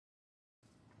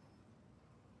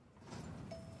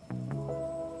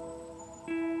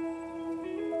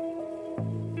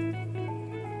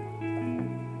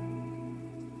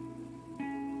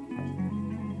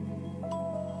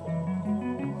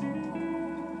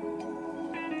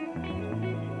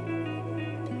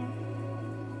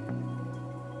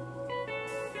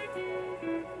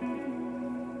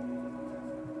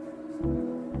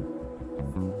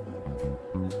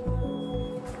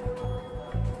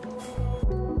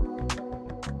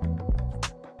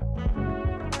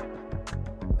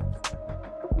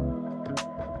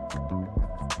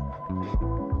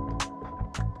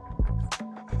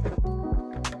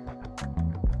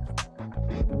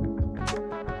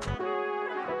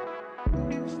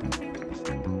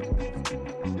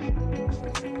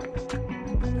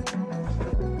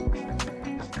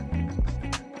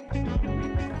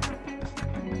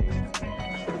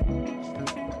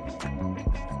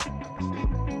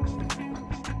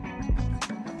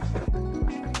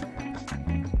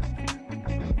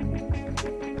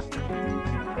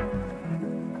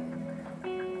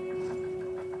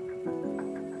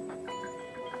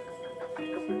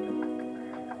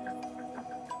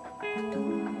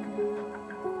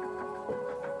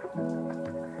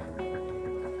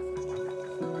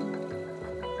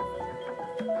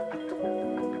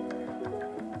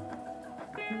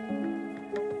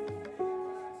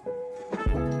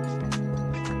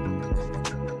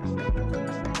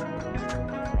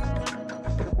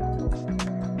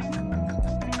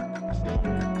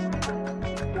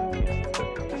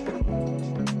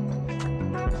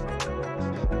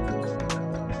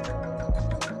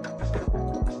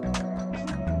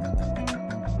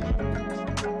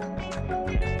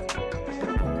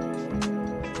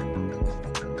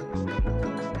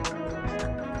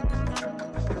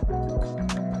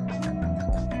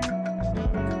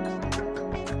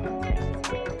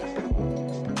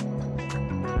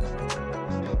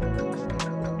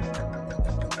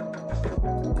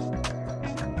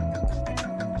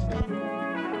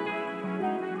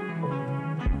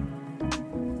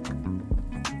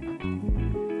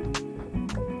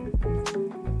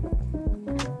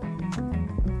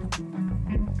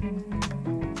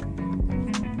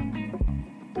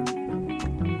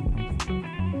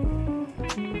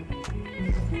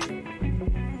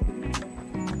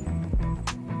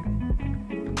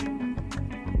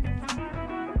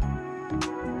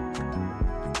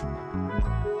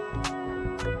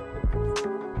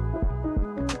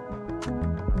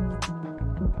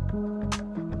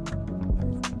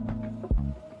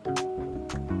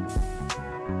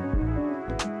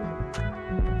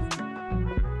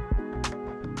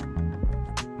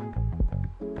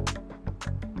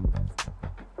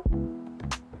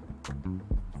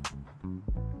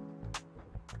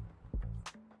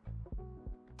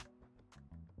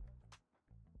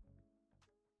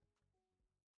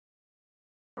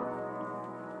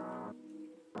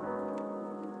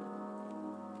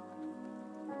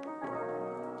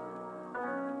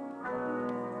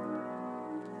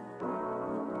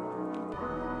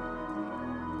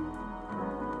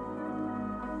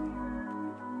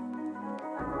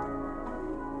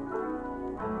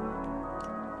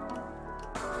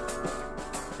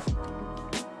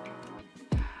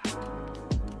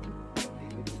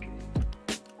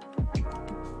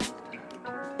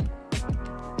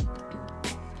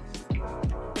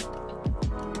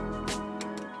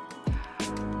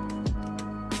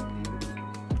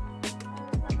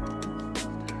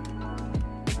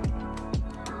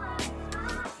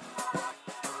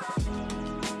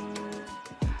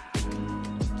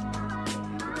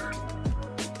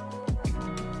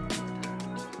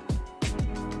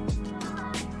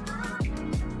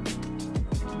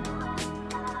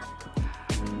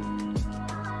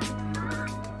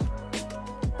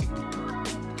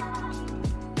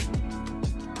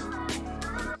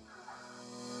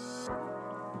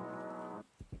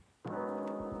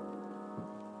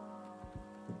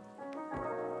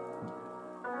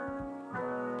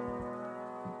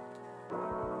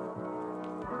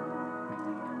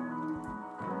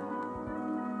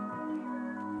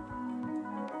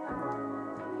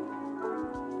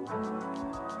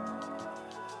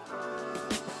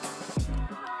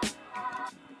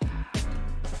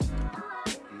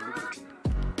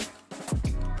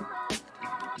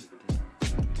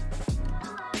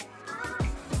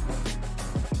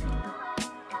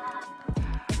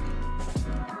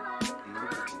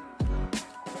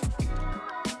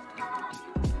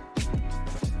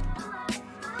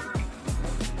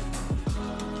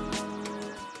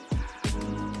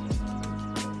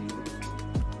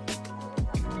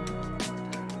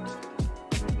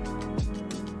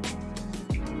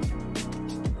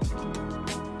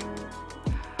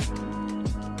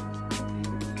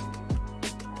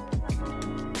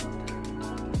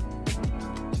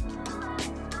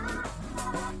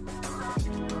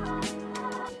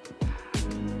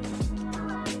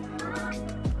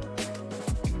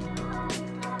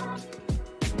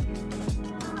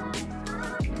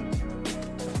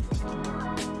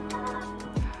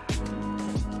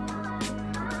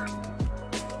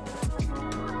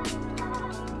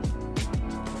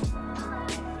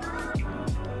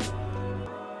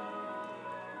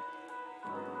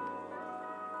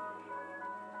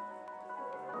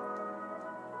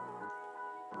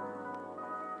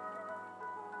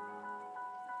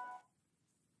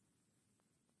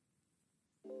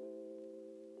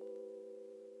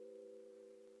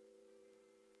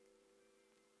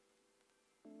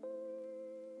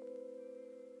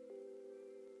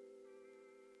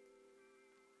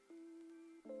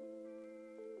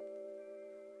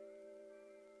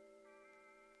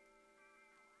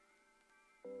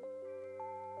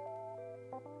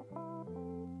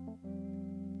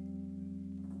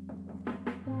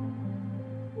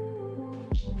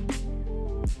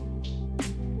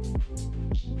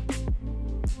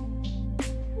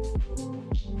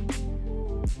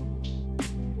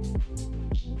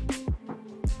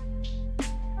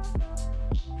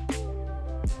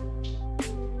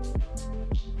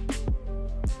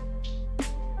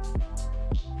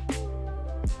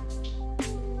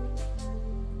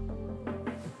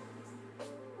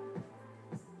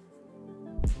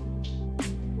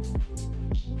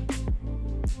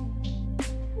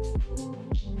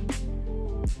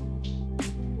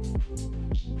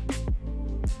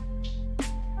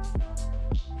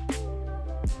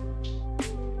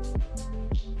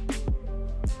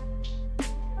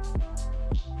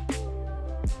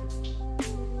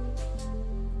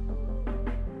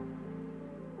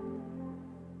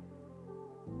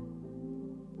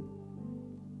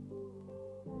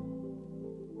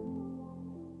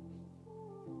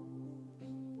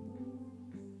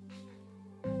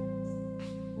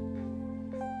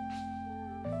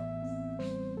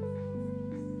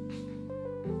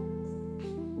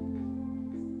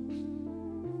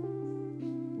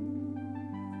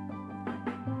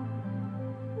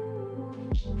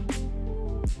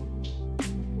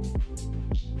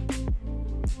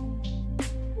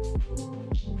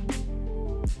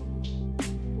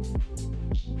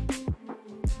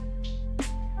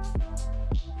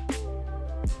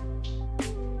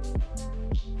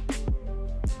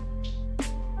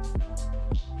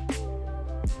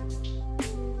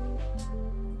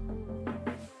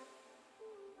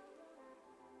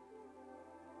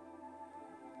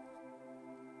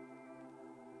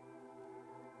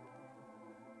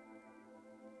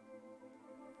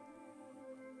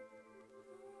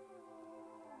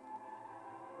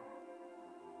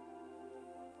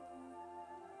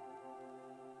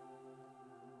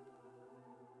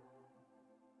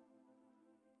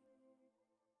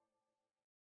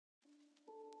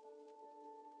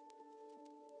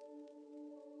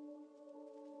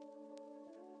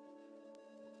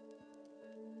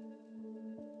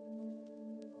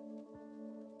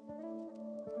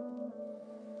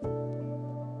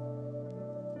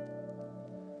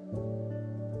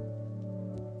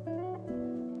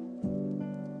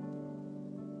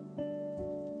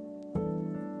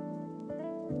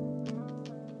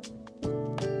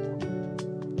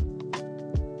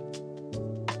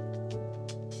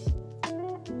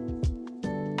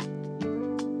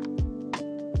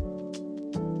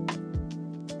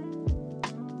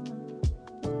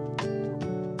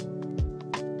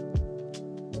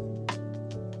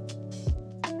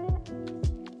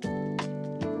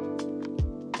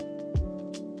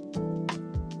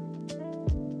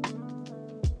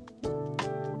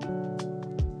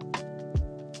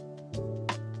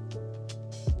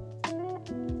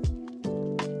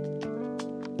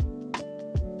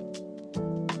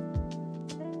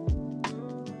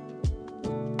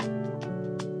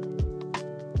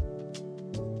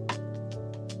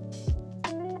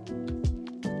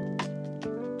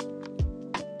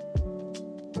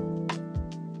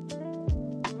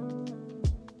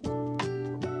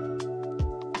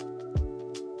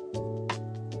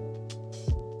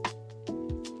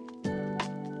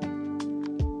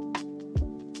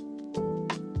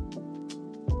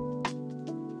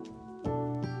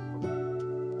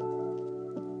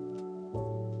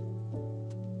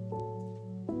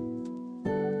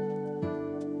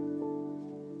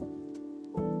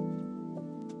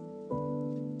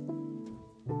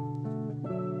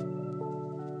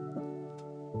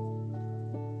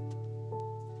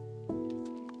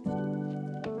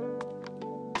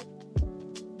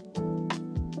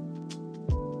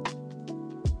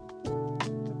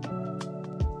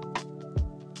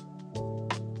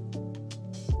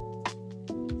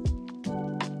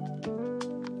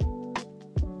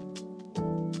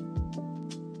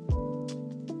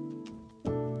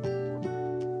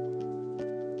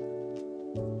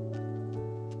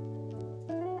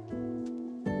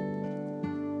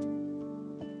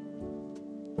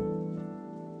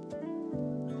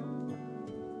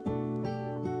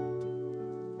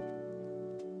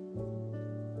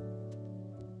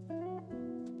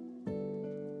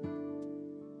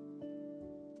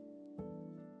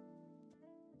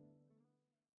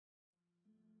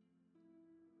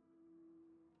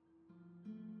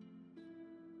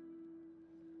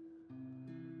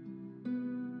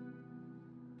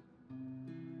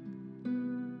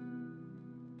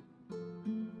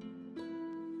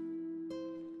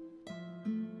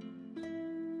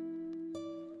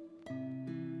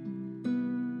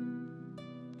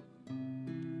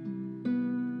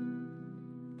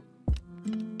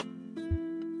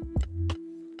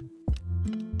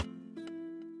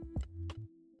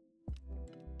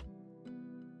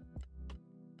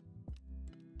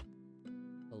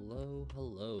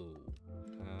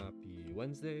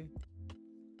Wednesday.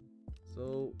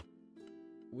 So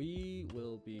we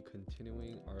will be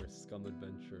continuing our SCUM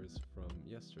adventures from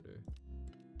yesterday.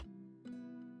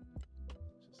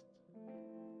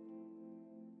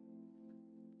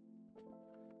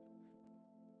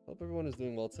 Hope everyone is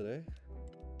doing well today.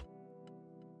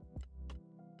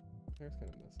 Hair's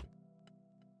kind of messy.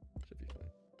 Should be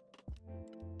fine.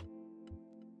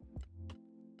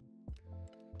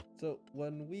 So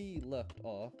when we left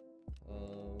off,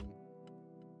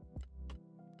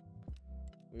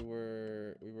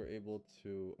 we were able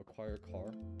to acquire a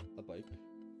car, a bike.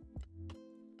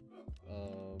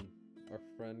 Our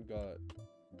friend got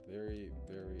very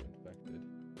infected.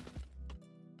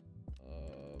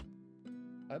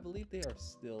 I believe they are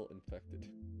still infected.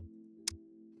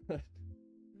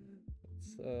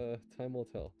 It's time will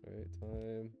tell, right?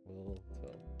 Time will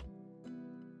tell.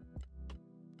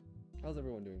 How's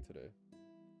everyone doing today?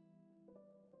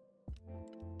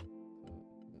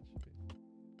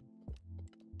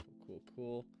 That should be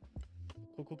cool.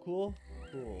 Look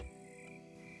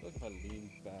if I lean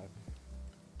back.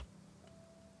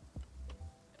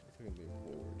 I can lean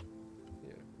forward.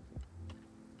 Yeah.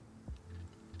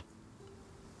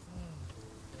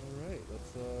 All right,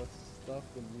 let's stop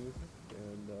the music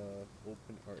and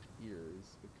open our ears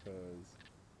because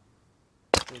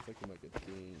it feels like it might get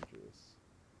dangerous.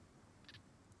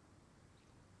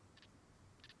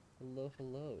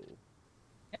 Hello.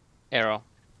 Arrow.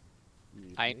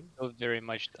 Evening. I'm still very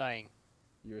much dying.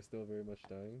 You're still very much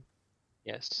dying?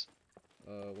 Yes.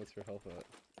 What's your health at?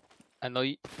 I know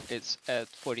it's at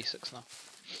 46 now.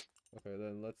 Okay,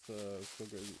 then let's go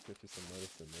get you some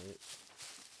medicine, right?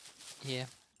 Yeah.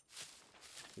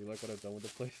 You like what I've done with the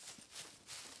place?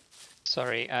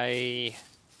 Sorry, I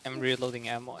am reloading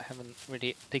ammo. I haven't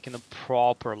really taken a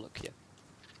proper look yet.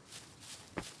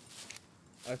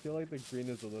 I feel like the green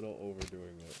is a little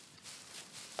overdoing it.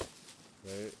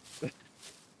 Right?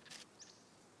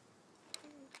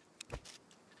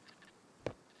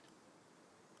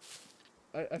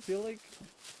 I feel like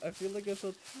it's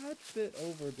a tad bit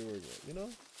overdoing it, you know?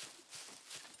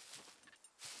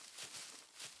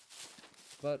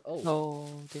 But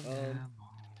Loading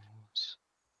ammos.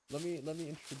 let me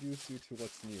introduce you to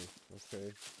what's new,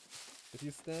 okay? If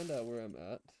you stand at where I'm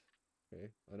at, okay,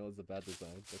 I know it's a bad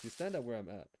design, but if you stand at where I'm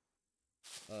at,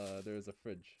 there's a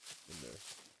fridge in there.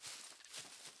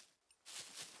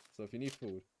 So if you need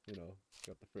food, you know, you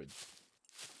got the fridge.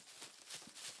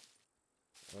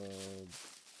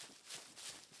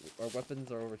 Our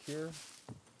weapons are over here.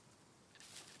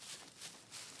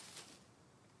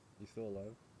 You still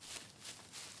alive?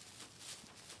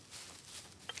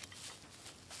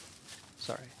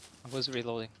 Sorry, I was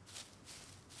reloading.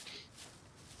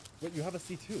 Wait, you have a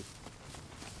C2?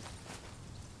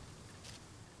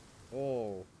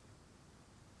 Oh.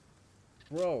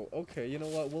 Bro, okay, you know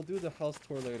what? We'll do the house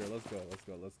tour later. Let's go.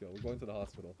 We're going to the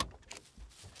hospital.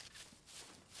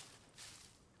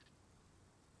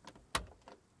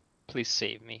 Please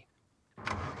save me. I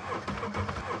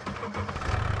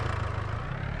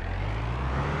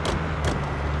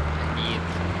need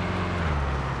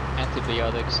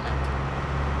antibiotics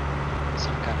and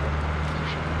some kind of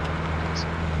medicine.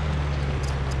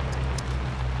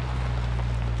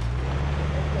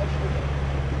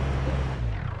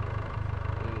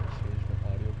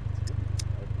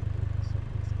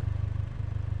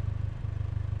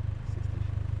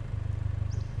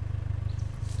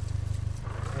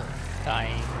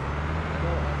 Dying.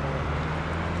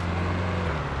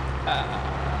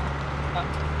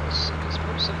 This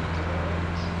person.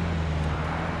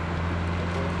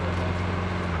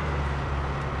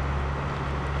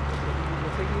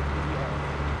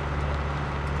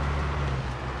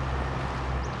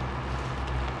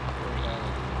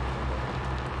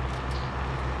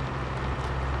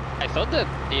 I thought that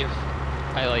if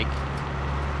I like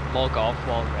log off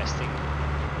while resting,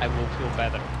 I will feel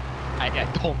better. I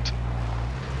don't.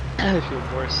 I feel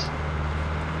worse.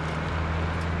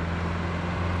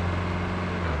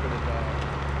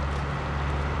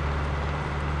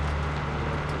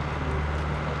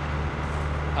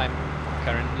 I'm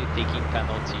currently taking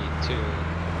penalty to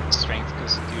strength,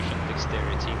 constitution,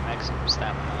 dexterity, maximum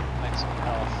stamina, maximum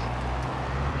health,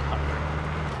 and hunger.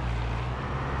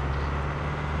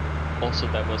 Also,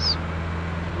 that was a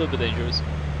little bit dangerous.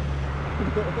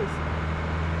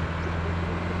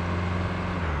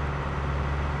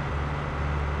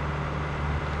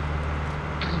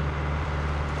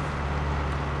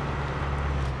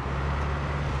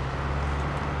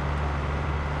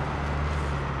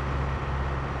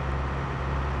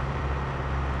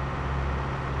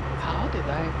 How did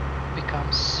I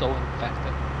become so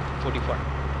infected? 44.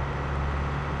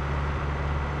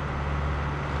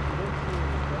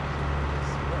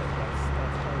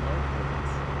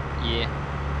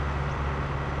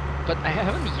 But I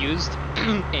haven't used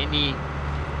any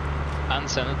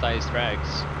unsanitized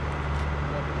rags.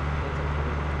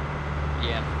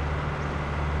 Yeah.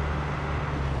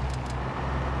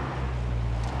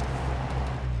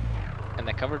 And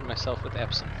I covered myself with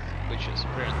absinthe, which is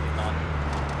apparently not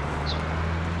useful.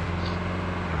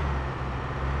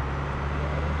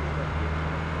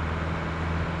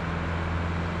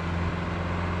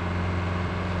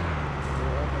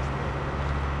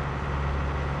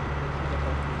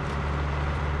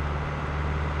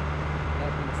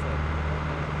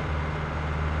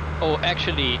 Oh,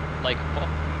 actually, like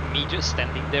me just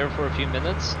standing there for a few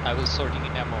minutes, I was sorting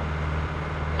ammo.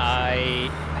 I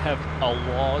have a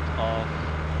lot of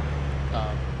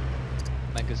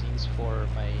magazines for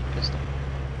my pistol.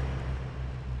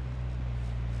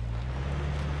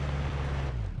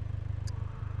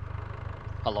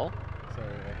 Hello?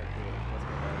 Sorry, I had to adjust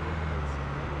my audio because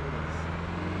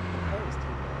the car is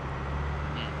too loud.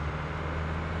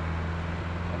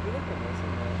 I feel like I'm also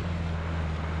not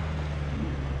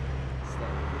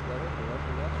slightly better.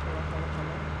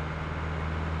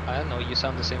 I don't know, you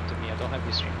sound the same to me. I don't have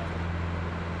the stream on.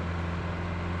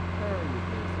 How are you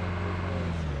guys?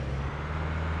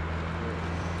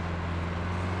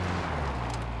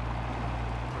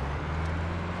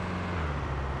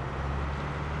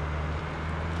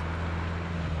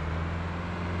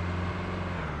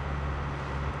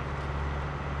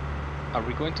 Are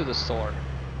we going to the store?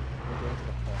 We're going to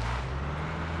the park.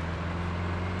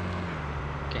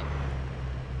 Okay.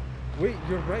 Wait,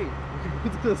 you're right. We can go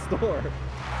to the store.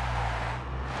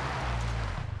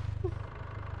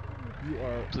 You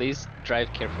are. Please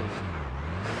drive carefully.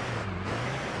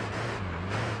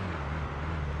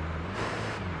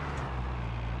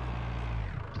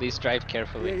 Please drive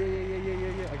carefully. Yeah.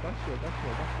 I got you.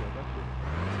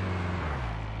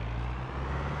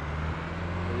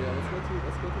 But yeah, let's go to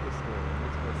the store. It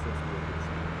makes more sense to go to the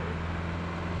store, right?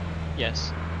 Yes.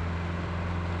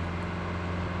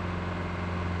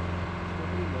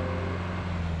 Still low.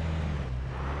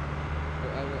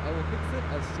 But I will fix it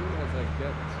as soon as I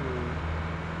get to.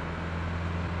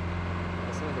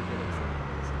 As soon as I get it some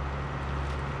place.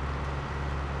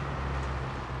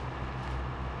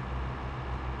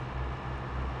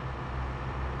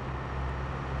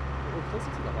 We're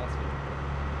closer to the hospital.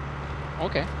 Right?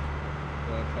 Okay.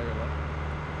 Try your luck.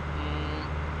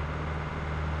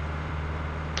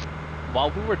 While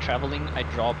we were traveling, I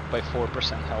dropped by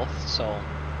 4% health, so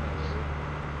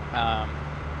Not really.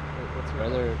 Wait, what's your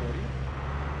rather 40?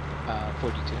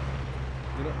 42.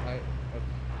 You know, I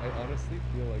honestly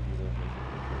feel like you won't make it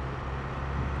to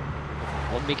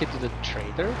the Won't make it to the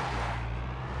trader?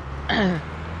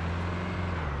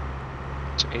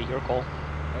 It's okay, your call.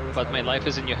 But my life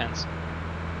is in your hands.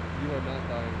 You are not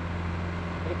dying.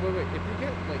 Wait, if you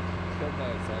get, like, killed by a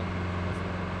zombie,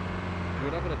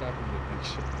 you're not gonna die from the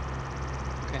infection.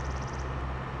 Okay.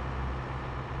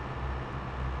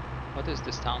 What is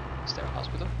this town? Is there a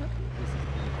hospital? This is the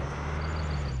hospital.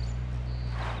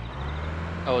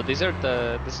 Oh,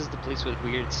 this is the place with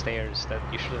weird stairs that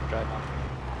you shouldn't drive on.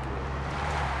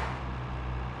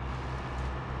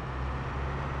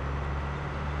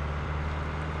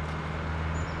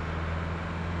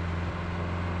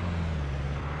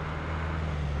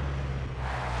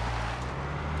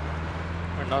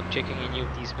 We're not checking any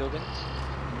of these buildings.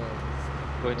 No,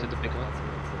 Going to the big one.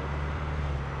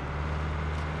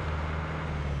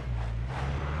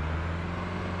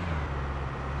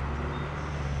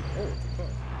 Oh, it's a car.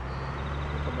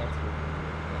 We'll come back to it.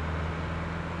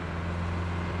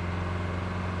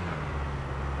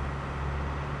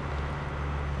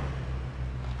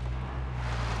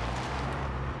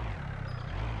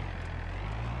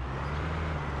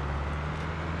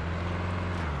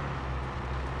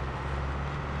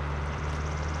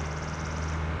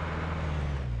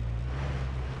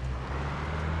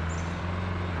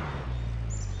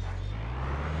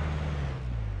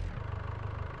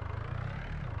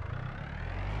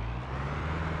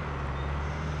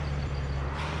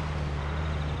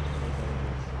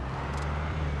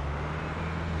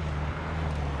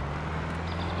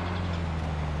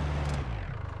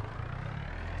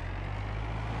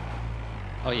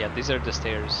 Oh yeah, these are the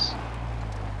stairs.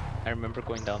 I remember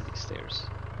going down these stairs.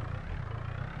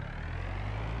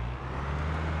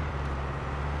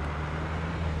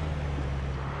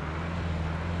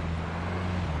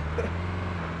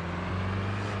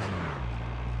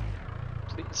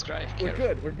 Please drive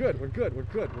carefully. We're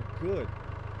good.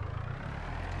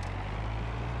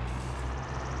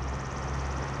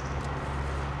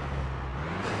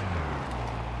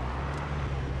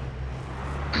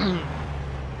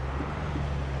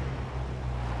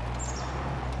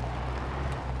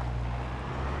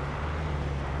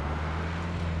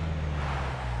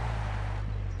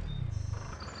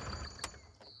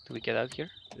 we get out here?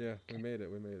 Yeah, we made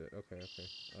it. We made it. Okay, okay.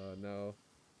 Now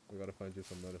we gotta find you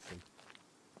some medicine.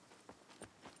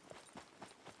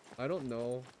 I don't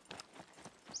know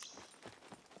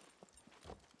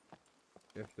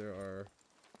if there are,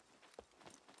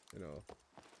 you know.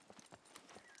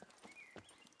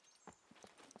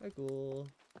 Hi, Ghoul.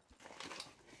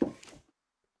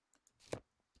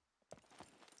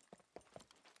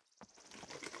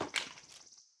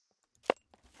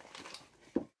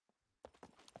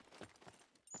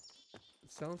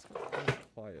 It sounds kind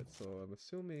of quiet, so I'm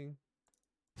assuming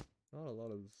not a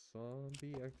lot of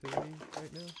zombie activity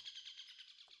right now.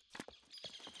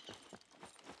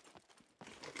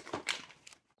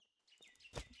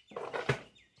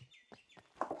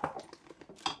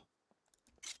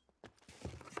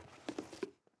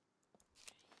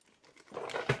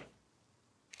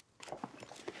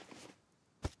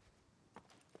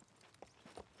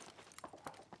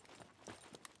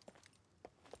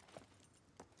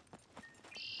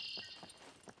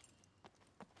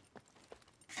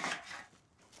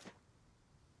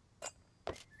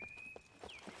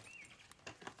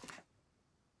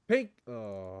 Pink!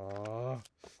 Oh,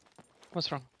 What's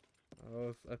wrong?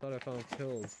 I thought I found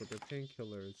pills, but they're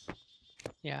painkillers.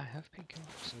 Yeah, I have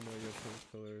painkillers. I know you have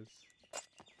painkillers.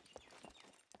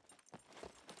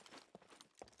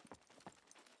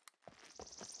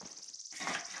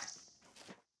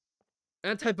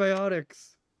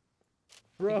 Antibiotics!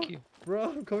 Bro! Thank you.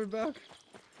 Bro, I'm coming back!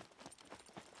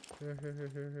 Here.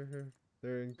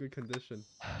 They're in good condition.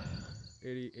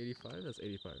 80, 85? That's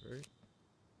 85, right?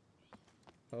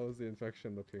 How is the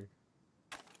infection looking?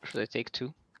 Should I take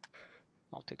 2?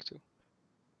 I'll take 2.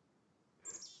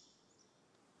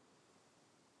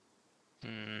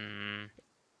 Hmm.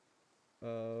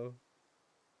 I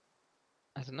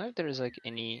don't know if there is like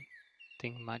anything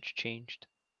much changed.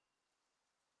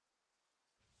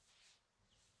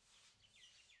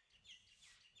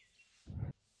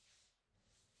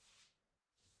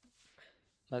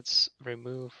 Let's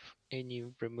remove any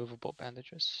removable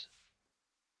bandages.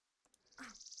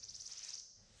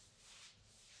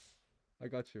 I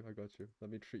got you.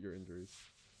 Let me treat your injuries.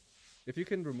 If you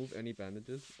can remove any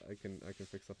bandages, I can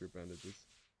fix up your bandages.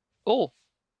 Oh!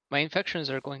 My infections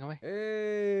are going away.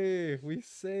 Hey! We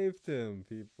saved him,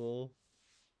 people.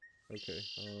 Okay,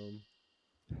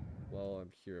 while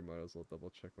I'm here, I might as well double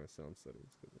check my sound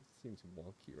settings, because it seems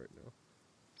wonky right now.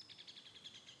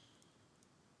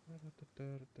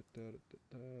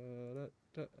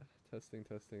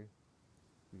 Testing.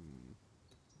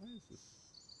 Why is this?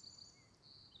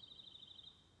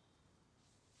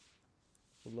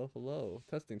 Hello.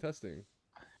 Testing. It's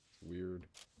weird.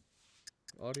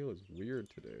 Audio is weird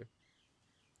today.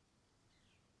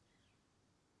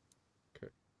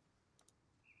 Okay.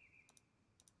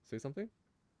 Say something?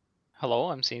 Hello,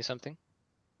 I'm seeing something.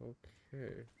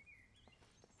 Okay.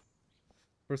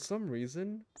 For some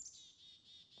reason,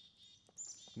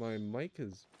 my mic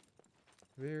is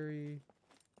very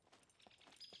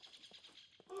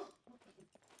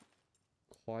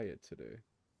quiet today.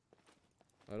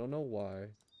 I don't know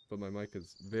why, but my mic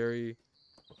is very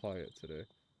quiet today.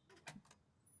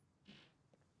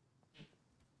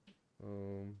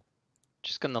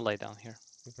 Just gonna lay down here.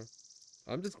 Okay.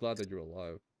 I'm just glad that you're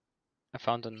alive. I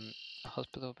found a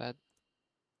hospital bed.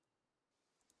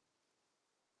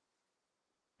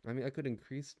 I mean, I could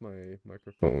increase my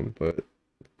microphone, but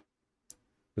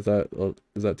is that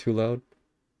too loud?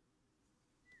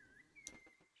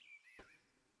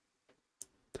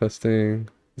 Testing.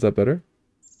 Is that better?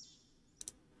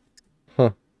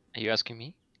 Huh. Are you asking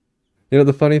me? You know,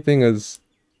 the funny thing is,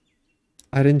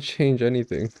 I didn't change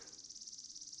anything.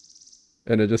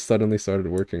 And it just suddenly started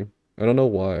working. I don't know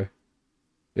why.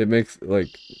 It makes,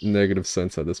 like, negative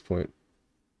sense at this point.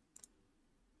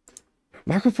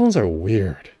 Microphones are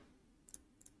weird.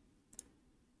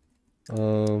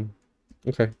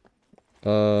 Okay.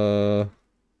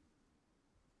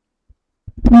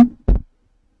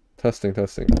 Testing.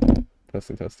 Hello.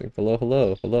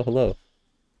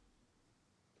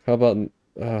 How about,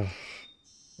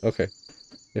 okay.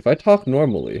 If I talk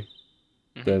normally,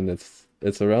 then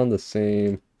it's around the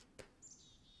same.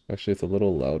 Actually, it's a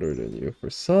little louder than you for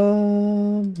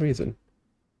some reason.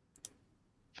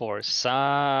 For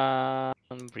some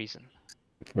reason.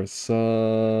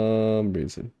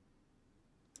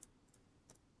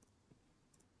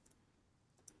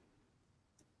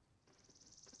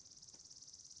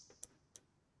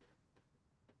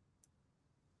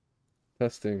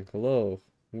 Testing. Hello.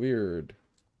 Weird.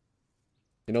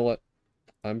 You know what?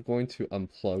 I'm going to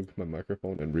unplug my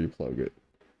microphone and replug it.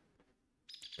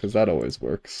 Because that always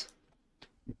works.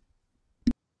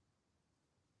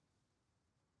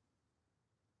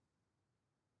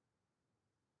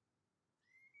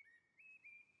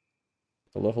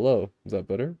 Hello, hello. Is that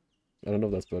better? I don't know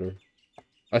if that's better.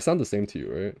 I sound the same to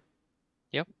you, right?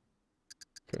 Yep.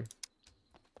 Okay.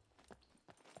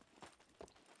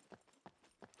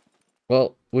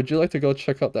 Well, would you like to go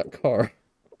check out that car?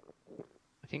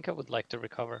 I think I would like to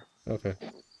recover. Okay.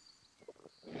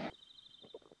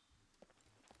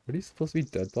 Are these supposed to be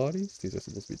dead bodies? These are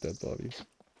supposed to be dead bodies.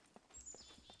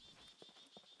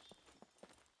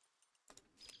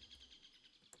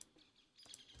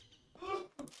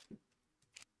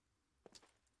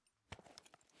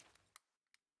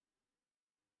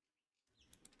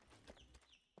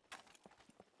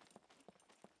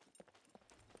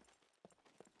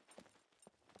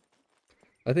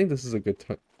 I think this is a good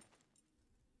time.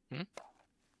 Hmm?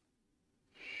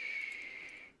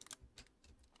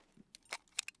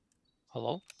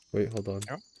 Hello? Wait, hold on.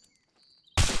 Here?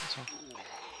 So,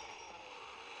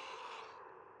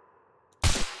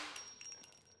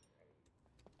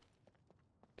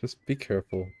 Just be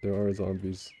careful. There are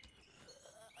zombies.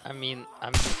 I mean,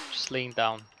 I'm just laying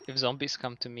down. If zombies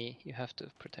come to me, you have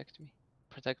to protect me.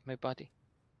 Protect my body.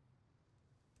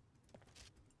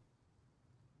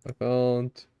 I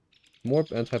found more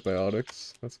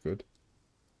antibiotics. That's good.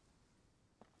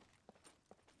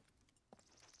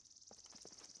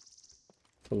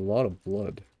 It's a lot of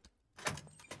blood.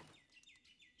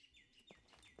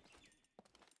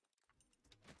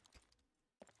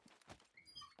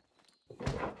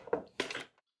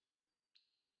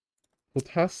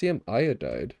 Potassium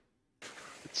iodide.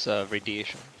 It's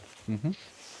radiation. Mm-hmm.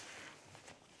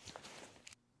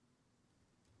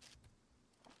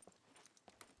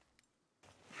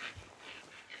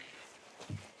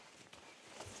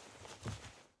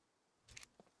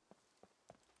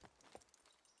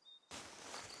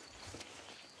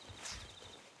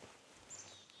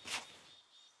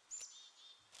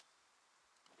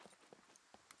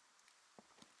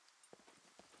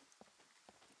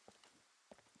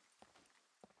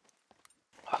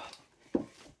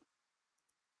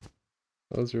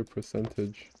 How's your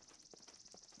percentage?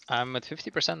 I'm at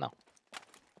 50% now.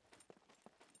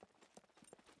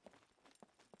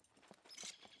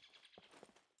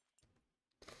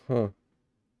 Huh.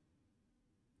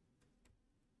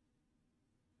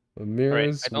 The Alright, I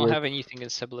mirrors don't have work. anything in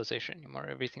civilization anymore.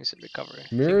 Everything's in recovery. I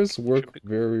think Mirrors we should work be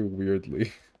very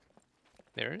weirdly.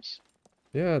 mirrors.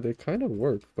 Yeah, they kind of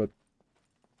work, but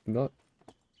not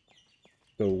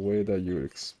the way that you would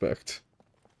expect.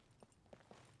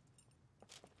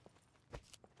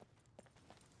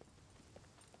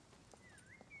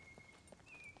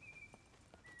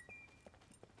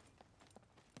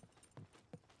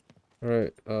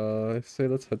 Alright, I say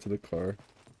let's head to the car.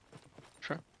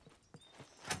 Sure.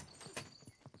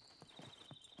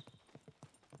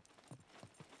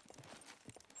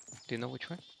 Do you know which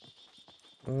way?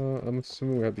 I'm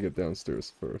assuming we have to get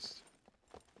downstairs first.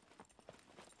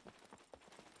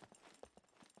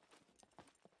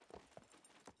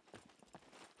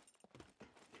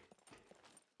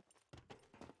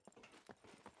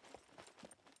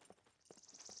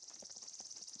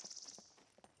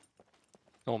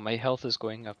 Oh, my health is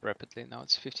going up rapidly now.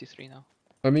 It's 53 now.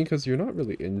 I mean, because you're not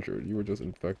really injured, you were just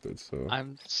infected, so...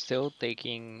 I'm still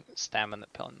taking stamina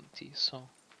penalty, so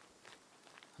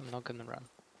I'm not gonna run.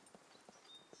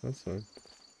 That's fine.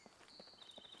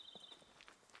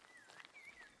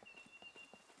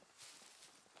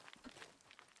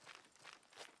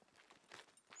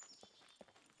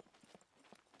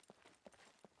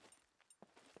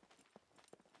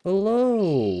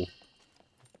 Hello!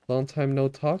 Long time no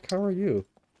talk, how are you?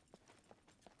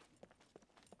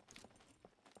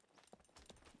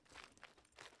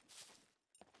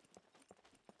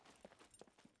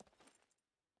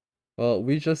 Well,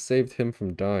 we just saved him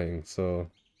from dying,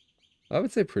 so... I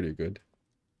would say pretty good.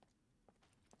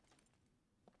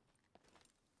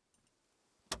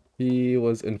 He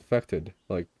was infected,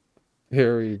 like,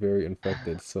 very, very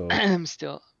infected, so... I'm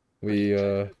still pretty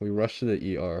infected. We rushed to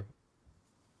the ER.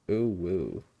 Ooh,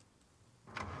 woo.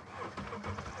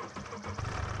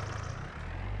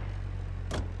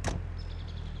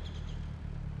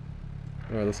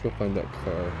 Alright, let's go find that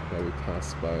car that we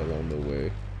passed by along the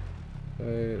way.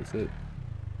 Is it...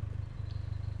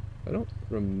 I don't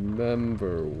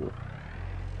remember.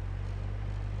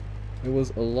 It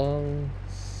was along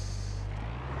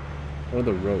one of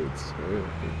the roads, right? I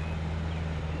think.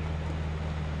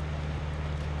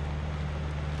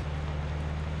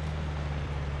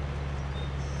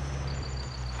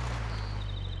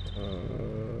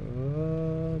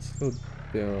 Let's go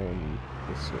down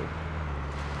this way.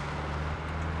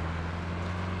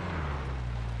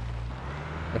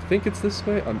 I think it's this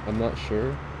way. I'm not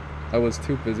sure. I was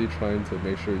too busy trying to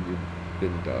make sure you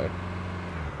didn't die.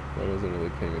 I wasn't really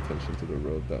paying attention to the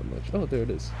road that much. Oh, there it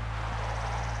is.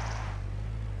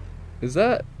 Is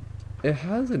that... It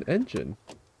has an engine.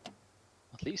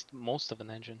 At least most of an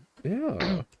engine.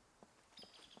 Yeah.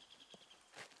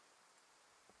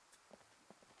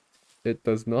 It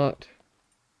does not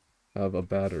have a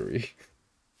battery.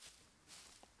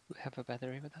 We have a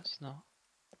battery with us? No.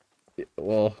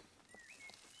 Well,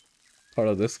 part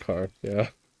of this car, yeah.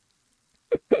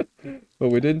 But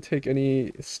we didn't take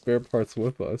any spare parts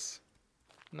with us.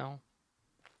 No.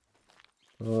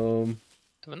 Um,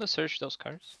 Do you want to search those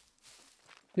cars?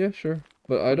 yeah, sure.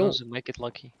 But I Who don't... knows, we might get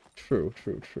lucky. True.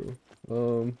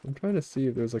 I'm trying to see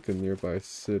if there's like a nearby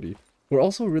city. We're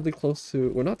also really close to...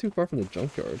 We're not too far from the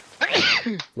junkyard.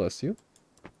 Bless you.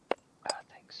 Ah,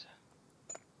 thanks.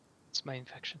 It's my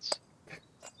infections.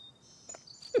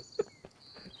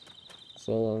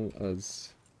 So long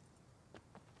as...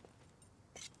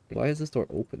 Why is this door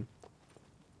open?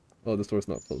 Oh, this door's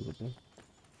not closable.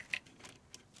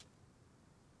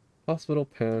 Hospital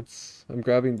pants. I'm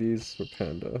grabbing these for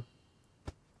Panda.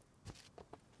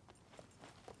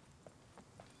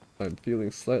 I'm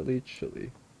feeling slightly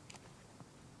chilly.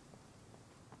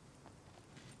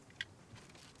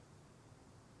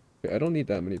 Okay, I don't need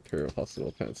that many pair of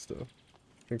hospital pants though.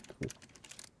 I think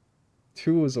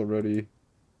 2 is already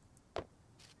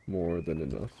more than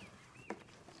enough.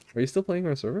 Are you still playing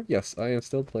our server? Yes, I am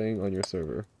still playing on your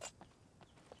server.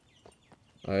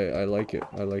 I like it.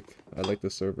 I like the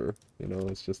server. You know,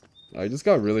 it's just I just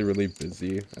got really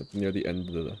busy near the end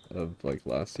of like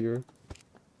last year.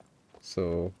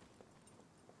 So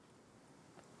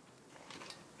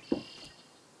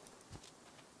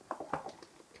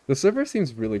the server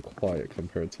seems really quiet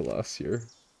compared to last year.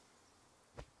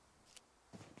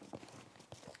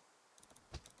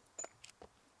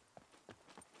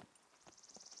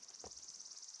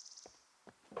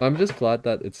 I'm just glad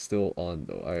that it's still on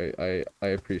though. I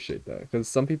appreciate that because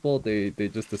some people they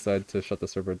just decide to shut the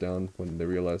server down when they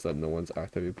realize that no one's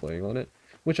actively playing on it,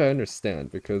 which I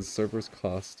understand because servers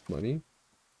cost money.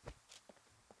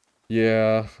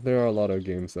 Yeah, there are a lot of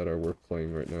games that are worth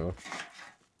playing right now.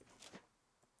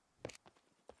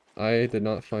 I did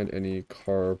not find any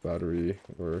car battery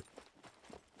or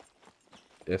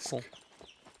ISK.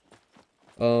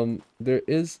 There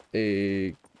is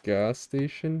a gas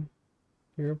station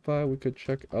nearby we could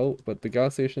check out, but the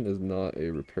gas station is not a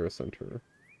repair center.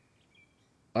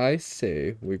 I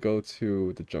say we go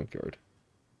to the junkyard.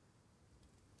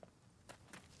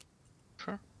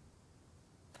 Sure.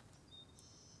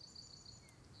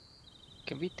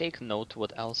 Can we take note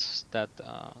what else that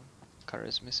car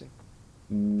is missing?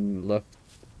 Left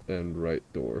and right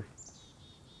door.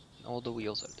 All the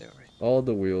wheels are there, right? All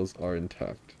the wheels are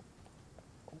intact.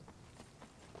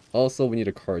 Also, we need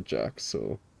a car jack,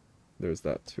 so there's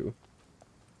that too.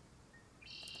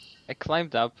 I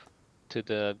climbed up to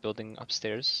the building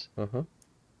upstairs Uh-huh.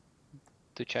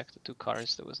 to check the 2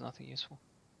 cars. There was nothing useful.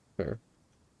 Fair.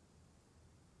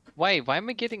 Why am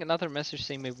I getting another message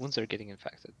saying my wounds are getting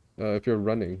infected? If you're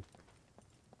running.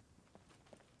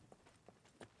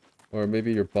 Or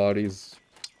maybe your body's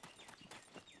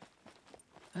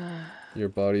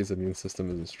immune system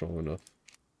isn't strong enough.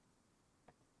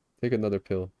 Take another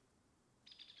pill.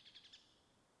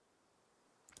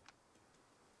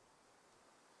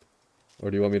 Or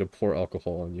do you want me to pour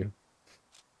alcohol on you?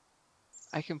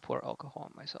 I can pour alcohol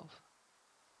on myself.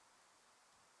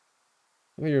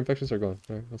 Oh, your infections are gone.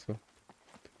 Alright, let's go.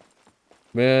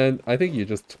 Man, I think you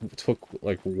just took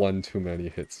like 1 too many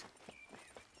hits.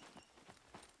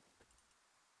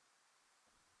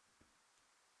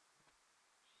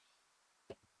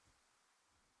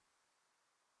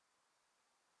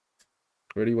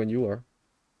 Ready when you are.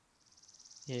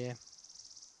 Yeah.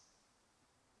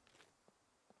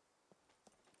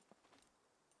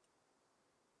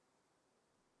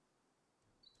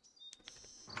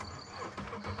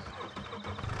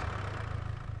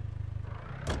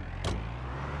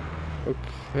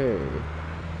 Okay.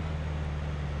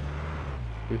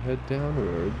 We head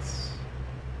downwards.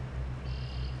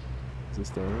 Is this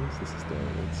downwards? This is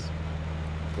downwards.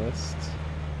 West.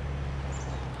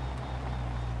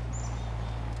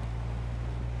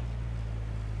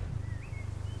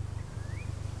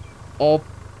 All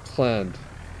planned,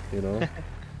 you know?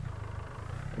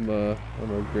 I'm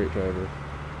a great driver.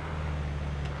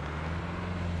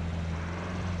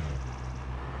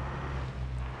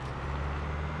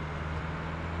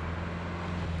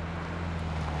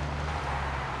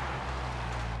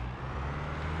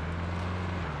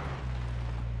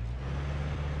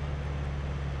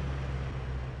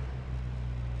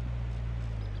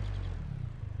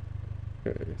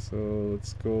 Okay, so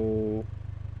let's go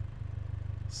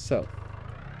south.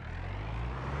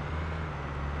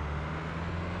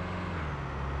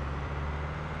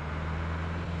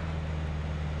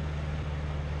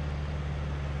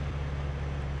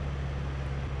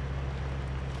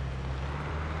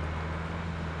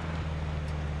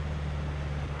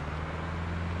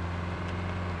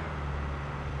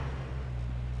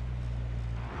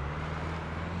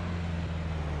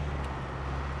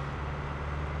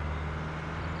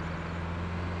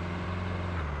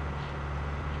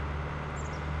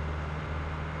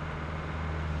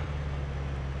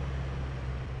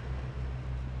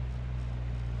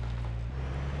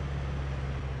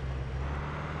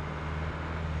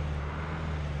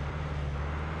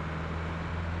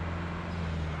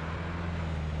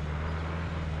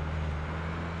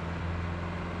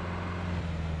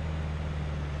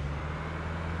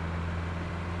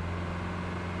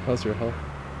 How's your health?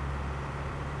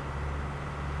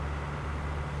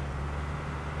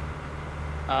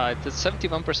 It's at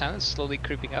 71%. It's slowly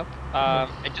creeping up.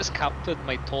 I just counted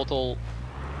my total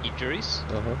injuries.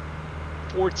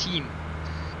 14.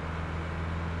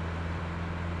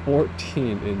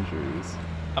 14 injuries.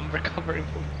 I'm recovering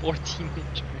from 14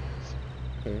 injuries.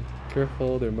 Okay,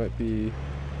 careful. There might be.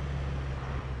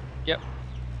 Yep.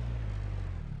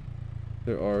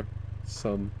 There are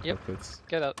some puppets.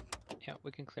 Get out. Yeah,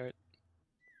 we can clear it.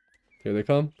 Here they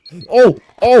come. Oh!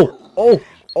 Oh! Oh!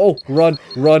 Oh! Run!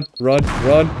 Run! Run!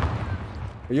 Run!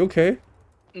 Are you okay?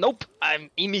 Nope. I'm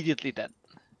immediately dead.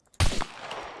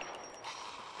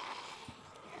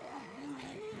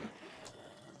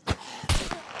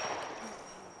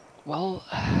 Well,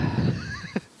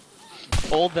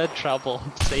 all that trouble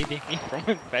saving me from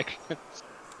infections.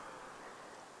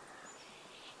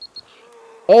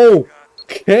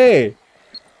 Okay!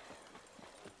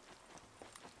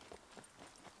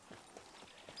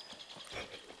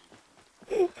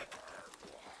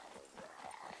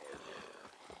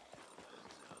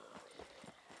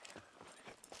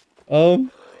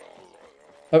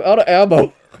 I'm out of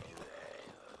ammo.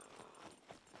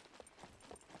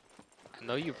 I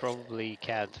know you probably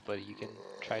can't, but you can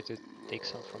try to take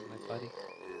some from my buddy.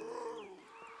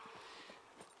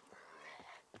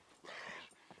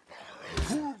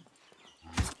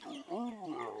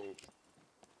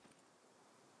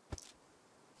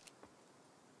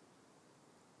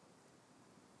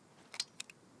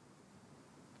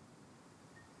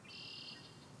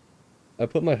 I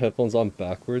put my headphones on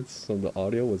backwards, so the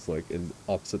audio was like in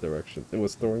opposite direction. It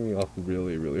was throwing me off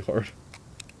really, really hard.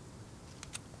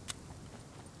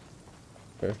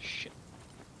 Okay. Shit.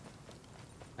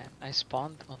 Man, I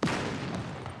spawned on the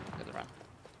other run.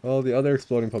 Well, the other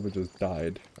exploding puppet just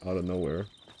died out of nowhere.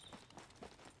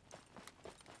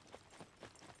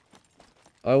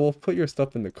 I will put your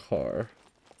stuff in the car.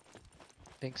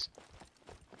 Thanks.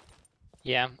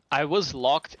 Yeah, I was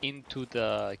locked into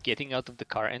the getting out of the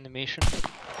car animation.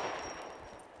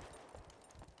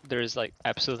 There is like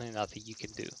absolutely nothing you can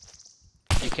do.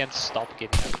 You can't stop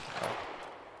getting out of the car.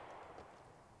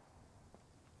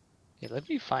 Yeah, let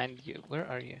me find you. Where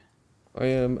are you? I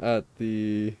am at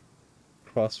the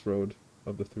crossroad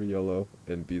of the 3 yellow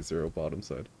and B0 bottom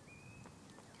side.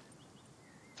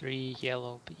 3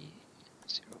 yellow, B0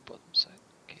 bottom side.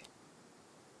 Okay.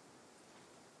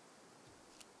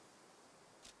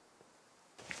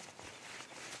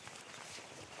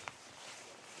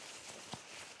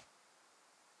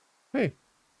 Hey,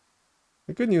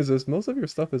 the good news is most of your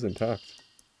stuff is intact.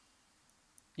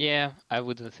 Yeah, I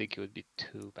wouldn't think it would be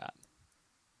too bad.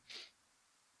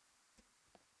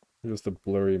 You're just a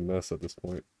blurry mess at this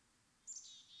point.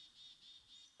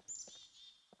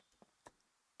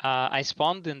 I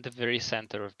spawned in the very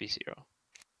center of B0.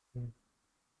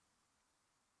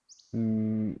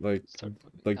 Like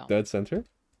down. dead center?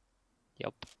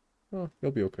 Yep. Oh,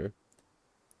 you'll be okay.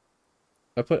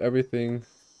 I put everything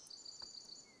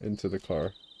into the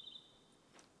car.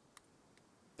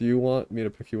 Do you want me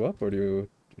to pick you up, or do you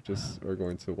just are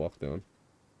going to walk down?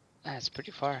 It's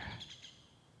pretty far.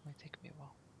 Might take me a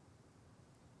while.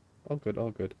 All good, all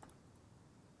good.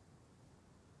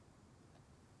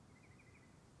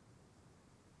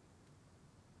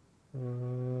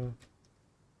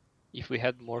 If we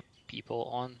had more people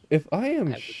on... If I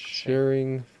am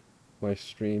sharing my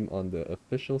stream on the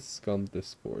official SCUM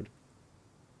Discord,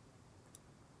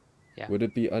 yeah, would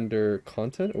it be under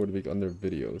content or would it be under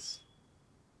videos?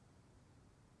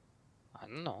 I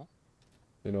don't know.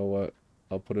 You know what?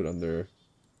 I'll put it under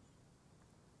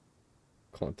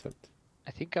content.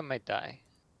 I think I might die.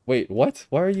 Wait, what?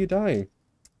 Why are you dying?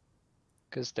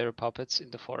 Because there are puppets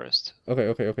in the forest. Okay.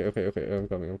 I'm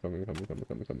coming.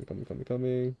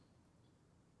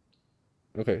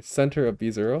 Okay, center of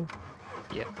B0.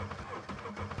 Yeah.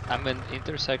 I'm an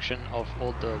intersection of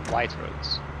all the white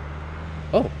roads.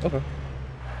 Oh, okay.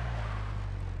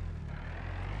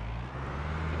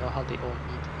 You know how they all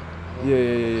meet in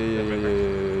the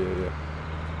Yeah.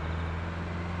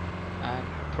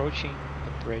 I'm approaching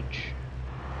a bridge.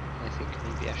 I think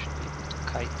maybe I should be able to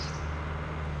kite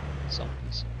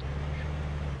zombies on the bridge.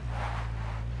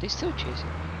 They're still chasing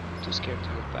me. I'm too scared to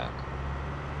look back.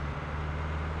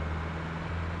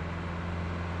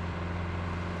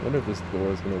 I wonder if this door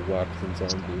is gonna whack some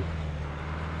zombie.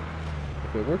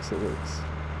 If it works, it works.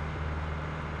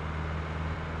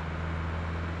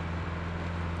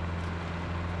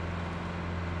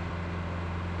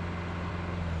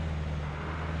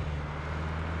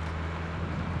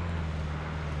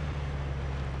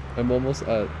 I'm almost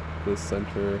at the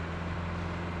center.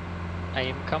 I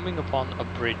am coming upon a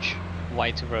bridge,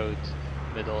 white road.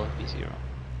 middle of B0.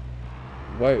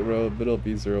 White road, middle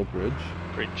B0 bridge.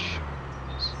 Bridge.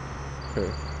 Yes.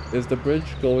 Okay. Is the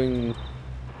bridge going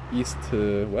east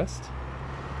to west?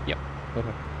 Yep.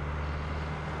 Okay.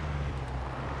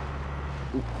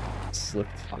 Oop,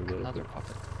 slipped a Fuck, little another bit.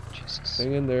 puppet. Jesus.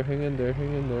 Hang in there, hang in there,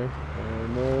 hang in there.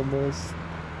 I'm almost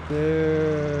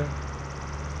there.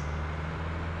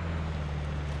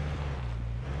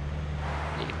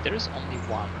 If there's only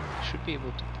one, I should be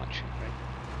able to punch it, right?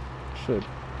 Should.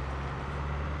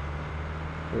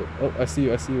 Wait, oh, I see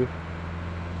you, I see you.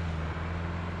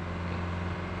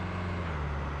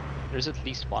 There's at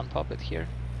least one puppet here.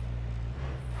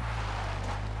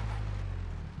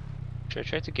 Should I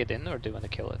try to get in or do you want to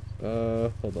kill it?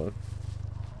 Hold on.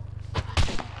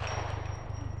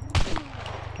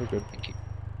 We're good. Thank you.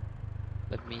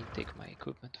 Let me take my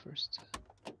equipment first.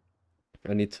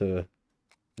 I need to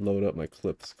load up my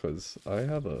clips because I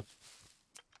have a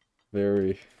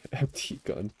very empty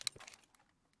gun.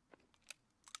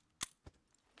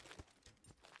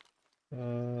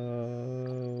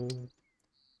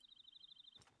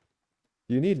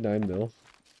 You need 9mm. No,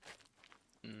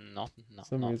 no, For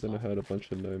some no, reason no. I had a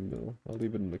bunch of 9mm. I'll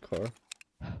leave it in the car.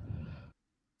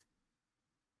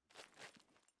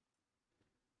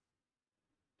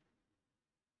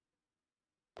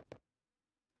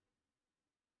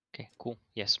 Okay, cool.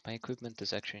 Yes, my equipment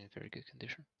is actually in very good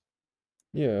condition.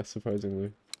 Yeah,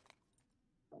 surprisingly.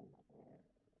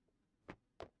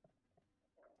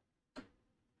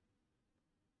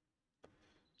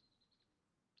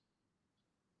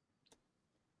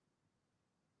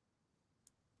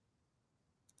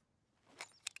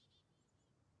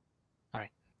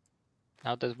 Alright.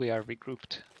 Now that we are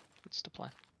regrouped, what's the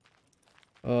plan?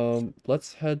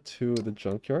 Let's head to the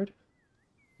junkyard.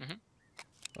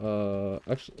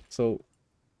 Actually, so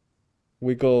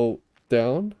we go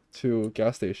down to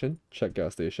gas station, check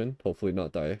gas station, hopefully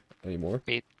not die anymore.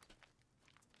 Wait.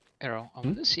 Arrow, I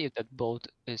want to see if that boat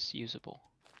is usable.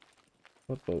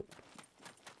 What boat?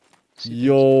 See if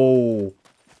there's a boat. Yo!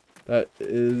 That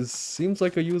seems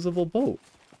like a usable boat.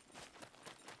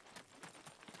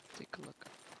 Take a look.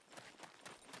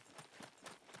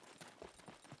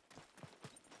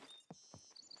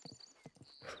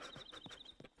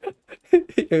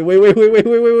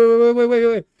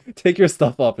 Wait. Take your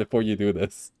stuff off before you do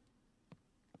this.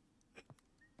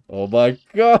 Oh my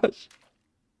gosh.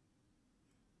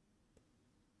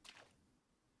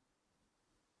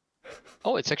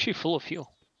 Oh, it's actually full of fuel.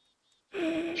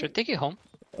 Should I take it home?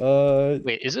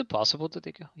 Wait, is it possible to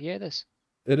take it home? Yeah, it is.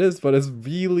 It is, but it's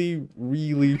really,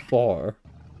 really far.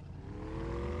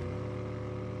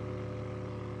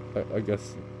 I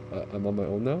guess I'm on my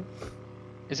own now.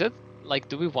 Is it, like,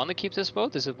 do we want to keep this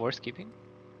boat? Is it worth keeping?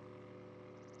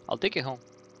 I'll take it home.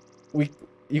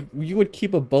 You would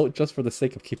keep a boat just for the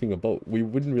sake of keeping a boat. We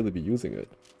wouldn't really be using it.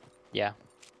 Yeah.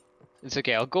 It's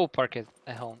okay, I'll go park it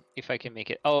at home if I can make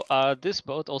it. Oh, this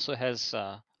boat also has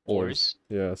oars.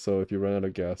 Yeah, so if you run out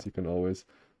of gas, you can always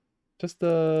just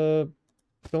don't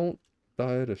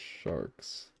die to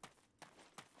sharks.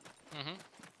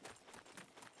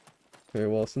 Okay,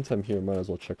 well, since I'm here, might as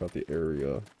well check out the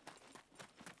area.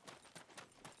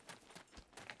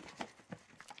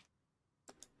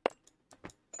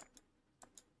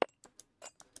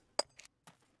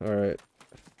 Alright.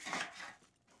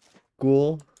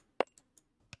 Ghoul.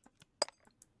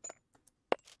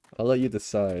 I'll let you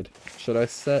decide. Should I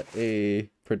set a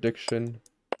prediction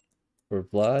for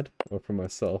Vlad or for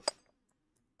myself?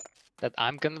 That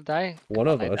I'm gonna die? One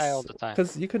Come of on, us. I die all the time.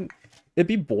 Because you can... It'd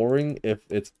be boring if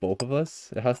it's both of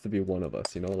us. It has to be one of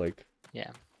us, you know? Like...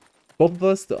 Yeah. Both of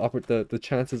us, the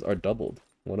chances are doubled.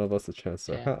 One of us, the chances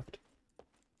are halved.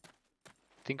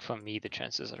 I think for me, the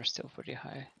chances are still pretty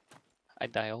high. I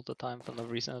die all the time for no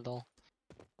reason at all.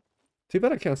 Too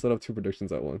bad I can't set up 2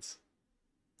 predictions at once.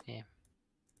 Yeah.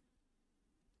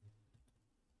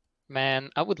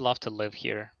 Man, I would love to live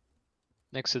here.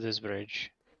 Next to this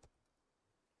bridge.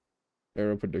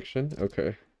 Arrow prediction?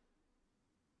 Okay.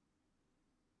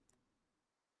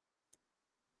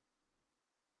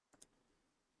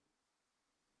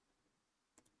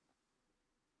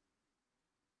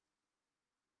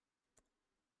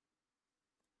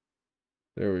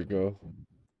 There we go.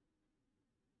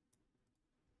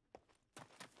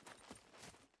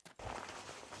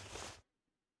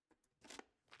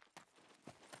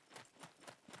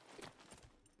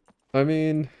 I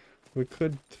mean, we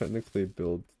could technically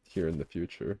build here in the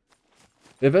future.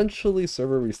 Eventually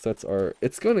server resets are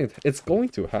it's going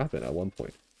to happen at one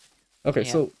point. Okay,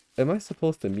 Yeah. so am I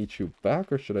supposed to meet you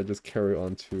back or should I just carry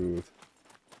on to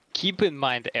Keep in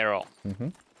mind, Arrow. Mm-hmm.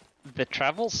 The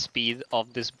travel speed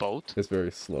of this boat It's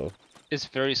very slow. is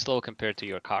very slow compared to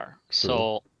your car.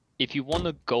 So if you want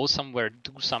to go somewhere,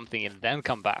 do something, and then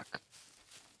come back,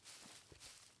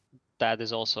 that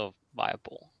is also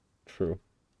viable. True.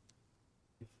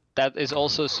 That is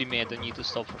also assuming I don't need to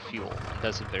stop for fuel, and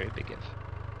that's a very big if.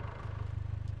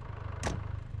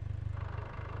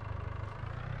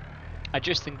 I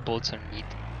just think boats are neat,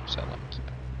 so I want to keep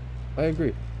it. I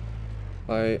agree.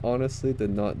 I honestly did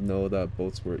not know that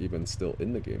boats were even still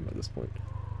in the game at this point.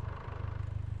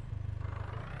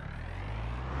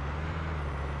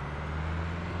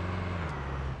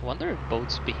 I wonder if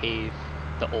boats behave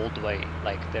the old way,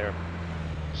 like they're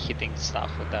hitting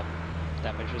stuff with them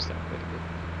damages them quite a bit.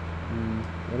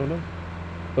 I don't know.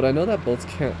 But I know that boats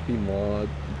can't be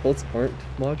boats aren't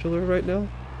modular right now.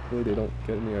 Really, they don't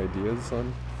get any ideas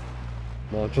on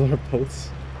modular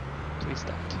boats. Please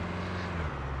don't.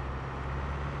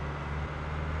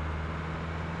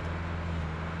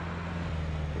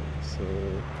 So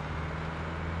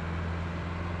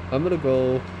I'm gonna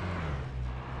go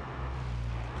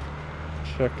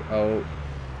check out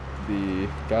the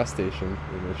gas station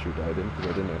in which you died in, because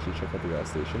I didn't actually check out the gas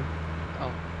station.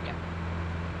 Oh, yeah.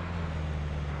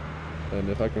 And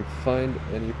if I can find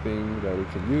anything that we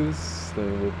can use,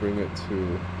 then we'll bring it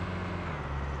to...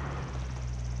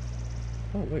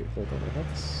 Oh wait, hold on, I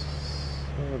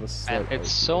have a slight And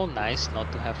it's so nice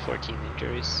not to have 14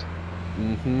 injuries.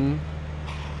 Mm-hmm.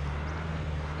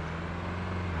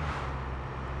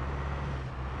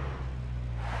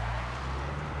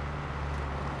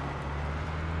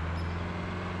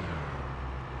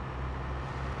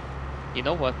 You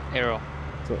know what, Arrow?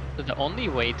 So, the only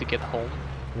way to get home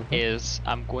is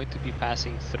I'm going to be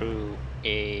passing through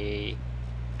a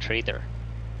trader.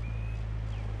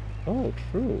 oh,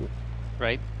 true.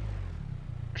 Right?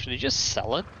 Should I just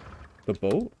sell it? The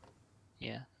boat?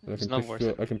 Yeah, I it's can not worth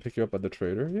it. I can pick you up at the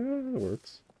trader? Yeah, it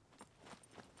works.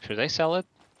 Should I sell it?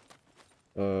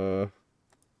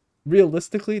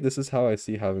 Realistically, this is how I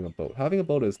see having a boat. Having a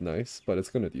boat is nice, but it's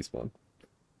gonna despawn.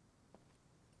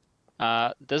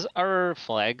 Does our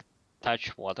flag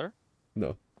touch water?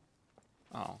 No.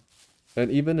 Oh. And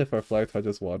even if our flag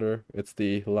touches water, it's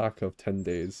the lack of 10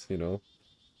 days, you know?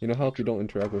 You know how if you don't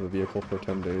interact with a vehicle for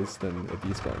 10 days, then it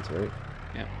despawns, right?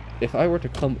 Yeah. If I were to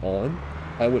come on,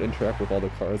 I would interact with all the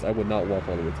cars. I would not walk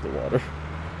all the way to the water.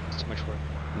 It's too much work.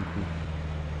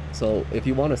 So if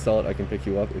you want to sell it, I can pick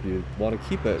you up. If you want to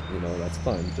keep it, you know, that's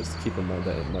fine. Just keep in mind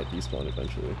that it might despawn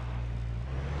eventually.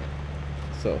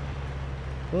 So,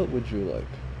 what would you like?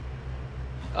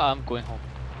 I'm going home.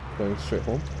 Going straight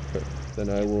home? Okay. Then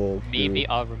I will Maybe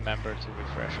I'll remember to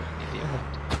refresh it. Maybe I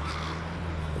won't.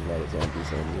 A lot of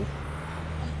zombies on you.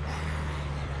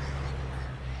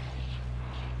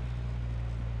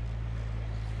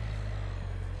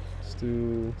 Let's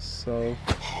do south.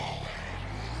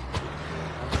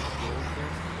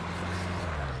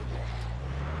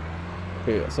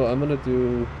 Okay, so I'm gonna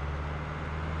do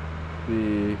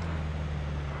the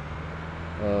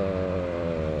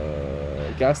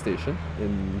gas station,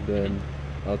 and then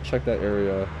I'll check that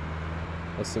area,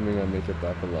 assuming I make it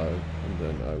back alive, and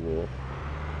then I will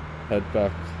head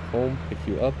back home, pick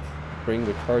you up, bring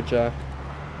the car jack,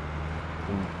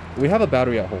 and we have a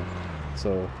battery at home,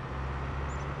 so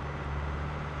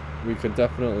we could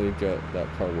definitely get that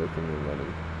car working and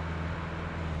running.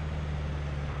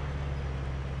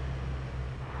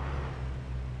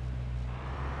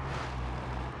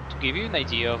 To give you an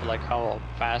idea of like how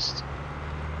fast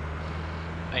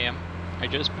I am, I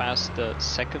just passed the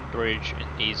second bridge in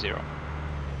A0.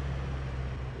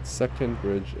 Second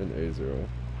bridge in A0.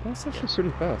 That's actually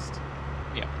pretty fast.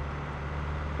 Yeah.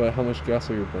 But how much gas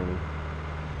are you burning?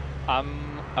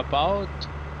 I'm about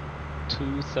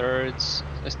 2/3.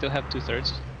 I still have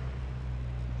 2/3.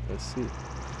 I see.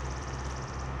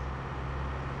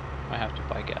 I have to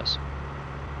buy gas.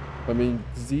 I mean,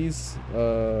 Z's,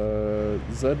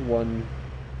 Z1,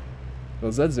 no,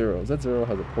 Z0. Z0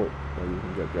 has a port where you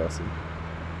can get gas in.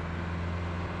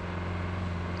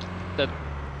 That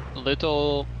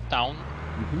little town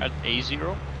at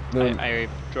A0, No, I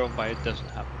drove by, it doesn't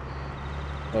have.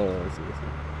 Oh, I see, I see.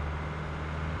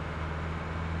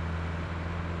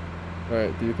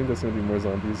 Alright, do you think there's gonna be more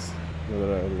zombies now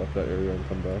that I left that area and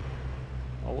come back?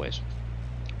 Always.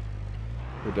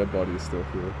 Your dead body is still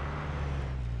here.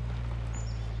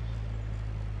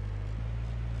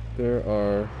 There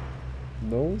are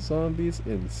no zombies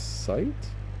in sight?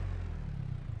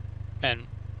 And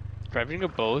driving a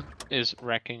boat is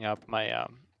racking up my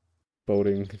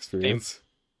Boating experience.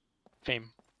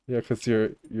 fame. Yeah, because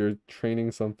you're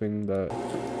training something that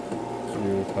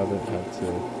you haven't had to,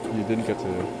 you didn't get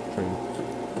to train.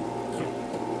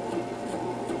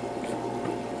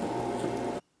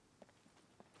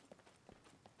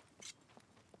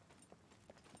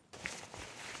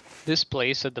 This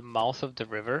place at the mouth of the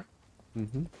river,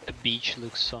 Mm-hmm. the beach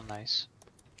looks so nice.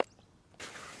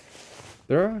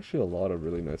 There are actually a lot of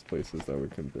really nice places that we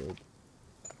can build.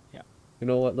 Yeah. You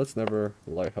know what? Let's never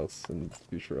lighthouse in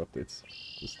future updates.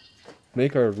 Just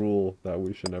make our rule that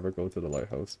we should never go to the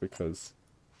lighthouse because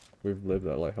we've lived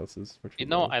at lighthouses for too You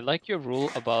know, long. I like your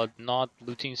rule about not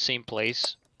looting same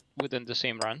place within the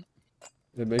same run.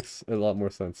 It makes a lot more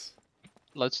sense.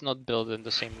 Let's not build in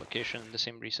the same location, in the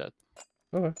same reset.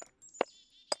 Okay.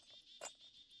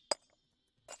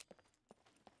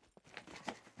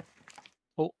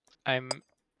 Oh, I'm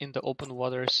in the open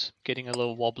waters, getting a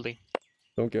little wobbly.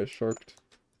 Don't get sharked.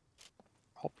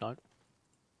 Hope not.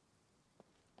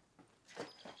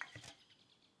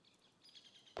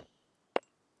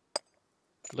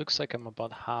 Looks like I'm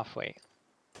about halfway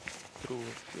through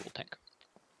fuel tank.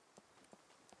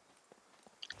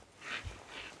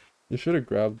 You should have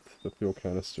grabbed the fuel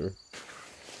canister.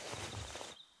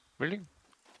 Really?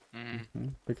 Mm. Mm-hmm.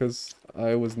 Because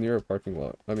I was near a parking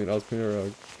lot. I mean, I was near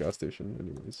a gas station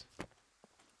anyways.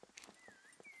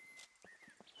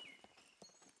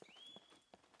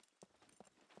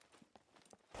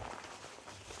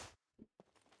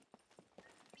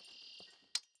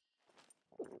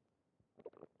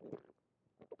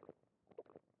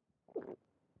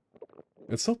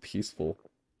 It's so peaceful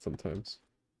sometimes.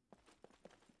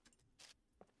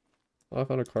 Oh, I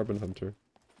found a carbon hunter.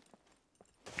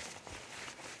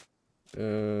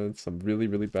 And some really,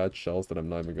 really bad shells that I'm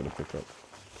not even gonna pick up.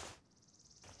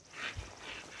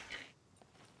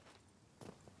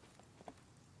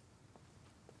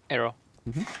 Arrow.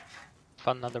 Mm-hmm.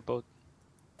 Found another boat.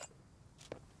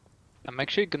 I'm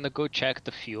actually gonna go check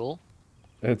the fuel,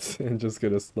 And just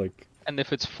get us like and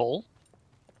if it's full,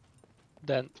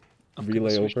 then I'm gonna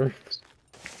relay switch over. boats.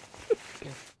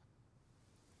 Yeah.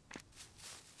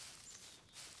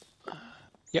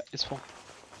 Yeah, it's full.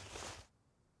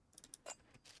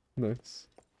 Nice.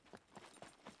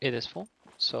 It is full.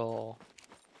 So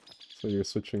So you're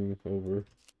switching over.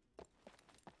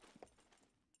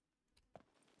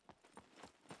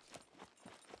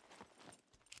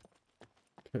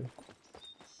 Okay.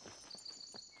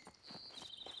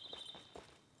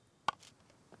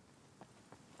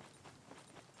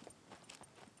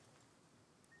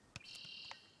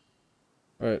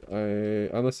 Alright,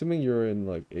 I'm assuming you're in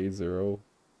like A0,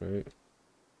 right?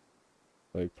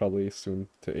 Like probably soon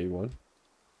to A1.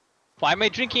 why am I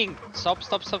drinking? Stop,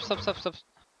 stop, stop, stop, stop, stop.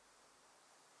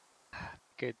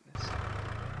 Goodness.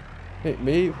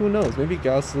 Hey, who knows? Maybe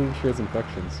gasoline cures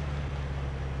infections.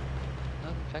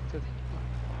 Not infected anymore.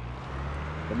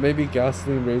 But maybe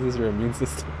gasoline raises your immune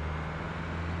system.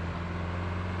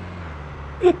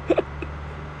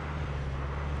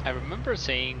 I remember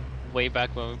saying way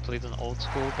back when we played on old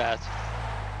school that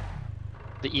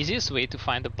the easiest way to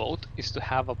find a boat is to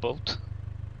have a boat.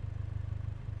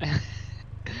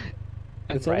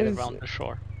 And It's ride always around the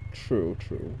shore. True,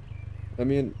 true. I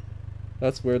mean,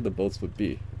 that's where the boats would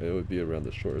be. It would be around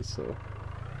the shores, so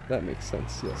that makes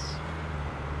sense, yes.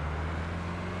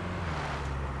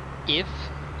 If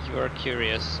you are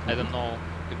curious, I don't know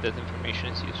if that information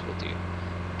is useful to you,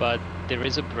 but there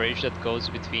is a bridge that goes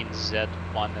between Z1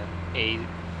 and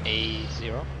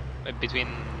A0, between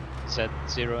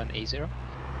Z0 and A0.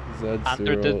 Z0.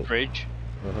 Under that bridge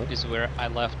Uh-huh. is where I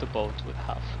left the boat with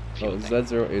half fuel Oh, tank.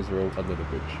 Z0, A0 under the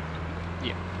bridge.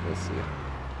 Yeah. I see.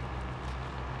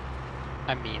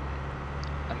 I mean,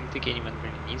 I don't think anyone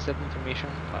really needs that information,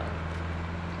 but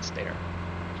it's there.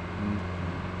 Mm.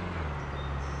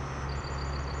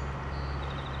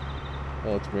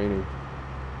 Oh, it's raining.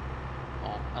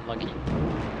 Oh, unlucky.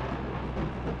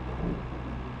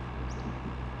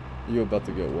 You're about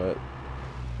to get wet.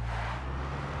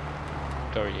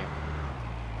 Or you.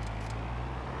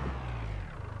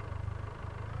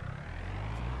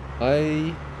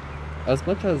 As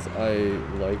much as I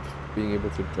like being able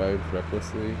to drive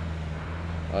recklessly,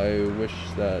 I wish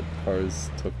that cars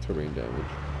took terrain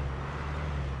damage.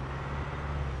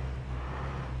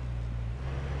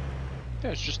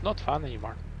 Yeah, it's just not fun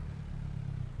anymore.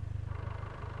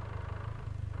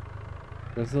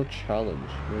 There's no challenge.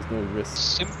 There's no risk.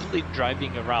 Simply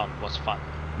driving around was fun.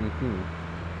 Mm-hmm.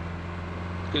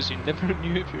 Because you never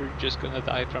knew if you were just gonna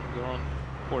die from your own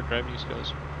poor driving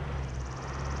skills.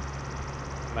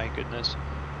 My goodness.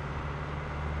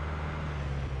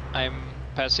 I'm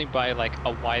passing by like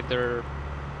a wider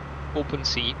open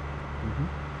sea.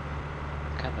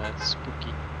 Mm-hmm. Kinda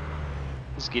spooky.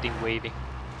 It's getting wavy.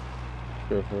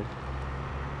 Careful.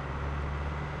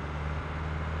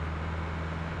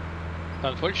 The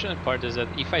unfortunate part is that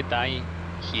if I die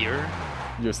here,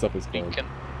 Your stuff is we gone. can...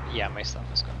 Yeah, my stuff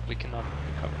is gone. We cannot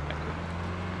recover my equipment.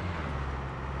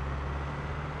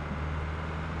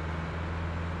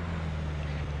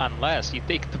 Unless you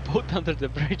take the boat under the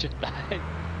bridge and die.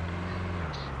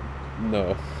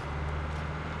 No.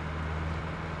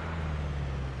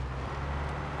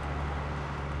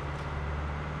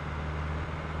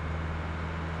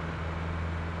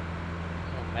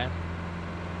 Oh man.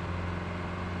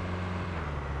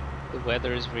 The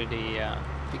weather is really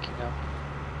picking up.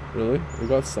 Really? It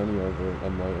got sunny over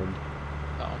on my end.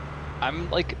 Oh. I'm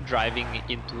like driving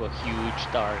into a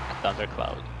huge dark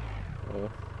thundercloud.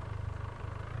 Oh.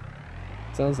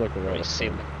 Sounds like a lot Very of silly.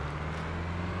 fun.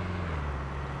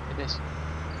 It is.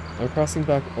 I'm crossing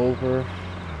back over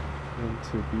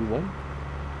into B1.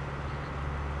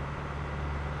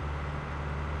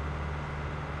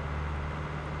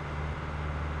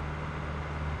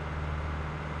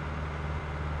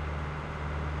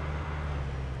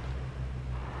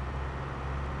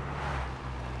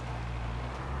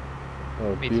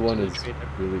 Oh, Made B1 it to the is trader.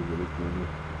 really, really gloomy.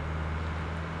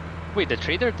 Wait, the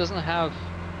trader doesn't have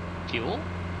fuel?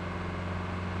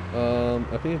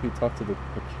 I think if you talk to the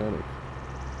mechanic.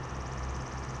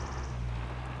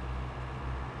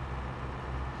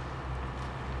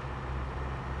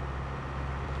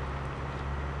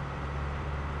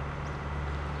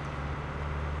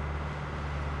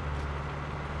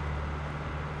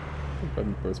 I'm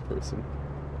in first person.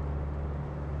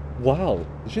 Wow!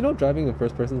 Did you know driving in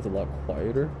first person is a lot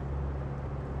quieter?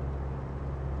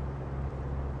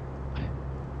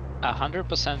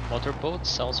 100% motorboat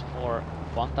sells for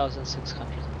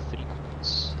 1,603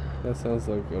 coins. That sounds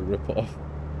like a ripoff.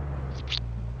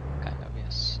 Kind of,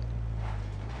 yes.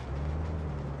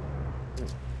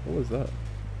 What was that?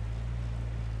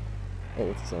 Oh,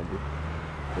 it's a zombie.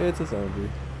 It's a zombie.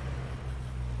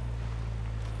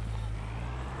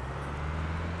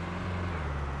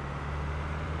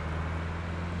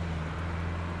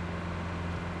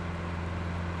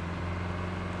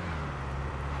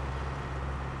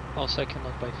 Also, I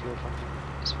cannot buy fuel from him,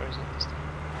 as far as I understand.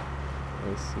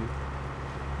 I see.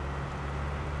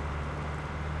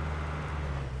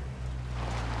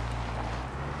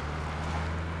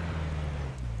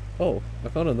 Oh, I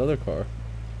found another car.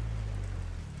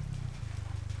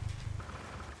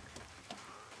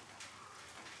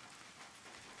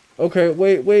 Okay,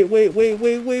 wait.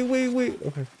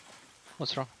 Okay.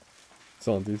 What's wrong?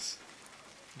 Zombies.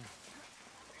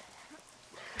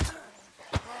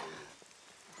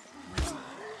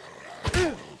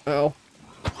 Ow.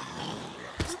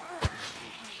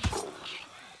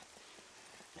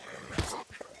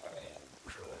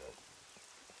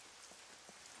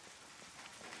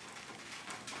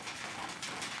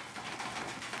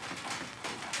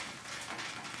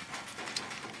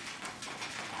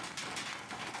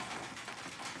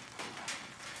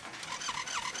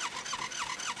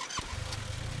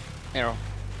 Arrow.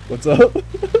 What's up?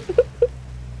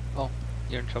 Oh,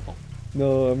 you're in trouble.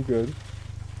 No, I'm good.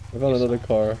 I found another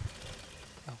car.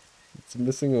 Oh. It's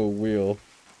missing a wheel.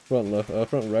 Front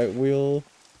right wheel,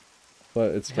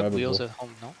 but it's We have drivable. wheels at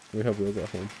home, no? We have wheels at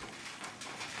home.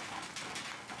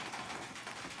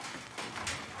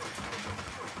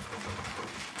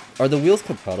 Are the wheels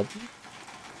compatible?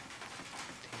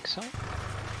 I think so.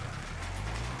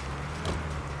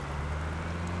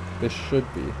 They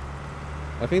should be.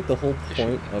 I think the whole They should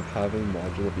point be. of having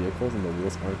modular vehicles and the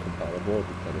wheels aren't compatible would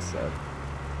be kind of sad.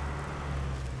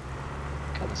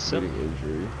 Kind of silly. Creating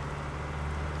injury.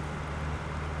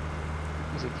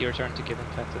 Is it your turn to get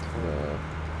infected for? No.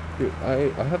 Dude,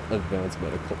 I have advanced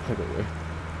medical, by the way.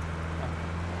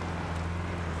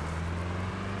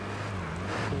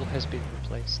 Pool has been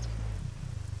replaced.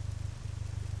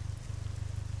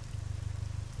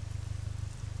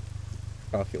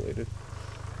 Calculated.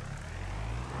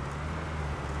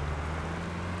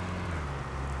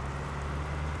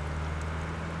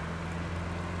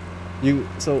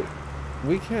 So,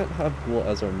 we can't have Ghoul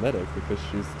as our medic because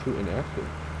she's too inactive.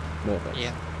 No offense.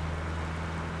 Yeah.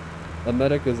 A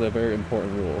medic is a very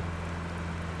important rule.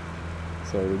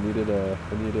 So we needed a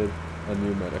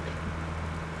new medic.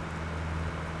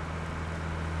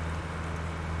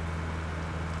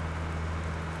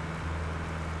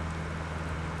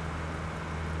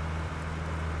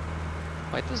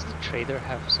 Why does the trader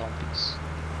have zombies?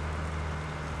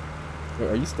 Wait,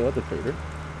 are you still at the trader?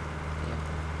 Yeah.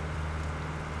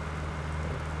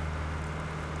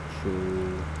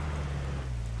 True.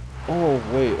 Oh,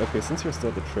 wait. Okay, since you're still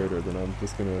at the trader, then I'm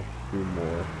just gonna do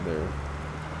more there.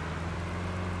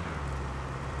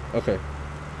 Okay.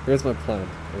 Here's my plan,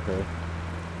 okay?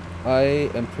 I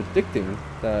am predicting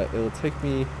that it'll take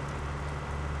me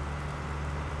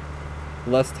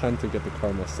less time to get the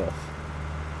car myself.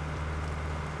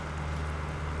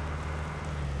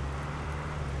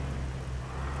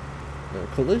 Yeah,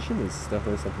 collision is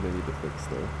definitely something they need to fix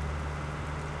though.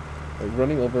 Like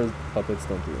running over puppets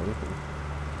don't do anything.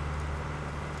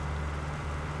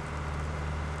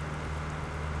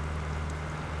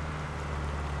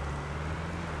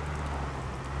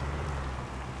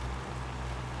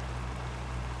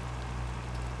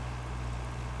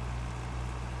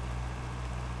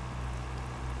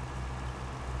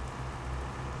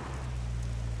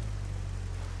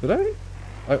 Did I?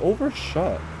 I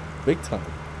overshot. Big time.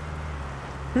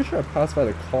 Pretty sure I passed by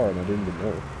the car and I didn't even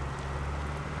know.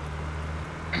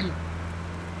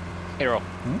 Hero.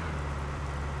 Hmm?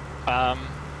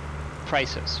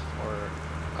 Prices for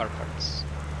car parts.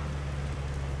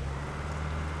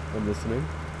 I'm listening.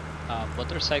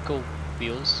 Motorcycle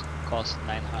wheels cost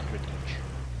 900 each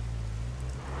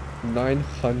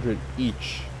 900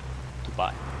 each. to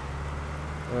buy.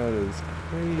 That is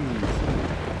crazy.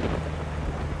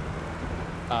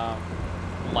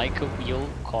 Like a wheel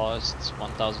costs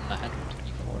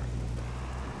 1,924.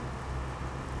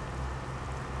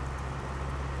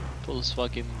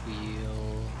 Volkswagen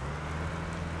wheel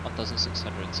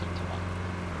 1,671.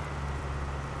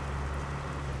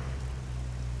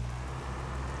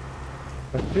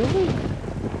 I feel like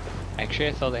Actually,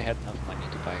 I thought I had enough money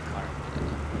to buy a car. But I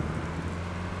don't.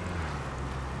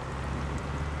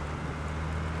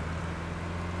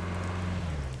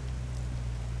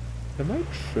 am I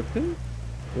tripping?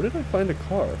 Where did I find a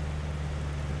car?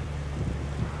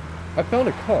 I found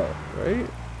a car, right?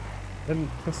 And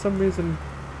for some reason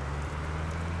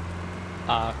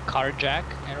Car jack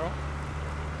arrow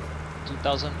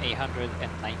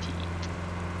 2,898.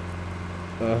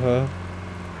 uh-huh.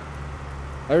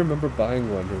 I remember buying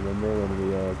one, remember when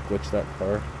we glitched that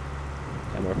car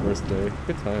on our first day?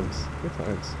 Good times. Good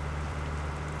times.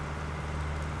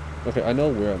 Okay, I know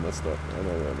where I messed up. I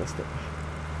know where I messed up.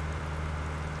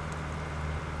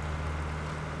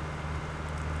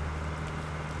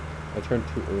 I turned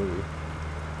too early.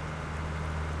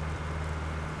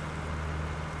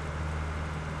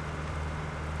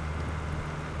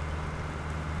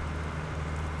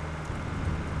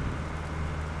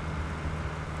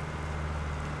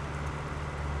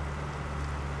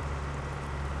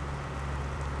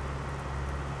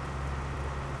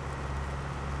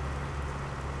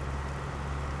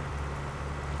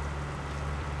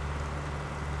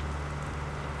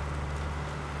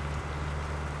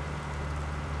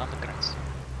 On the grass.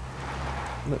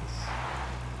 Nice.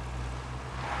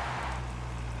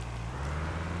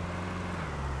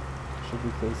 Should be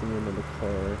closing in on the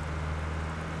car.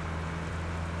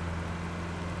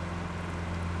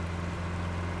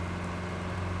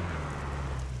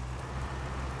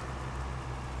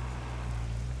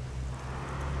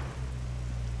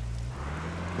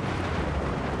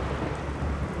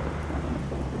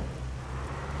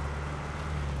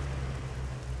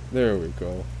 There we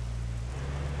go.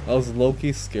 I was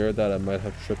low-key scared that I might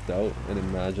have tripped out and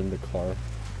imagined the car.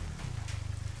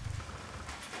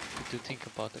 I do think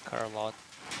about the car a lot.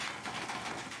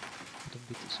 Don't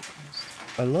be too surprised.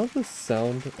 I love the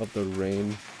sound of the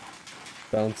rain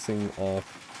bouncing off.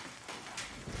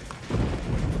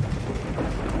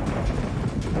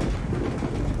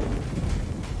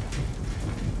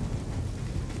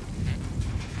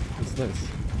 It's nice.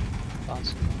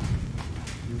 Bouncing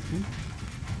Mm-hmm.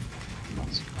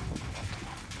 bouncing off of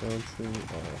water. Bouncing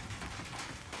off.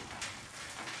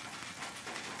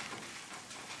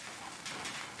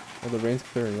 Oh, the rain's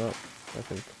clearing up, I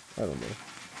think. I don't know.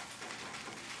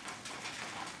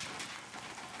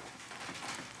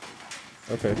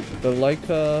 Okay, the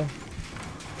Leica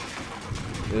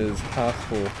is half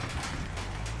full.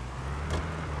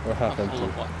 Or half Full empty.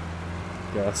 of what?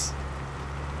 Gas.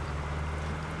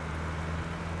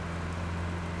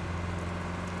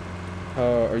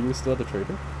 Are you still at the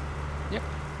trader? Yep.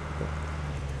 Okay.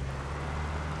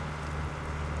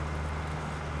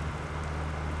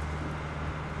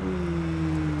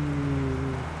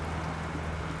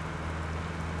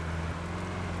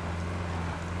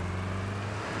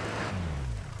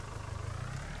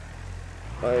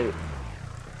 I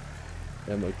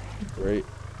am a great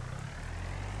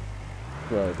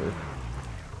driver.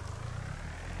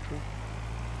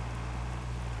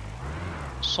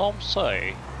 Some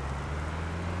say.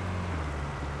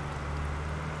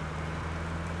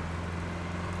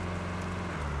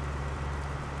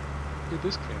 It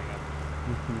is clearing up.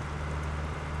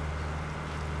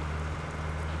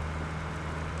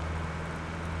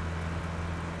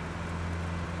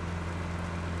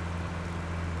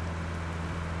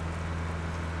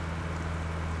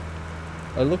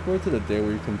 I look forward to the day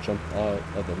where you can jump out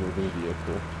of a moving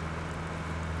vehicle.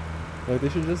 Like, they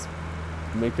should just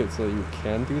make it so that you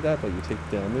can do that, but you take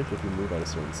damage if you move at a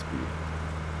certain speed.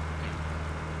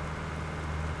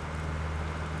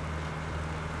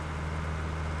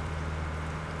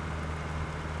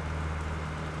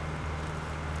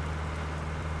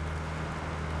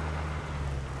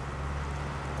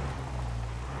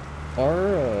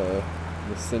 Our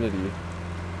vicinity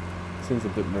seems a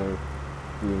bit more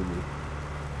gloomy.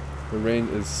 The rain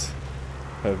is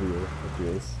heavier, it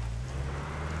feels.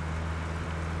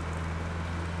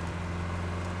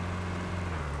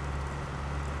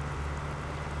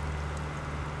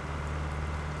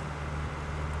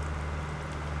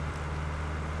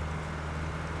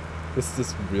 This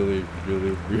is really,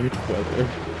 really weird weather.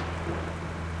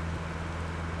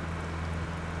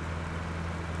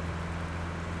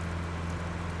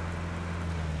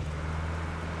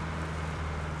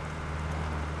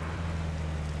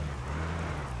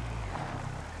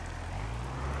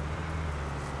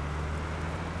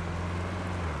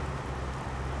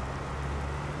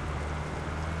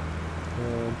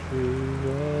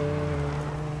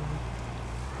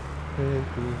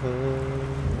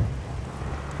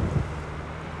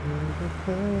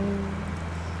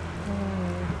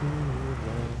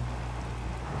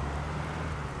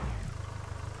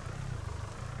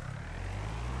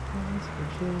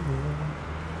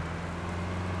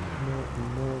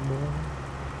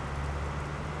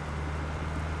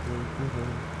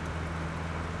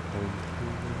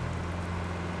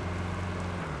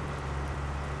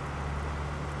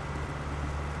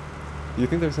 Do you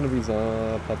think there's gonna be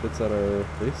puppets at our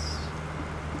base?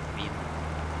 I mean,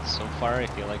 so far I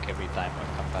feel like every time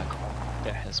I've come back home,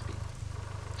 there has been.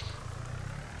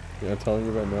 Yeah, I'm telling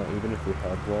you right now, even if we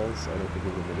had walls, I don't think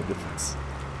it would make a difference.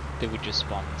 They would just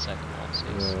spawn inside the walls,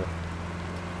 yes. Yeah.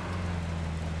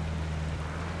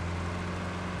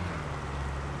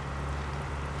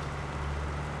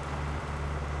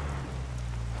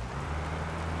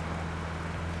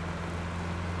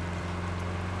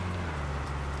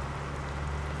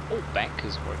 Oh, bank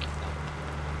is working now.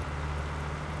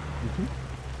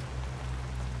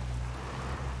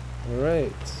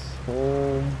 Alright.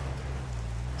 Home.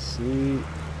 Sweet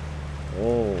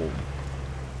home.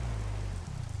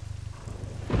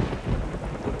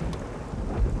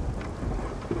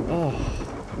 Oh.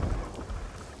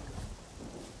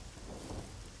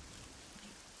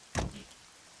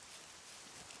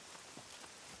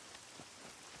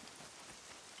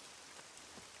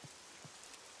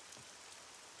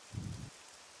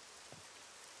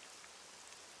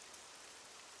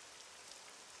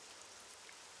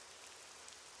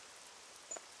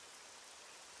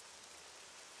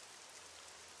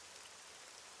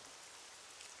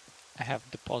 I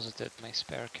have deposited my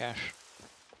spare cash.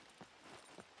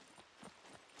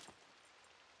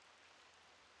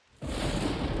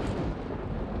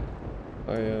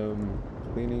 I am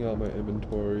cleaning out my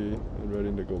inventory and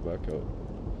ready to go back out.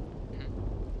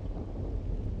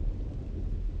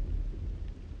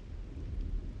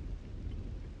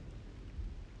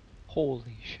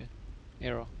 Holy shit.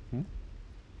 Arrow. Hmm?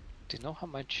 Do you know how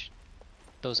much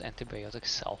those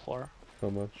antibiotics sell for? How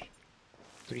much?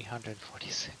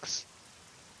 346.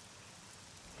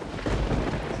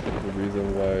 The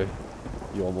reason why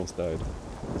you almost died.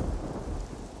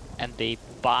 And they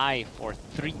buy for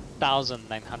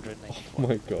 3,994. Oh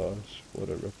my gosh, what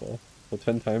a ripoff. Well,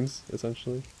 10 times,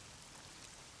 essentially.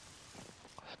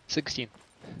 16.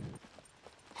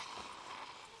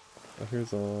 Oh,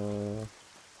 here's I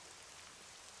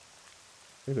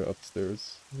think they're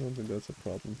upstairs. I don't think that's a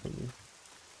problem for me.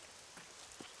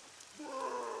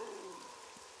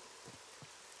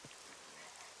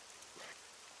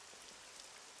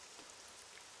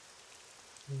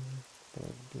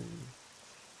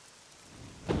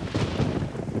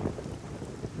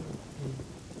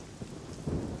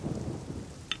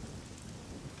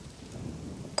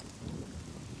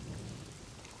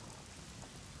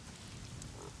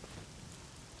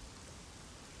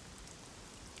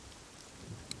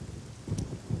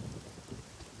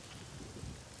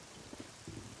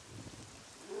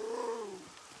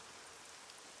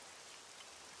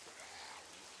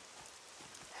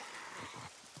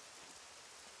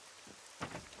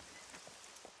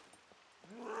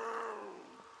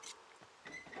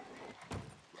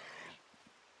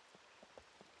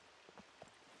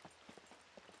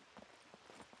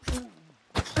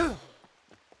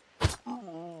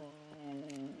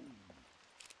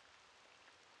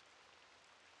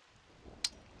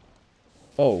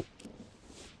 Oh.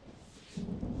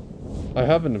 I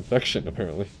have an infection,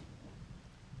 apparently.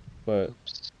 But,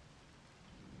 oops.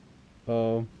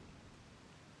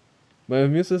 my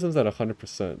immune system's at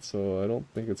 100%, so I don't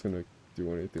think it's gonna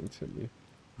do anything to me.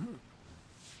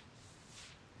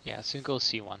 Yeah, single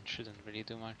C1 shouldn't really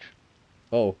do much.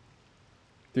 Oh,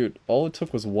 dude, all it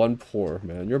took was one pour,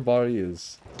 man. Your body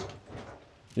is,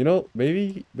 you know,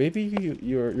 maybe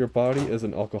your body is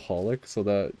an alcoholic, so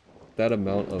that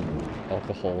amount of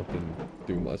alcohol can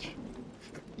do much.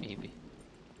 Maybe.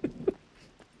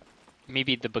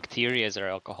 Maybe the bacteria are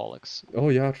alcoholics. Oh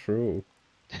yeah, true.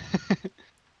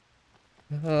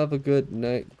 Have a good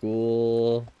night,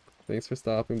 Ghoul. Thanks for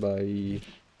stopping by.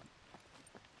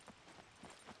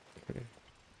 Okay.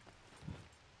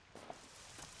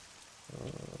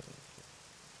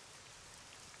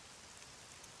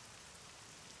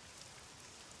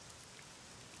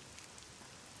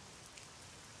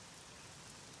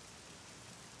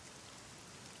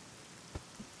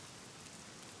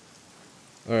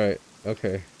 All right.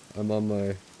 Okay. I'm on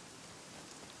my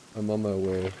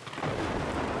way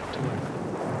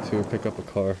to pick up a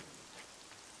car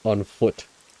on foot.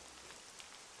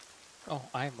 Oh,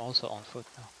 I'm also on foot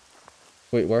now.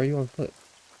 Wait, why are you on foot?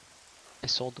 I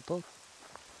sold the boat.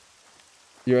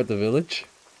 You're at the village?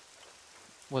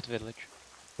 What village?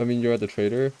 I mean, you're at the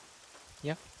trader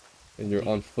Yeah. and you're on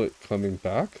Leaving. foot coming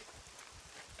back?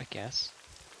 I guess.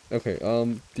 Okay,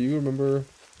 do you remember,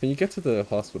 can you get to the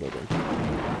hospital then?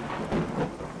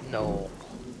 No.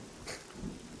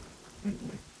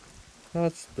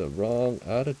 That's the wrong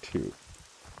attitude.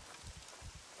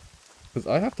 Because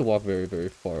I have to walk very, very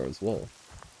far as well.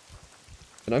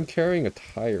 And I'm carrying a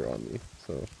tire on me,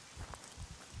 so...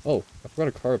 Oh, I forgot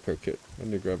a car repair kit. I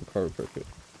need to grab a car repair kit.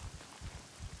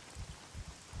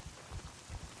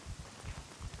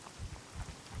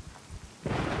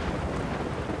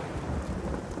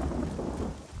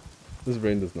 This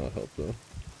rain does not help though.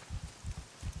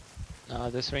 No,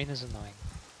 this rain is annoying.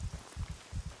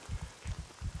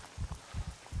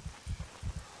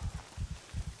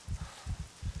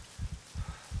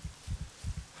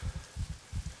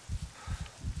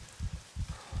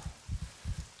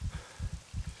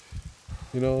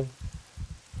 You know,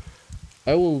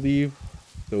 I will leave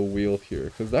the wheel here,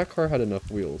 because that car had enough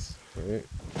wheels, right?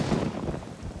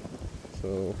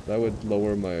 So that would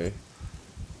lower my...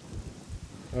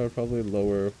 I would probably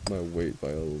lower my weight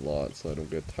by a lot so I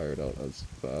don't get tired out as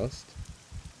fast.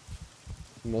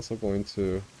 I'm also going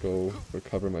to go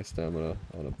recover my stamina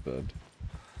on a bed.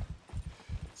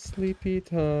 Sleepy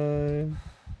time.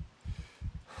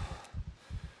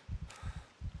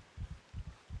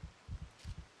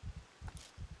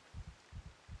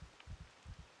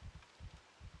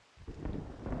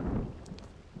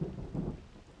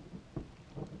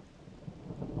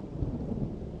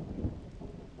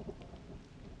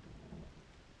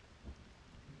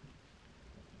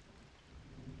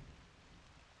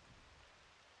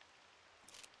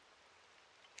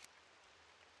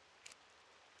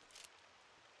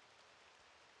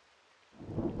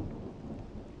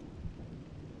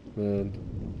 Man,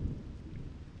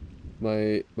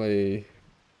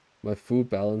 my food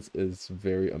balance is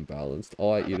very unbalanced.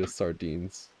 All I eat is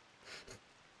sardines.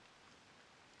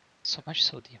 So much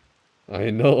sodium. I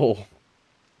know.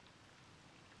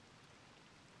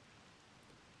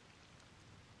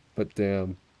 But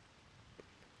damn.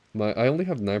 I only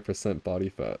have 9% body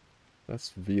fat.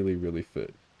 That's really, really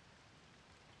fit.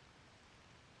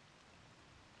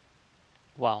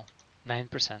 Wow.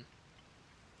 9%.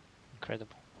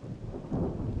 Incredible.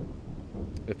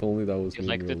 If only that was You'd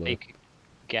me in like to real life. take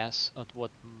a guess at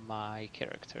what my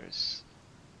character's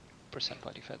percent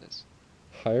body fat is?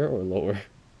 Higher or lower?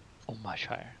 Oh, much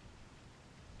higher.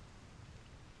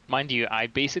 Mind you, I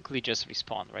basically just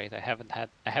respawned, right? I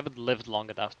haven't lived long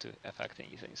enough to affect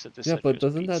anything, so this Yeah, is but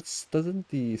just base. doesn't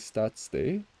the stats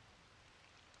stay?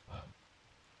 I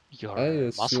Your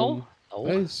muscle? assume I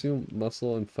No. assume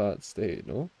muscle and fat stay,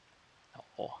 no?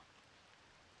 No.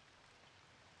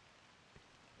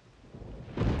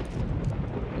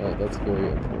 Oh, that's very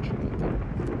unfortunate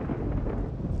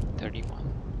then. 31.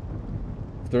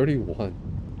 31.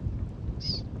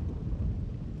 Yes.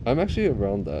 I'm actually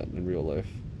around that in real life.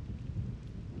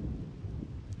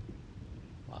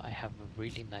 Well, I have a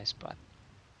really nice butt.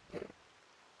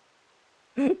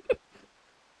 The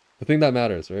thing that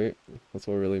matters, right? That's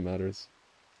what really matters.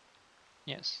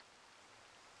 Yes.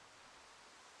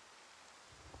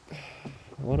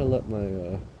 I want to let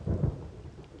my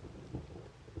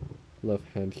left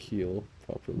hand heal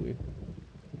properly.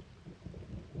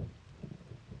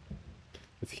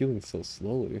 It's healing so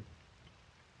slowly.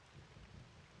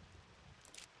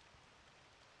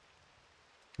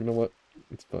 You know what?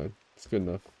 It's fine. It's good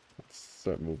enough. Let's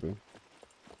start moving.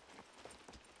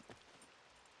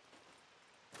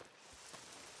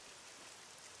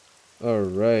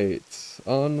 Alright.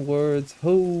 Onwards.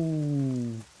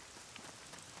 Ho!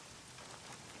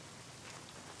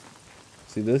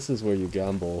 See, this is where you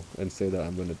gamble and say that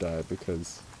I'm gonna die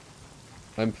because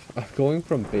I'm going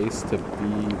from base to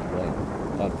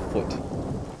B1 on foot.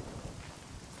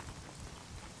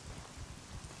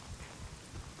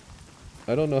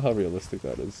 I don't know how realistic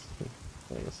that is,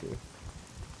 honestly.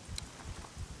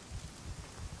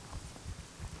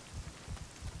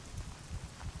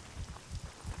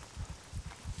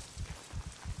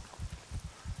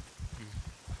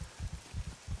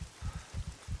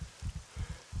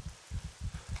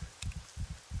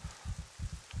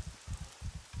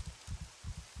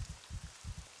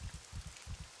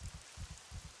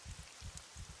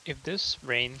 If this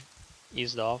rain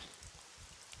eased off,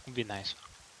 would be nice.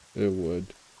 It would.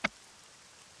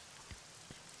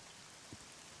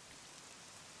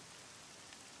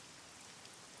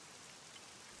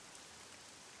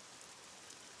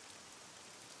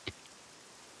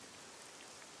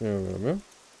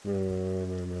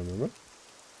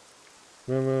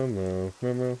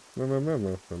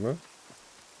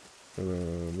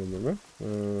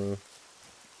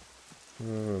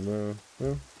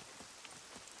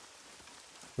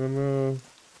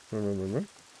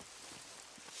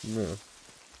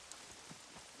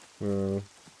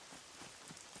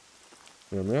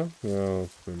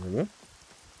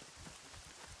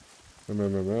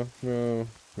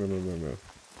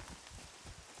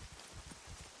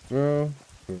 Oh.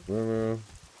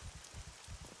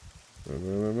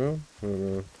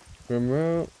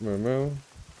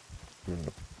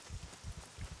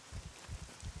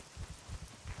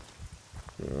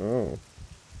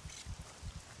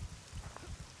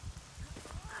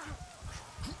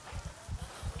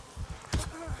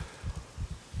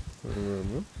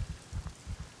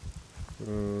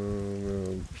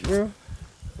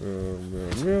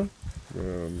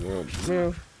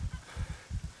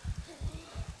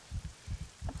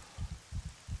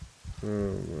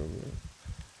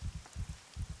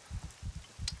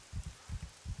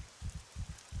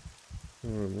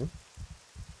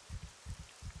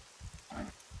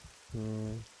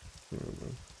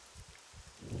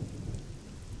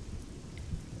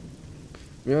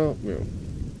 Meow, meow.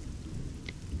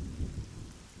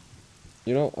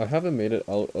 You know, I haven't made it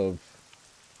out of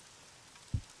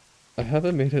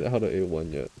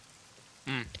A1 yet.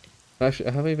 Actually,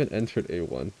 I haven't even entered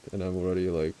A1, and I'm already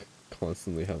like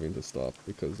constantly having to stop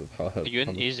because of how Are you in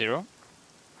much E0?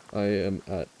 I am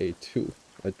at A2.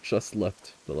 I just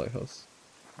left the lighthouse.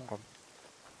 Okay.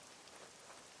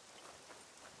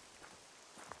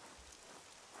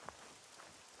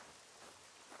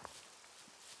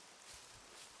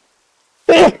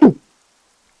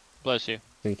 Bless you.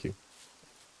 Thank you.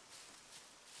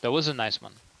 That was a nice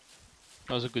one.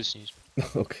 That was a good sneeze.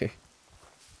 Okay.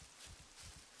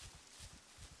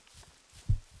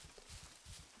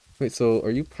 Wait, so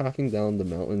are you packing down the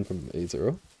mountain from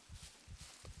A0?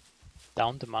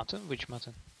 Down the mountain? Which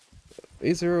mountain?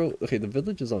 A0. Okay, the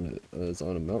village is on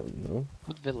a mountain, no?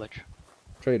 What village?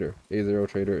 Trader. A0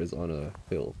 Trader is on a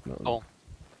hill mountain. Oh.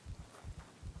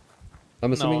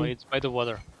 I'm assuming. No, it's by the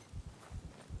water.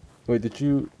 Wait, did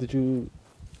you?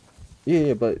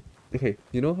 Yeah, but okay.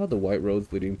 You know how the white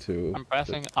road's leading to? I'm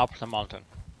passing up the mountain.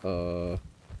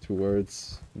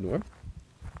 Towards north.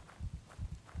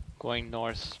 Going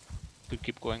north to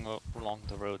keep going along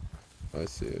the road. I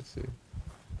see. I see.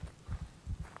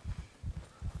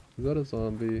 Is that a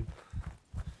zombie?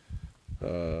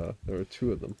 There are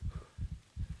two of them.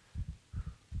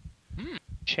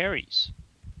 Cherries.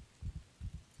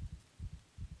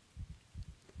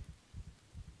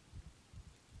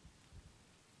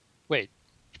 Wait,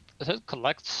 it says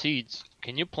collect seeds.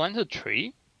 Can you plant a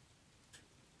tree?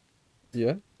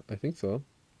 Yeah, I think so.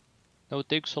 That would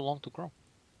take so long to grow.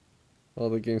 Well,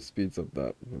 the game speeds up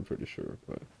that, I'm pretty sure,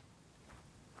 but...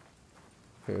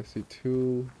 Okay, I see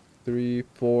 2, 3,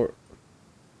 4...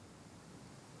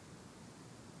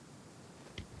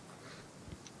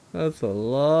 That's a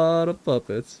lot of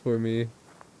puppets for me.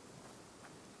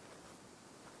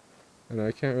 And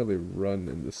I can't really run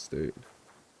in this state.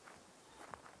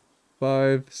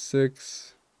 5,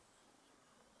 6...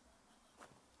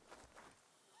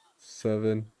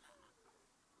 7...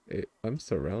 8... I'm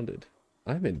surrounded.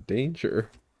 I'm in danger.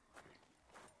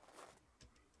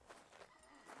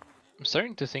 I'm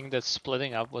starting to think that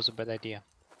splitting up was a bad idea.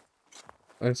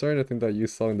 I'm starting to think that you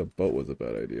selling the boat was a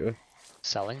bad idea.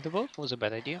 Selling the boat was a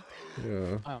bad idea?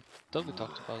 Yeah. Oh, thought we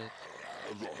talked about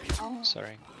it.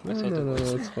 Sorry. No, I thought no, it no,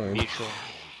 was it's fine. mutual.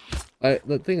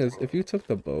 The thing is, if you took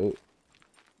the boat,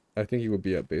 I think you would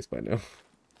be at base by now.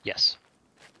 Yes.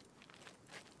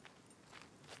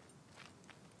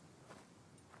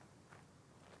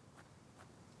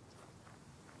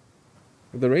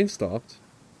 The rain stopped.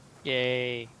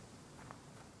 Yay.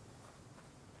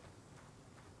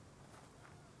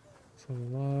 It's a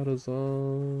lot of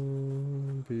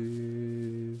zombies.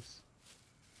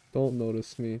 Don't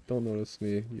notice me. Don't notice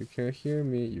me. You can't hear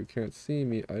me. You can't see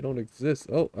me. I don't exist.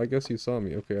 Oh, I guess you saw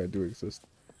me. Okay, I do exist.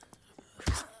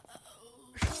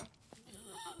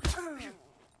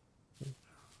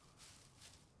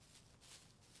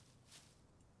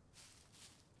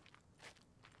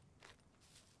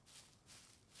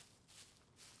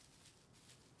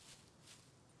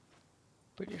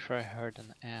 Pretty sure I heard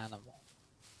an animal.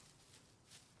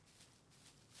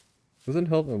 Doesn't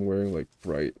help I'm wearing like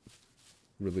bright,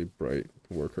 really bright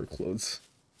worker clothes.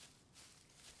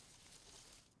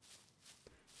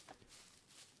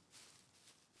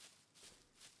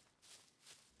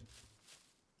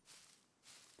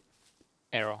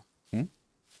 Arrow. Hmm?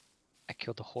 I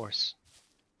killed a horse.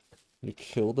 You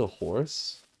killed a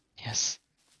horse? Yes.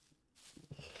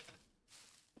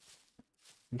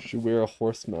 You should wear a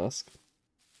horse mask.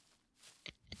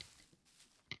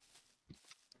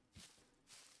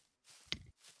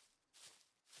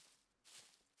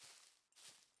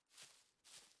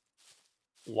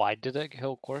 Why did I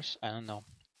kill a horse? I don't know.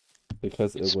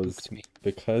 Because It spooked me.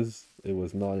 because it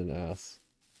was not an ass.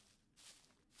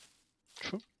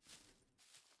 True.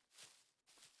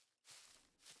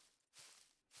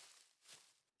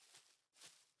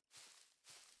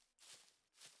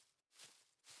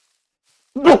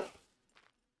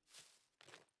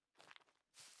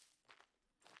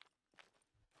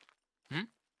 Hmm?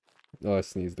 Oh, I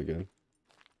sneezed again.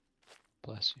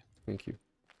 Bless you. Thank you.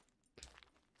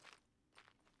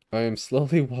 I am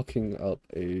slowly walking up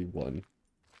A1.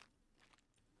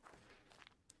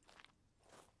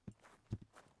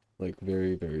 Like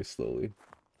very, very slowly.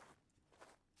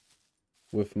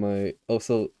 With my... Oh,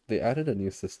 so they added a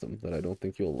new system that I don't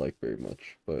think you'll like very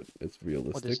much, but it's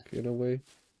realistic in a way.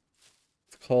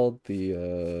 It's called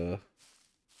the,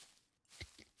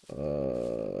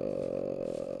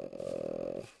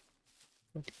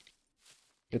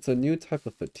 it's a new type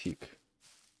of fatigue.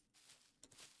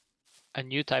 A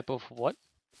new type of what?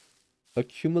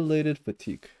 Accumulated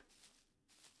fatigue.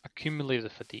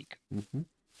 Accumulated fatigue. Mm-hmm.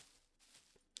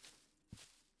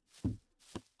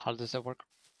 How does that work?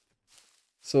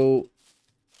 So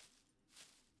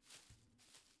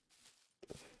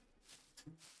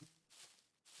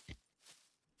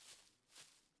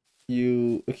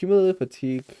accumulated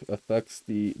fatigue affects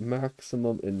the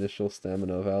maximum initial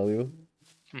stamina value,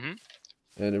 Mm-hmm.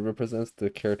 and it represents the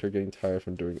character getting tired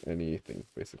from doing anything,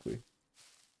 basically.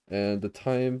 And the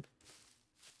time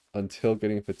until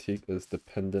getting fatigued is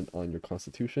dependent on your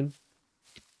constitution.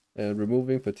 And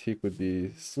removing fatigue would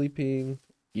be sleeping,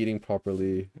 eating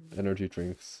properly, energy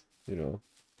drinks, you know.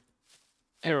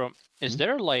 Arrow, is Hmm?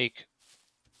 there like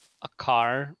a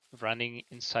car running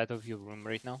inside of your room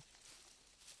right now?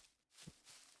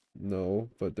 No,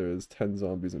 but there's 10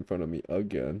 zombies in front of me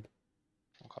again.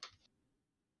 Okay.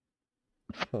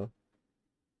 Huh.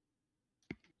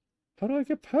 How do I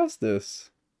get past this?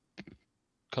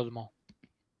 Kill them all.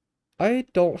 I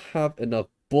don't have enough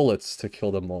bullets to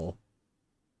kill them all.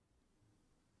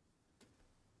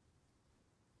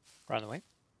 Run away.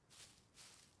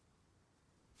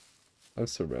 I'm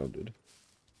surrounded.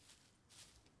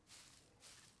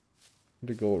 I need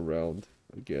to go around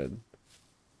again.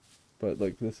 But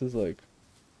like this is like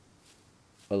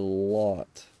a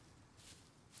lot.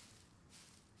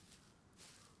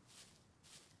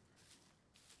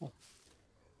 Oh.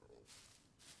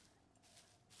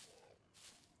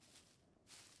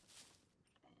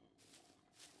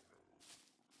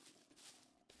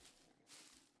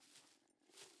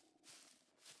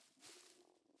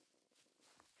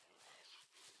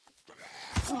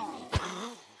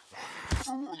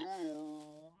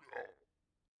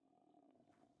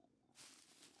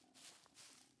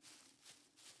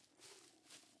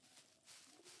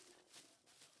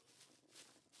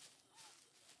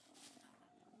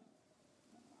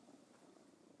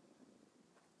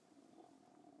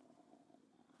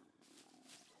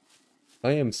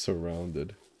 I am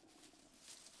surrounded.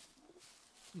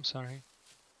 I'm sorry.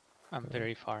 I'm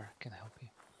very far. Can I help you?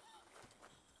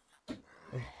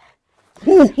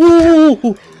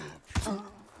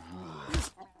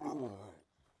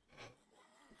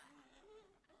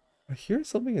 I hear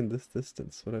something in this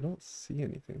distance, but I don't see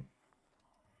anything.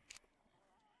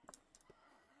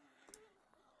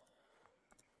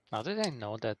 Now that I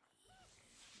know that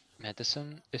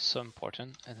medicine is so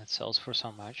important and it sells for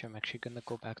so much, I'm actually gonna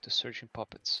go back to searching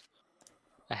puppets.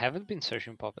 I haven't been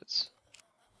searching puppets,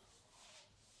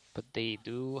 but they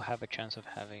do have a chance of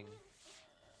having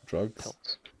Drugs?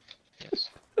 pills. Yes.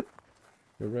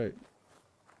 You're right.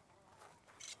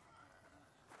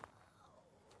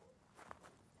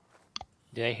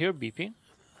 Did I hear beeping?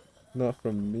 Not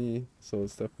from me, so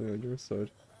it's definitely on your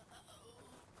side.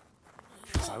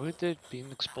 Why would there be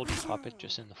an exploding puppet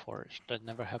just in the forest? That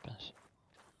never happens.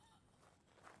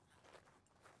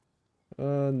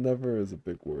 Never is a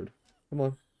big word. Come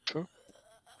on. True.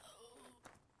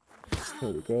 There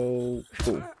we go.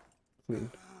 Boom.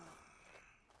 Clean.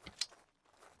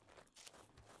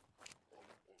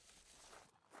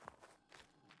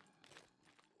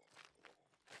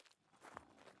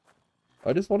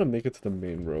 I just want to make it to the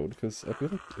main road, because I feel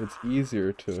like it's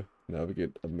easier to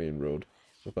navigate a main road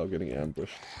without getting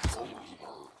ambushed.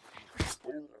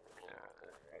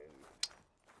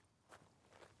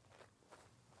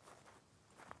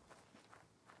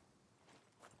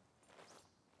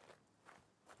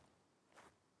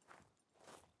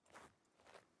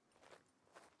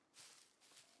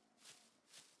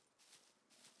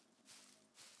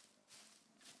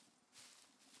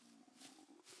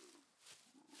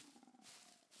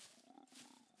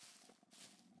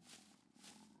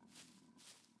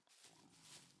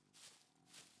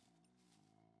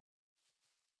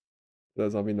 Did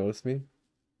that zombie notice me?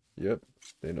 Yep,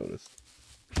 they noticed.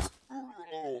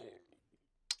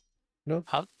 No?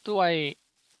 How do I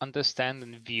understand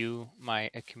and view my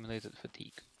accumulated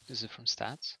fatigue? Is it from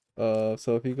stats?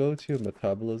 So if you go to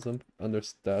metabolism under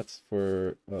stats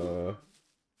for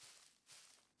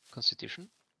Constitution?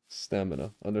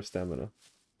 stamina, under stamina.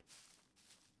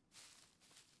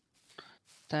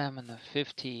 Stamina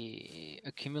 50.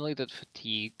 Accumulated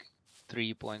fatigue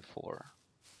 3.4.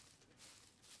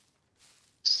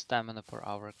 Stamina per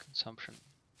hour consumption.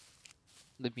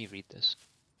 Let me read this.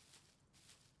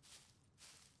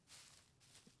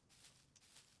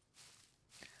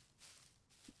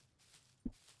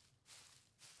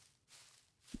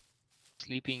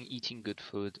 Sleeping, eating good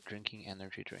food, drinking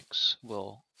energy drinks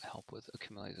will help with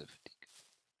accumulated fatigue.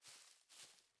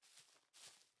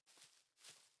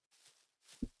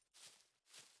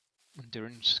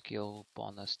 Endurance skill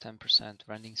bonus 10%,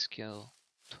 running skill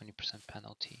 20%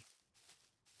 penalty.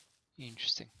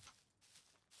 Interesting.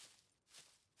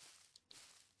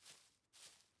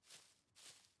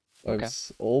 I'm Okay.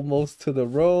 almost to the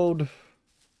road.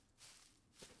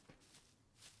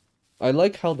 I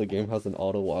like how the game has an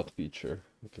auto walk feature.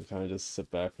 You can kind of just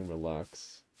sit back and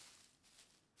relax.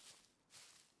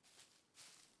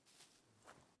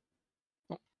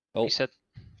 Oh, Reset.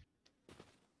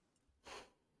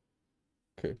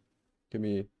 okay. Give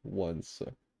me 1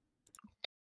 sec.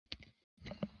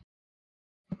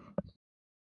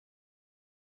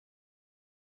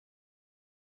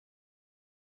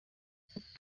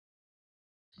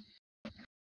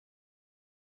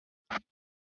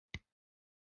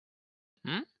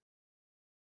 Hmm?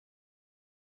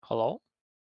 Hello?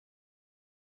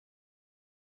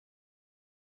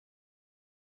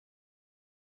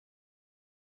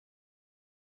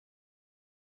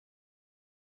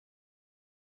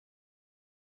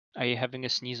 Are you having a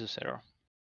sneeze error?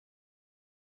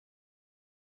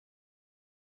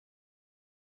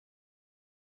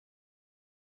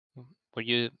 Were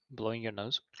you blowing your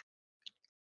nose?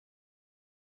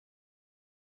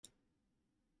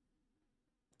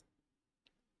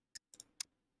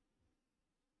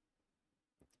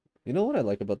 You know what I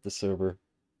like about the server?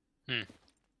 Hmm.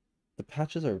 The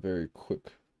patches are very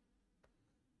quick.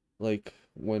 Like,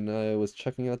 when I was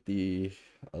checking out the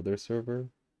other server,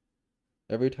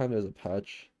 every time there's a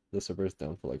patch, the server is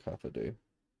down for like half a day.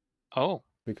 Oh,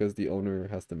 Because the owner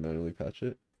has to manually patch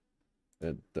it,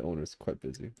 and the owner's quite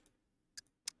busy.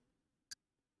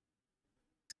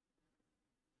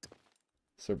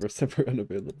 Server's never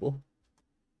unavailable.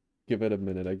 Give it a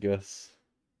minute, I guess.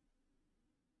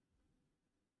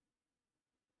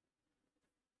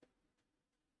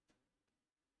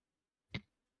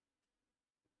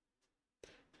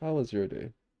 How was your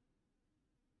day?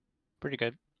 pretty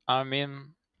good. I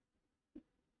mean,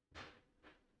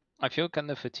 I feel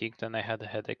kind of fatigued and I had a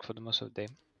headache for the most of the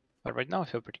day. But right now I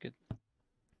feel pretty good.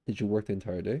 Did you work the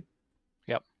entire day?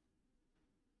 Yep.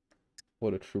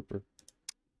 What a trooper.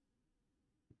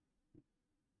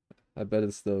 I bet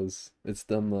it's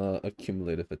them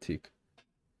accumulated fatigue.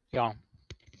 Yeah.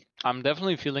 I'm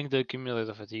definitely feeling the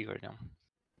accumulated fatigue right now.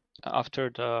 After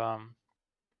the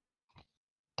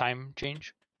time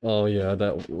change. Oh yeah,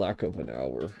 that lack of an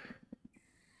hour.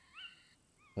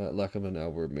 That lack of an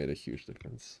hour made a huge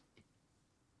difference.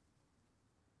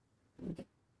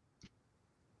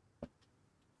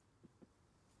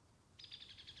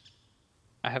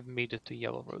 I have made it to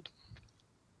Yellow Road.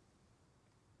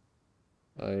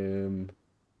 I am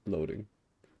loading.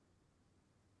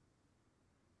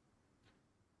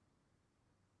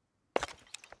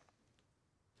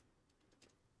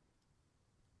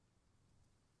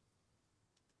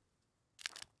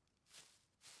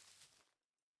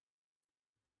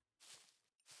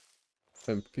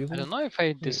 I'm I feeling don't know if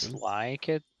I quite dislike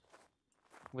it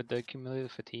with the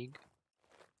accumulated fatigue.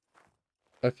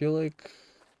 I feel like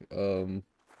um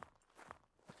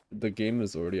the game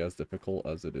is already as difficult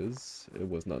as it is. It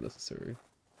was not necessary.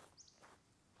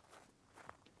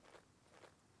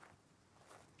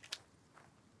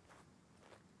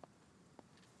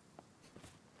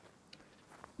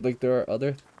 Like there are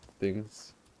other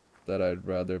things that I'd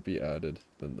rather be added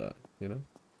than that, you know?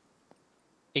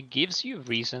 It gives you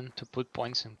reason to put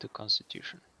points into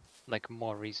Constitution, like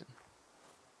more reason.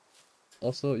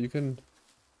 Also, you can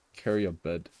carry a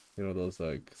bed, you know, those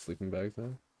like sleeping bags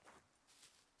now,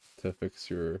 to fix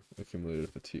your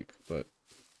accumulated fatigue. But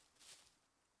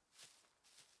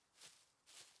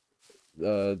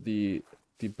the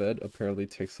bed apparently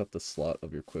takes up the slot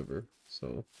of your quiver,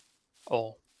 so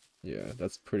Oh, yeah,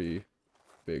 that's pretty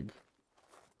big.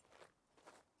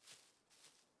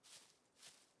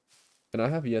 And I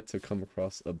have yet to come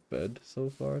across a bed so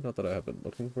far, not that I have been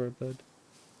looking for a bed.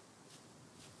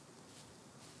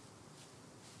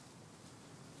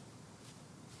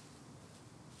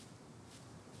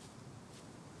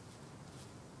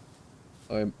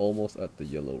 I'm almost at the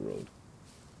yellow road.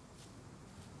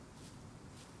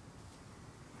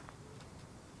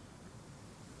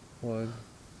 One,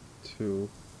 two.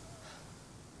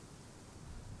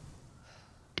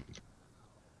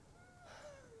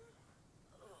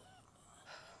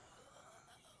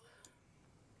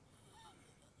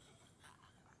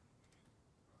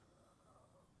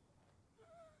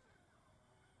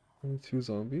 Only two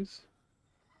zombies?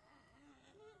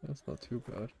 That's not too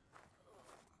bad.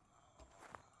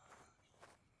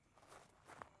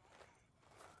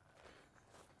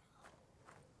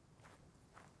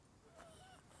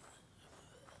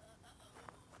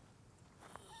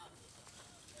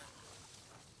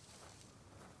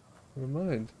 Never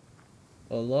mind.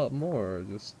 A lot more,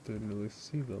 I just didn't really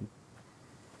see them.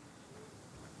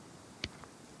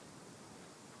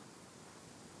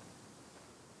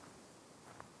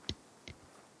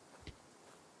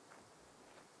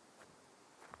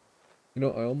 You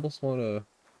know, I almost want to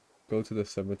go to the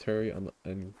cemetery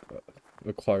and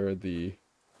acquire the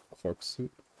corpse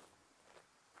suit.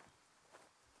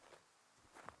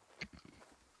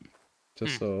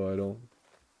 Just so I don't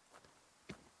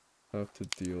have to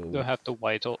deal don't with... have to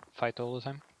fight all the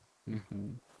time.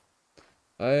 Mm-hmm.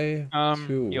 I,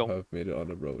 too, Yo, have made it on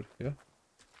the road, yeah?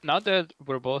 now that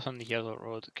we're both on the yellow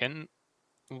road, can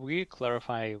we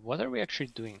clarify what are we actually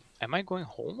doing? Am I going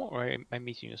home or am I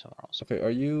meeting you somewhere else? Okay,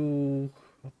 are you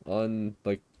on,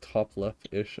 like, top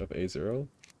left-ish of A0?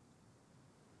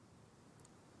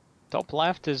 Top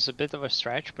left is a bit of a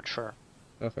stretch, but sure.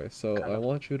 Okay, so Kind I of.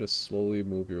 want you to slowly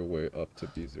move your way up to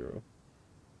B0.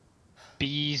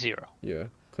 B0. Yeah,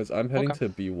 because I'm heading Okay. to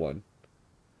B1.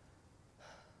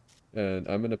 And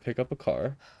I'm gonna pick up a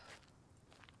car,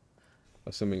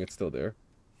 assuming it's still there.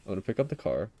 I'm gonna pick up the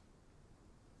car,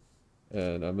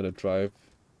 and I'm gonna drive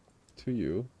to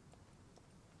you.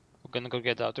 We're gonna go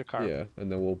get the other car. Yeah,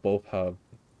 and then we'll both have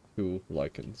two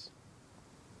lichens.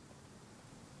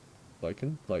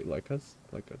 Lichen? Like us?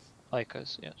 Like us. Like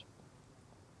us, yes.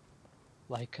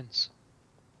 Lichens.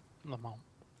 Lamont.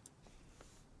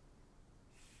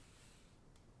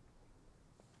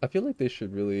 I feel like they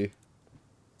should really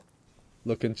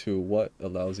look into what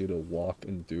allows you to walk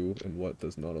and do and what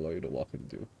does not allow you to walk and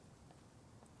do.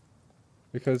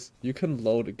 Because you can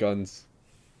load guns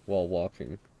while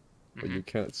walking, but you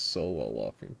can't sew while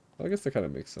walking. I guess that kind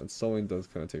of makes sense. Sewing does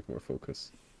kind of take more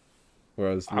focus.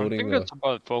 Whereas I don't loading think a... it's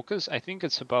about focus. I think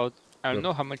it's about, I don't Rep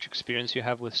know how much experience you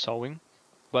have with sewing,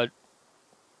 but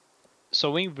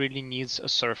sewing really needs a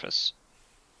surface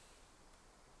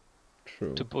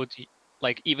to True. put,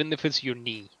 like, even if it's your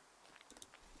knee.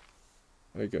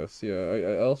 I guess, yeah.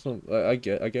 I also I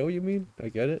get what you mean. I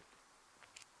get it.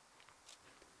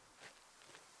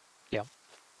 Yeah,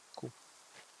 cool.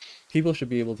 People should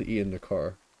be able to eat in the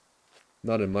car.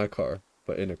 Not in my car,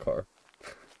 but in a car.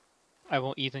 I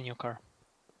won't eat in your car.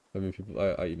 I mean,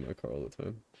 I eat in my car all the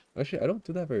time. Actually, I don't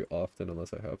do that very often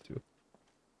unless I have to.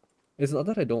 It's not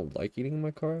that I don't like eating in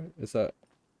my car, it's that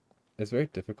it's very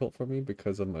difficult for me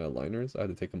because of my aligners. I had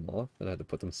to take them off and I had to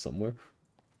put them somewhere.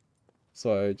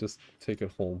 So I just take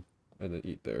it home and then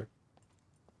eat there.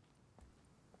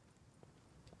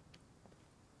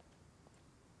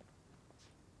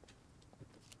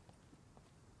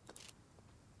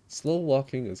 Slow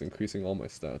walking is increasing all my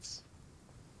stats.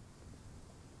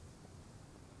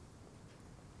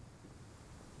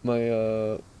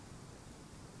 My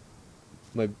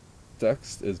my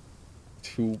dex is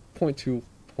 2.2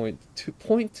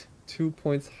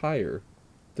 points higher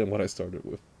than what I started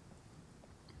with.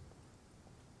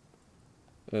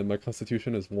 and my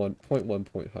constitution is 1.1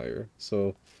 point higher.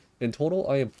 So in total,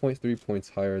 I am 0.3 points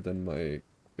higher than my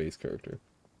base character.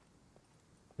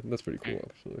 And that's pretty cool,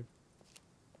 actually.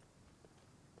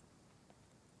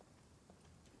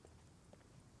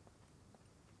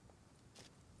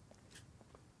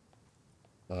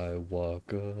 I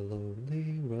walk a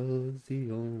lonely road,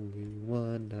 the only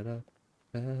one that I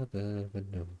have ever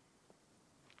known.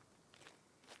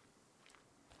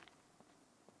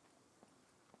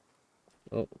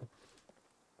 Oh.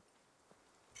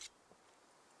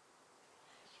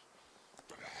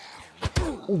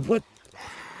 Oh, what?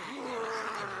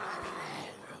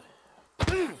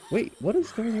 Wait, what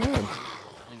is going on?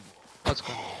 What's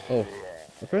going on? Oh,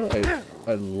 apparently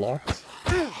I locked.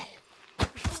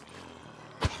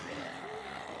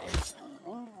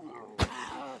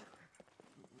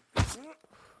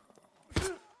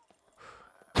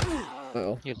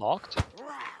 Uh-oh. You locked?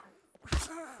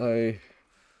 I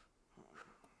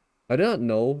did not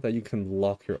know that you can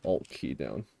lock your alt key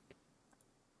down.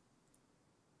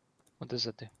 What does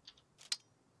it do?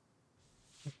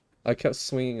 I kept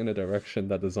swinging in a direction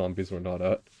that the zombies were not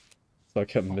at, so I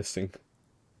kept missing.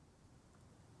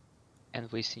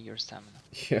 And wasting your stamina.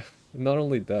 Yeah, not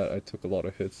only that, I took a lot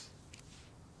of hits.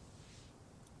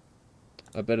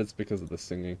 I bet it's because of the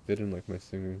singing. They didn't like my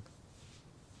singing.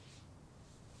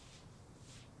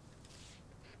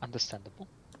 Understandable.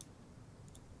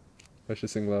 I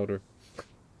should sing louder.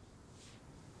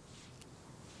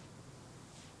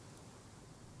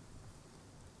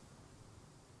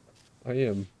 I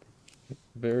am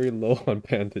very low on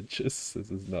bandages. This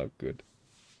is not good.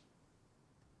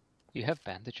 You have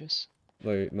bandages?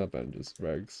 Like, not bandages,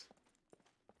 rags.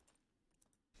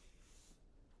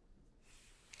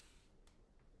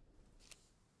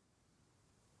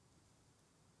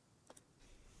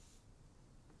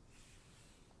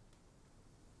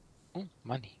 Oh,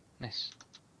 money. Nice.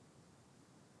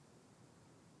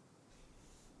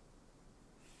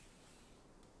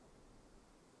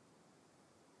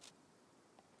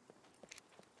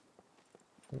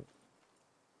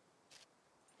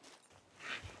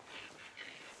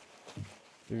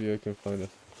 Maybe I can find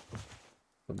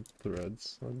some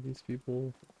threads on these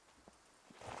people.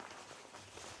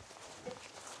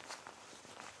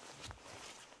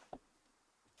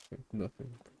 Okay,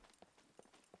 nothing.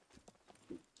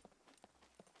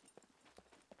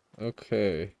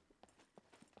 Okay.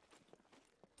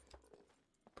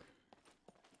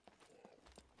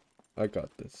 I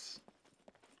got this.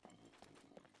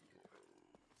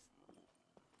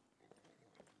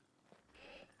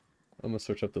 I'm gonna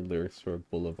search up the lyrics for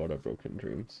Boulevard of Broken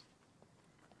Dreams.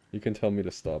 You can tell me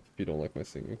to stop if you don't like my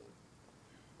singing.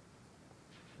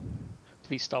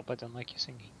 Please stop, I don't like you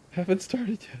singing. Haven't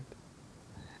started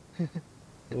yet.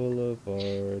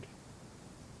 Boulevard.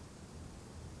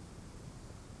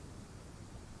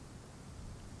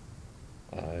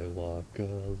 I walk a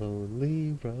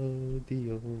lonely road,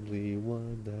 the only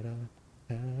one that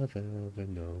I have ever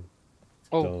known.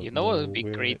 Oh, Don't you know what would know be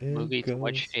where great it movie to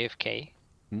watch goes. AFK?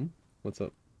 What's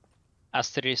up?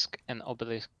 Asterisk and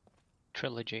Obelisk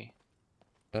trilogy.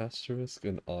 Asterisk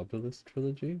and Obelisk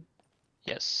trilogy?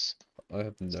 Yes. I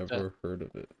have It's never heard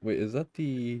of it. Wait, is that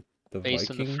the based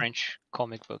on the Viking? French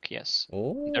comic book, yes.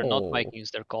 They're not Oh,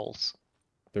 Vikings, they're Gauls.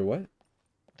 they're what?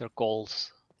 They're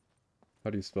Gauls.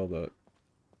 How do you spell that?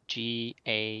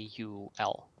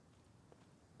 Gaul.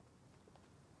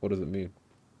 What does it mean?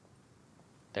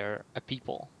 They're a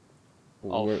people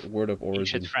Word, of word of ancient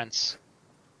origin. France.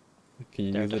 Can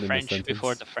you They're use the it in a French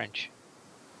before sentence? the French.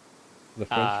 The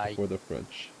French before the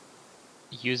French.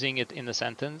 Using it in a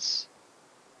sentence,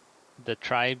 the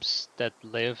tribes that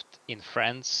lived in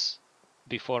France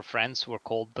before France were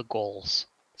called the Gauls.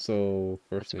 So,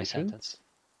 First That's my Nations? sentence.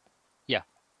 Yeah.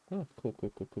 Oh, cool.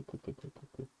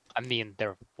 I mean,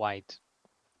 they're white.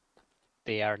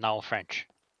 They are now French.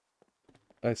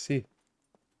 I see.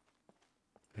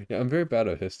 Yeah, I'm very bad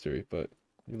at history, but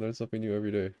you learn something new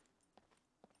every day.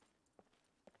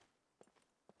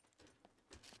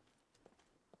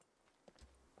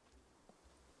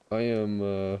 I am,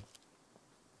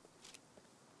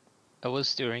 It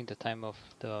was during the time of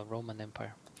the Roman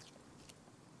Empire.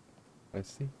 I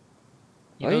see.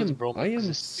 You know the Rome I am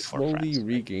existed before slowly France, right?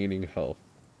 regaining health.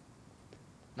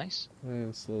 Nice. I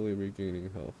am slowly regaining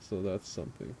health, so that's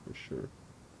something for sure.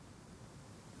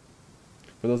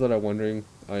 For those that are wondering,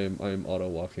 I am auto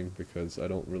walking because I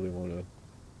don't really want to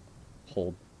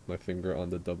hold my finger on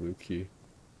the W key.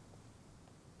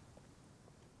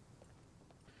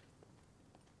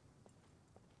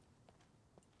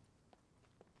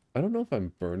 I don't know if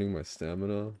I'm burning my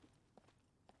stamina.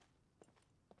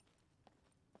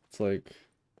 It's like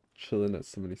chilling at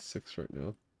 76 right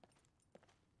now.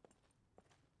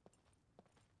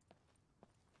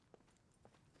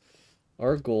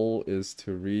 Our goal is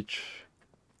to reach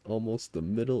almost the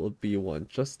middle of B1,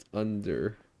 just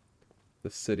under the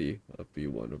city of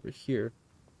B1 over here.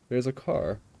 There's a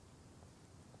car.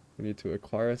 We need to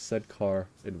acquire said car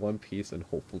in one piece and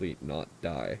hopefully not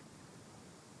die.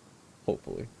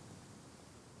 Hopefully.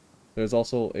 There's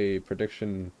also a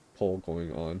prediction poll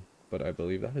going on, but I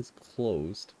believe that is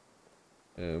closed.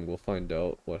 And we'll find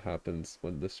out what happens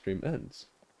when the stream ends.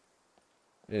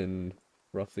 In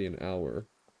roughly an hour.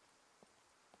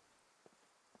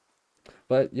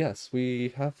 But yes,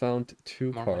 we have found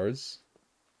two More cars.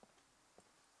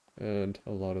 And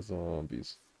a lot of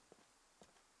zombies.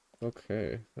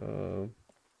 Okay,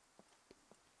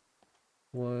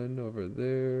 one over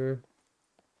there.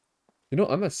 You know,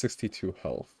 I'm at 62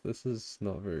 health. This is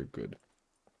not very good.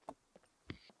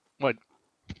 What?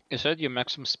 You said your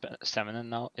maximum stamina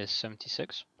now is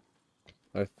 76?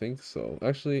 I think so.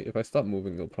 Actually, if I stop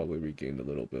moving, they'll probably regain a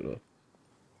little bit of...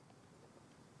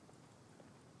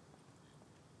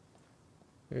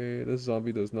 Hey, this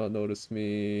zombie does not notice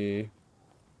me.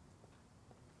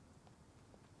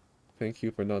 Thank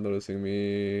you for not noticing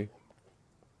me.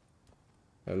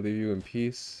 I leave you in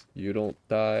peace. You don't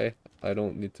die. I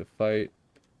don't need to fight.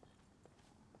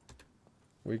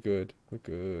 We good. We're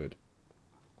good.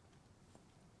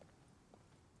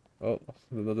 Oh,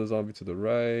 another zombie to the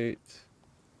right.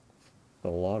 A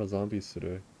lot of zombies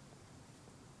today.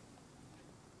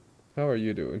 How are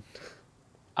you doing?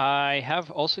 I have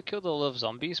also killed a lot of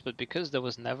zombies, but because there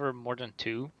was never more than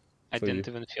 2, I So you... didn't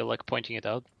even feel like pointing it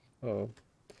out. Oh.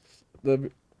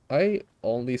 I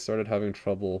only started having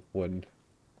trouble when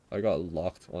I got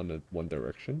locked on one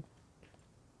direction.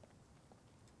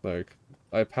 Like,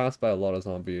 I passed by a lot of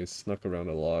zombies, snuck around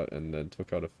a lot, and then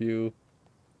took out a few.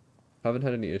 Haven't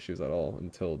had any issues at all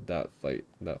until that fight.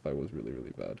 That fight was really,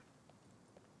 really bad.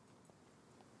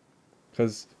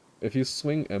 Because if you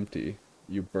swing empty,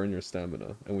 you burn your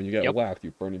stamina. And when you get Yep. whacked, you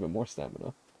burn even more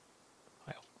stamina.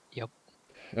 Yep.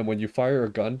 And when you fire a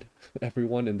gun,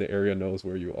 everyone in the area knows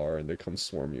where you are and they come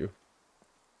swarm you.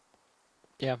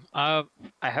 Yeah. I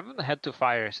haven't had to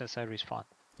fire since I respawned.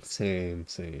 Same.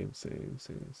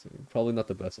 Probably not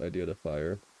the best idea to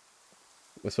fire.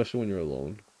 Especially when you're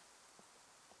alone.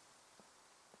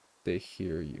 They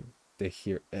hear you. They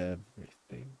hear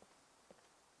everything.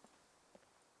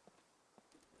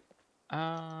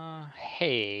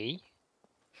 Hey.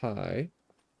 Hi.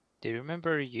 Do you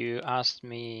remember you asked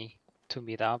me to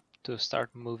meet up to start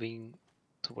moving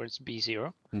towards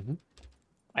B0? Mm-hmm.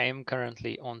 I am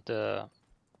currently on the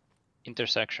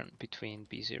intersection between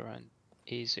B0 and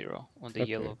A0 on the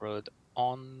Okay. yellow road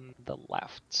on the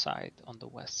left side, on the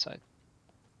west side.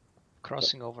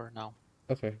 Crossing over now.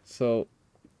 Okay, so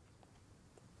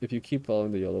if you keep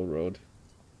following the yellow road,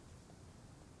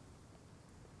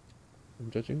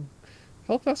 I'm judging.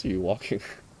 How fast are you walking?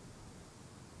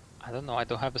 I don't know, I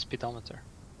don't have a speedometer.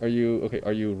 Are you okay?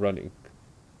 Are you running?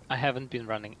 I haven't been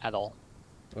running at all.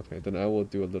 Okay, then I will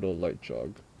do a little light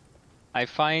jog. I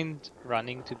find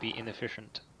running to be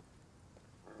inefficient.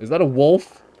 Is that a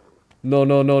wolf? No,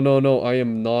 no, no, no, no. I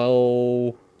am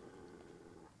no.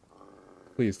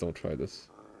 Please don't try this.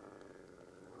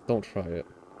 Don't try it.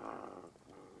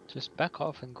 Just back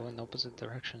off and go in opposite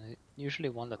direction. It usually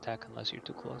won't attack unless you're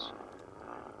too close.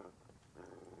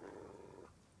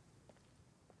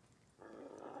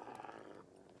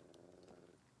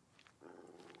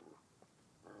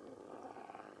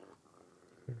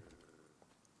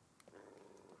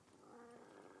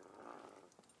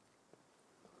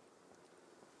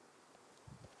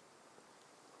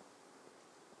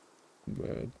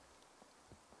 Man.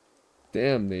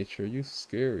 Damn, nature, you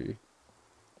scary.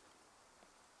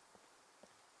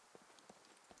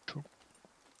 True.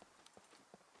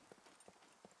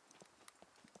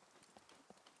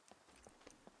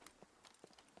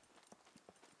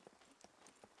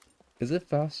 Is it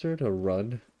faster to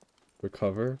run,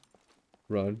 recover,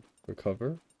 run,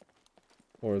 recover?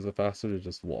 Or is it faster to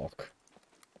just walk?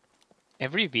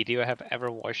 Every video I have ever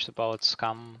watched about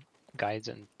SCUM guides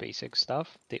and basic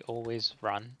stuff, they always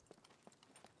run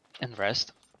and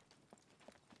rest.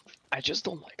 I just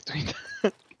don't like doing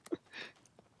that.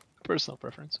 Personal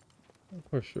preference.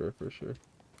 For sure, for sure.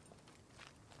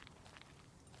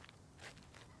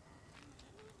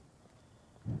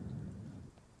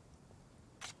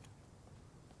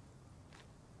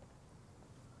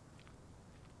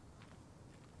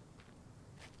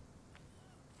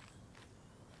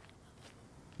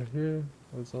 I hear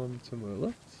a zombie to my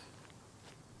left.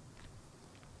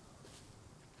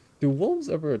 Do wolves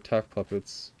ever attack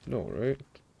puppets? No, right?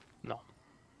 No.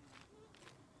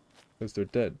 Because they're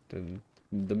dead and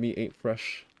the meat ain't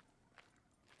fresh.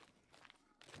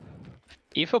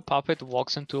 If a puppet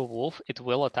walks into a wolf, it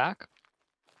will attack.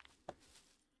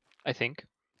 I think.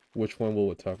 Which one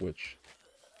will attack which?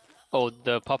 Oh,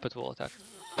 the puppet will attack.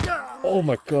 Oh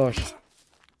my gosh.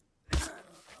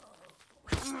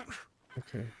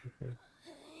 Okay.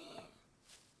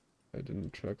 I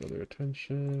didn't track other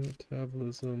attention,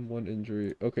 metabolism, 1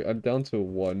 injury. Okay, I'm down to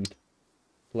 1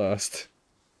 last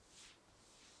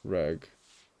rag.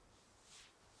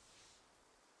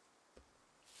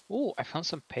 Oh, I found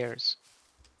some pears.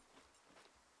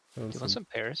 Do you want some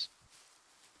pears?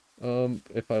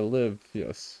 If I live,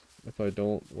 yes. If I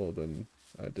don't, well then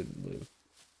I didn't live.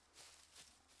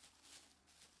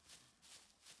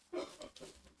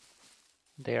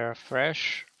 They are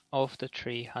fresh off the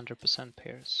tree, 100%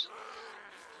 pears.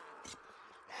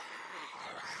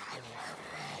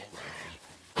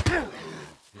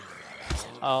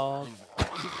 I'll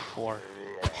keep 4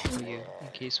 for you in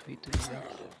case we do that.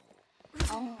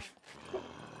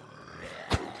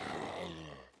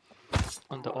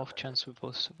 On the off chance we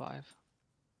both survive.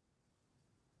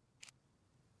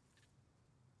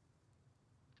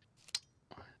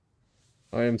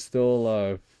 I am still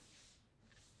alive.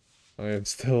 I am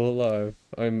still alive.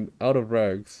 I'm out of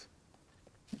rags.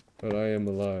 But I am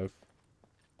alive.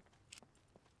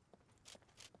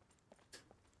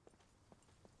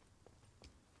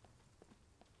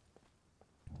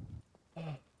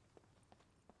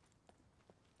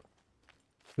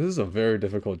 This is a very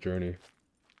difficult journey.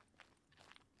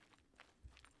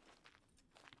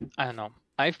 I don't know.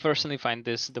 I personally find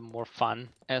this the more fun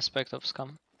aspect of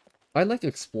SCUM. I like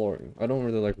exploring. I don't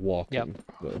really like walking. Yep.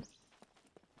 But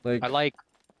like I like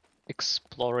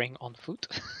exploring on foot.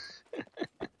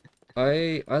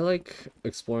 I like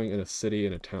exploring in a city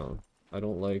and a town. I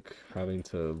don't like having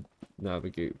to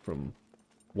navigate from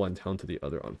one town to the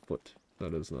other on foot.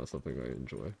 That is not something I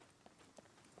enjoy.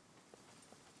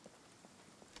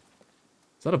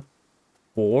 Is that a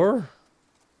boar?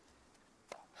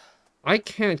 I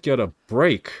can't get a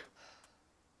break.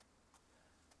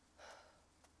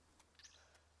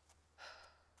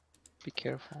 Be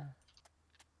careful.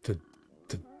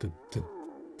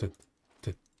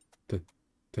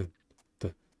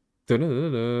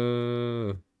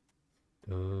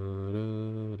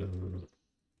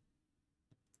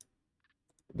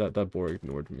 That boar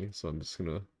ignored me, so I'm just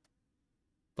gonna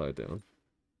lie down.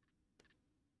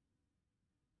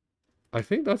 I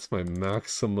think that's my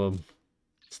maximum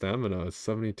stamina. It's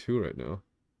 72 right now.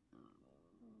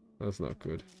 That's not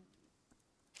good.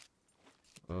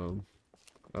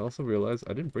 I also realized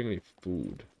I didn't bring any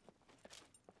food.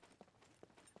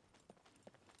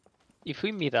 If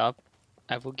we meet up,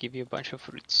 I will give you a bunch of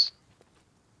fruits.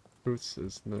 Fruits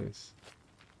is nice.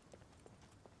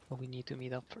 But we need to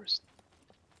meet up first.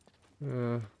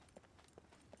 I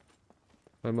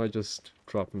might just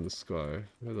drop from the sky,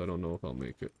 because I don't know if I'll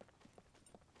make it.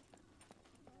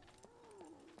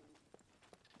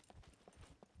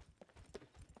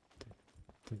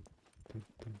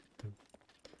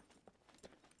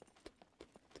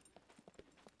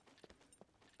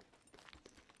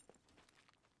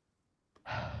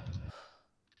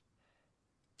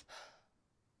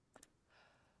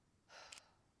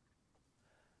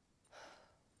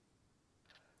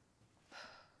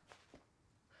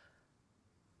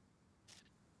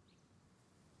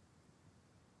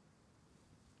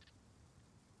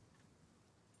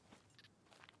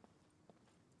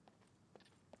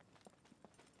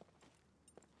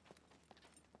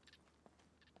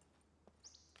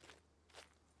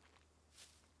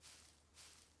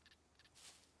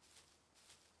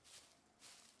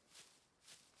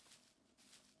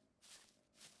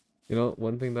 You know,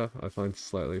 one thing that I find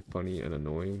slightly funny and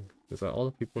annoying is that all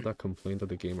the people that complain that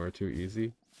the game are too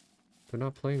easy, they're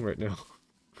not playing right now.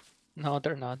 No,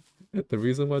 they're not. The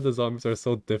reason why the zombies are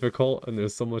so difficult and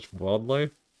there's so much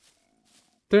wildlife,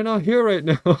 they're not here right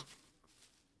now.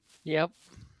 Yep.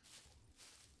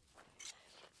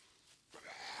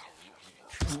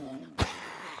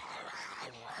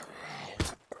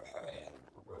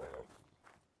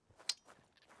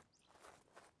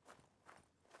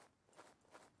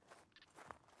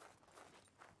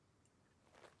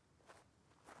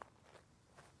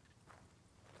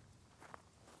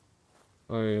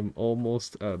 I am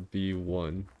almost at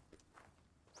B1.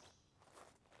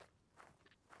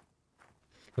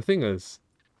 The thing is,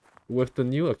 with the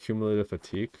new accumulated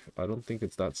fatigue, I don't think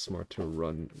it's that smart to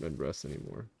run and rest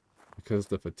anymore. Because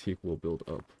the fatigue will build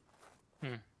up.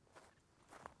 Hmm.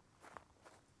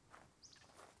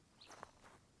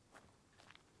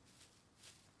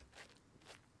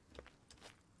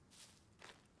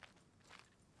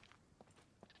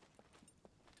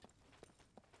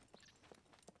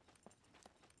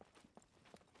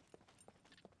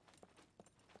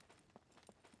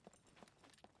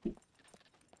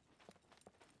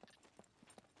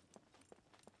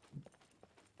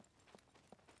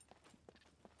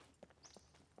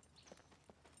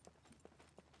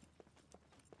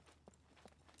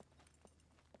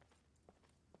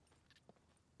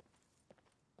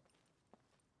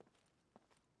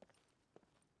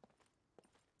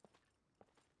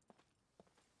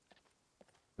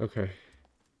 Okay.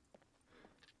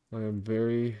 I am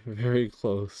very, very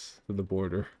close to the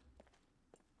border.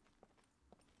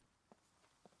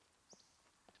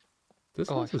 This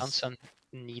Oh, I house found is... some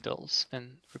needles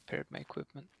and repaired my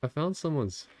equipment. I found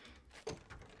someone's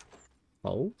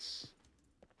house,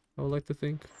 I would like to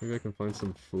think. Maybe I can find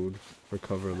some food,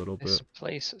 recover a little This bit.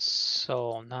 place is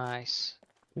so nice.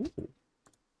 Ooh,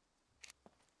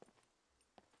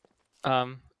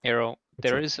 Arrow, what's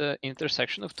there up? is a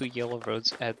intersection of two yellow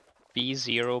roads at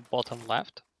B0 bottom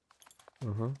left.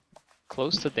 Uh-huh.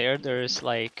 Close to there is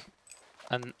like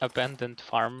an abandoned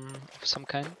farm of some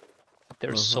kind.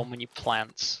 There's Uh-huh. so many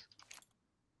plants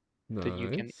that you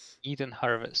can Nice. eat and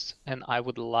harvest, and I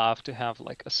would love to have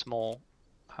like a small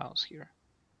house here.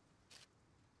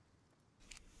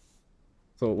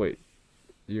 So wait,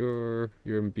 you're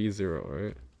in B0,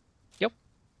 right? Yep,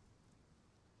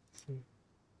 Let's see.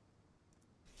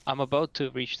 I'm about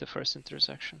to reach the first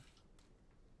intersection.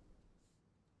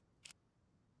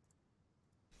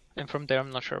 And from there,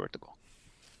 I'm not sure where to go.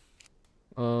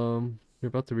 You're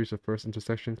about to reach the first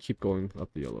intersection. Keep going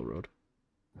up the yellow road.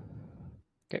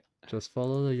 Okay. Just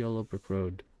follow the yellow brick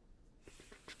road.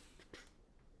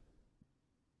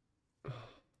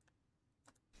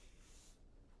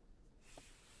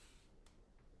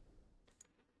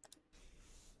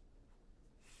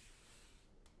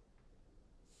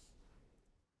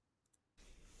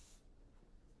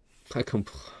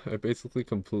 I basically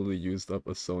completely used up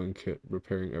a sewing kit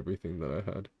repairing everything that I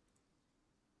had.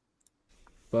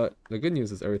 But the good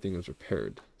news is everything is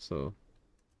repaired, so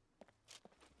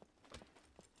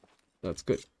that's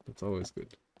good. That's always good.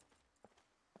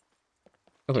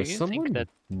 Do Okay, you think someone that...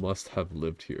 must have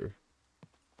lived here.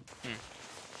 Hmm.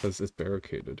 Because it's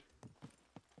barricaded.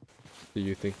 Do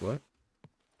you think what?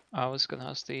 I was gonna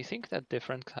ask, do you think that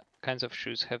different kinds of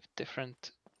shoes have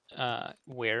different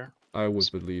wear? I would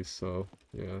believe so,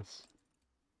 yes.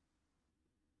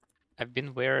 I've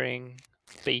been wearing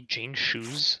Beijing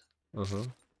shoes, Uh-huh.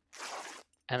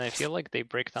 and I feel like they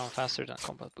break down faster than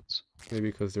combat boots. Maybe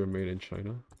because they're made in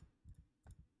China.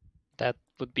 That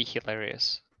would be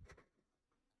hilarious.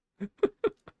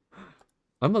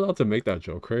 I'm allowed to make that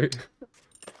joke, right?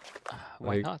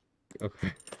 Why Like, not?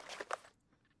 okay.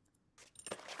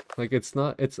 Like it's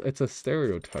not it's a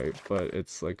stereotype, but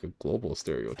it's like a global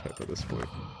stereotype at this point.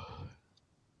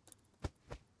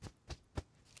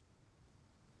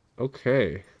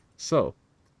 Okay. So,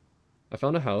 I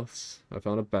found a house, I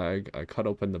found a bag, I cut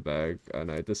open the bag,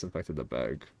 and I disinfected the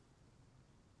bag.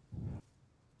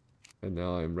 And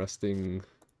now I'm resting.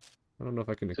 I don't know if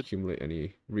I can So accumulate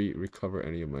any, recover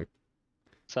any of my...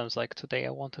 sounds like today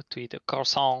I wanted to eat a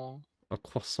croissant, A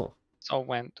croissant. so I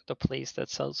went to the place that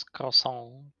sells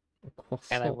croissant, A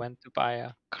and I croissant. went to buy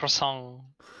a croissant.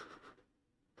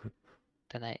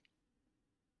 Then I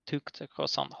took the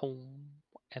croissant home,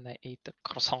 and I ate the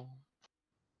croissant.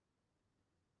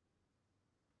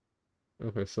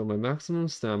 Okay, so my maximum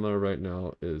stamina right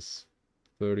now is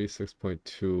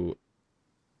 36.2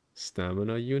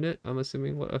 stamina unit. I'm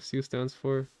assuming what FCU stands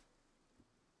for.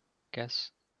 Guess.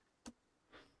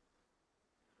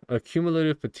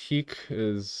 Accumulated fatigue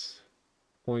is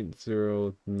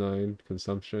 0.09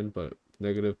 consumption, but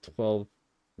 -12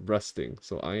 resting.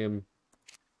 So I am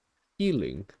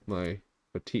healing my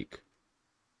fatigue.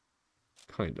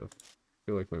 Kind of. I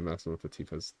feel like my maximum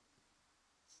fatigue has...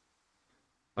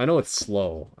 I know it's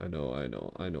slow. I know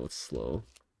it's slow.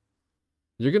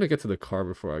 You're gonna get to the car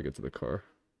before I get to the car.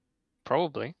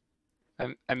 Probably.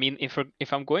 I mean, if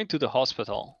I'm going to the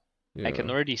hospital, I can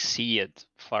Yeah. already see it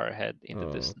far ahead in the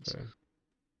Oh, distance. okay.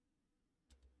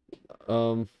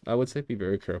 I would say be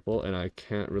very careful, and I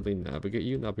can't really navigate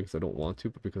you, not because I don't want to,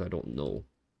 but because I don't know.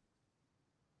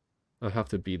 I have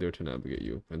to be there to navigate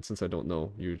you, and since I don't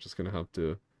know, you're just gonna have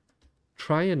to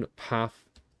try and path.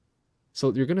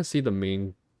 So you're gonna see the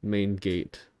main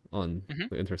gate on Mm-hmm.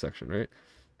 the intersection, right?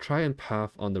 Try and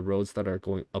path on the roads that are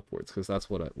going upwards, because that's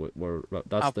that's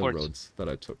the Upwards. roads that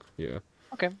I took. Yeah.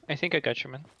 Okay, I think I got you,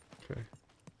 man. Okay.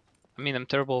 I mean, I'm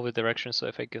terrible with directions, so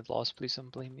if I get lost, please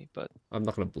don't blame me, but I'm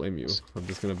not gonna blame you. I'm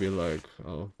just gonna be like,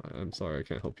 oh, I'm sorry, I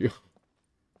can't help you.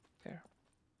 fair.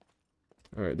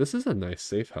 All right, this is a nice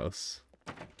safe house.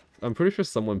 I'm pretty sure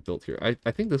someone built here. I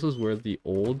think this was where the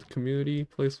old community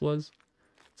place was.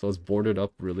 So it's boarded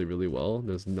up really, really well.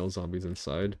 There's no zombies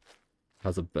inside.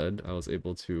 Has a bed. I was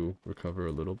able to recover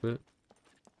a little bit.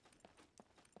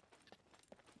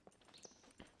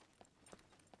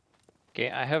 Okay,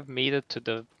 I have made it to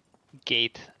the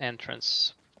gate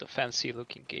entrance, the fancy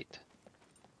looking gate.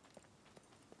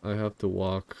 I have to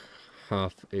walk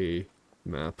half a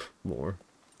map more.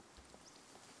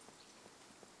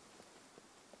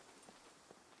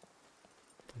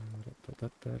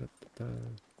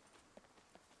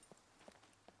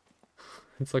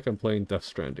 It's like I'm playing Death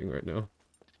Stranding right now.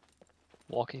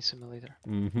 Walking simulator.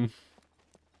 Mm-hmm.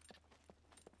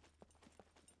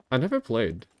 I never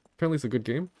played. Apparently it's a good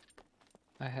game.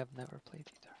 I have never played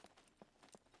either.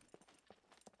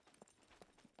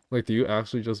 Like, do you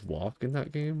actually just walk in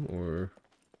that game, or...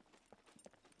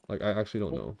 Like, I actually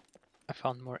don't Oh, know. I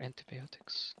found more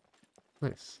antibiotics.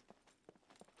 Nice.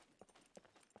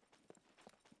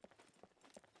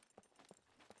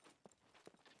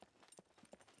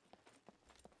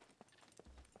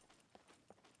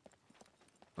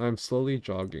 I'm slowly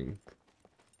jogging.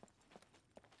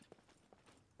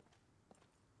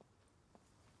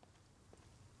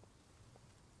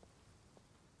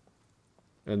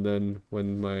 And then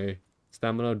when my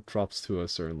stamina drops to a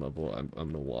certain level, I'm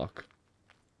gonna walk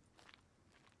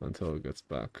until it gets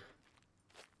back.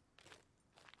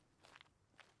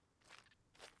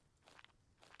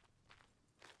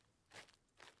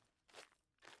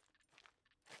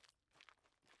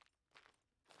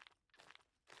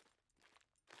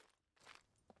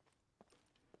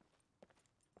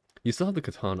 You still have the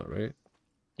katana, right?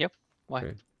 Yep. Why?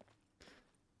 Okay.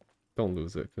 Don't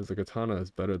lose it, because the katana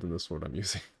is better than the sword I'm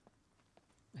using.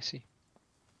 I see.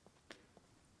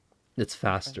 It's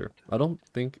faster. I don't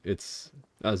think it's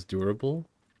as durable,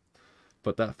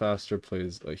 but that faster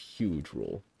plays a huge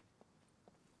role.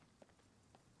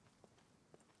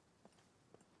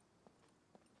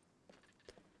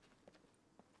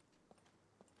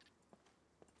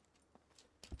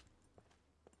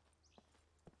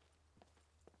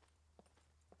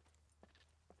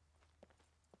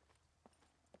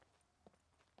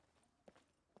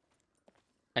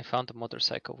 I found a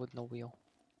motorcycle with no wheel.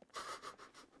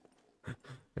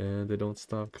 And they don't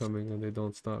stop coming, and they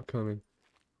don't stop coming.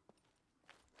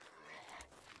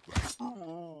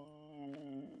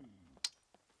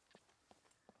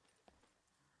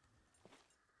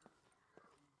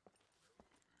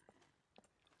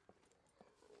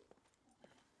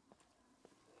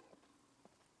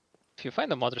 If you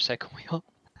find a motorcycle wheel,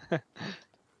 that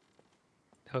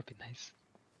would be nice.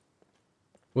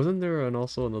 Wasn't there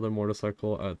also another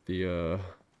motorcycle at the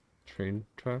train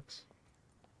tracks?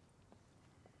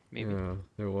 Maybe. Yeah,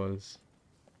 there was.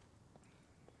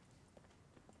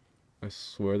 I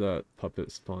swear that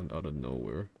puppet spawned out of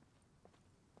nowhere.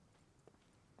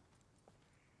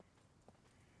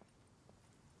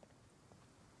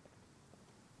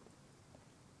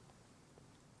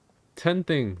 Ten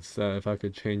things that if I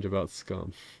could change about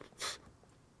SCUM.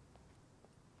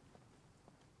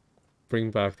 Bring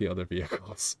back the other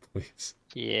vehicles, please.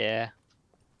 Yeah,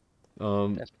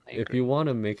 definitely If agree. you want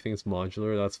to make things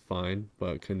modular, that's fine,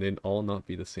 but can they all not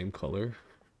be the same color?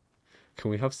 Can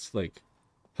we have, like...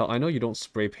 Hell, I know you don't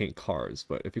spray paint cars,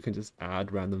 but if you can just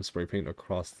add random spray paint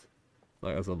across,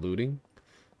 like, as a looting,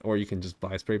 or you can just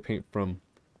buy spray paint from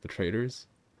the traders,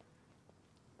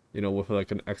 you know, with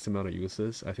like an X amount of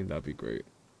uses, I think that'd be great.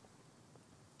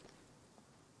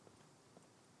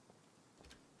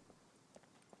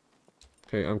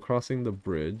 Okay, I'm crossing the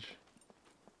bridge.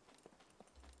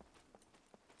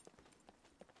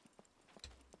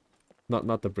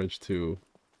 Not the bridge to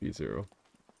B0.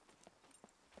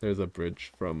 There's a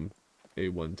bridge from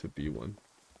A1 to B1.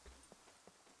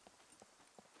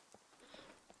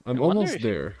 I I'm wonder almost if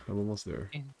there. I'm almost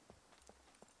there.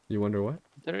 You wonder what?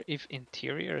 wonder if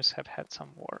interiors have had some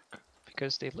work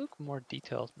because they look more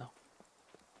detailed now.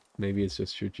 Maybe it's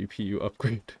just your GPU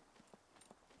upgrade.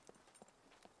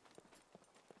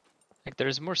 Like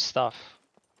there's more stuff,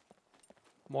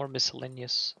 more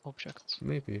miscellaneous objects.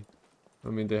 Maybe. I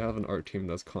mean, they have an art team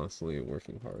that's constantly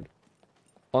working hard.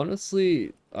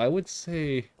 Honestly, I would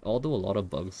say, although a lot of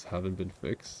bugs haven't been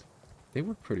fixed, they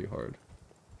work pretty hard.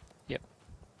 Yep.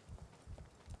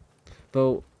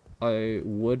 Though, I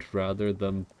would rather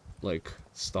them, like,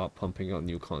 stop pumping out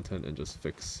new content and just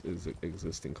fix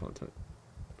existing content.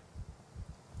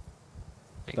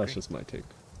 I That's agree. just my take.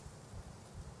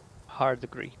 Hard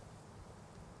agree.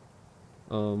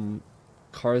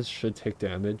 Cars should take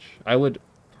damage. I would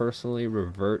personally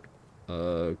revert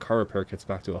car repair kits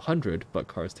back to 100, but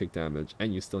cars take damage,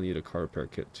 and you still need a car repair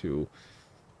kit to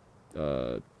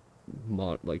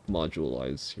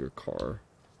modulize your car.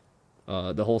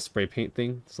 The whole spray paint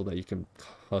thing, so that you can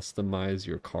customize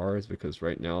your cars, because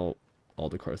right now all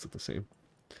the cars look the same.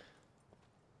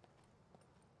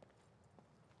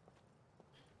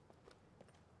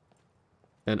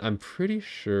 And I'm pretty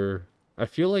sure, I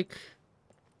feel like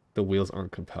the wheels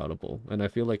aren't compatible, and I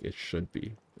feel like it should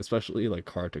be, especially like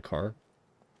car to car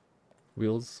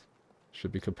wheels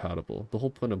should be compatible. The whole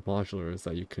point of modular is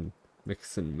that you can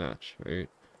mix and match, right?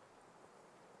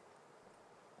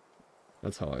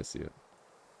 That's how I see it.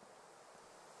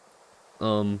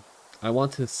 I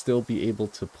want to still be able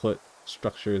to put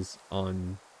structures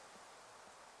on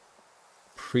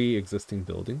pre-existing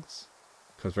buildings,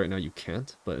 because right now you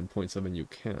can't, but in 0.7 you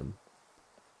can.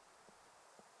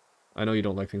 I know you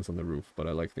don't like things on the roof, but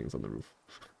I like things on the roof.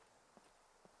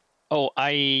 Oh,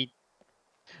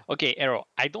 okay, Arrow,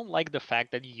 I don't like the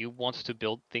fact that you want to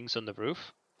build things on the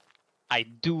roof. I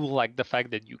do like the fact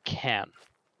that you can.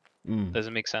 Does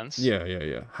it make sense?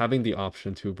 Yeah. Having the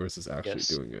option to versus actually Yes.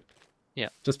 doing it. Yeah.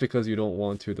 Just because you don't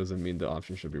want to doesn't mean the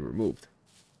option should be removed.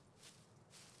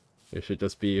 It should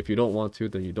just be, if you don't want to,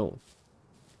 then you don't.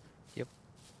 Yep.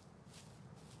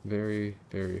 Very,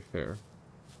 very fair.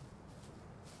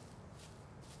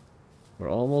 We're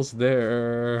almost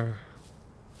there.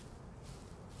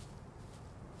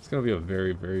 It's gonna be a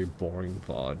very, very boring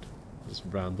VOD. Just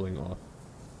rambling off.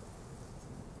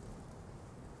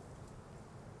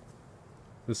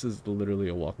 This is literally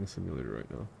a walking simulator right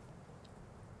now.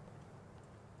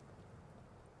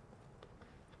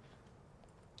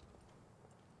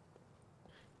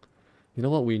 You know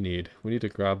what we need? We need to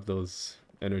grab those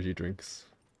energy drinks.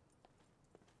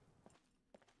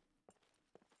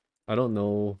 I don't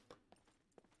know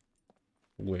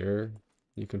where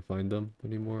you can find them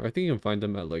anymore. I think you can find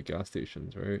them at like gas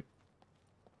stations, right?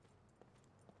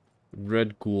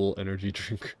 Red Ghoul energy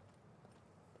drink.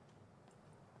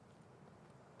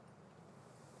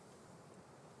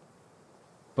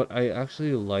 But I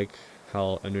actually like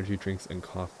how energy drinks and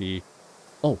coffee...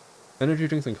 Oh! Energy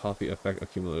drinks and coffee affect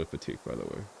accumulative fatigue, by the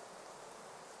way.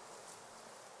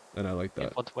 And I like that.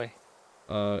 In what way?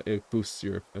 It boosts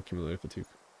your accumulative fatigue.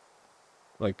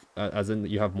 Like, as in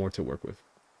you have more to work with.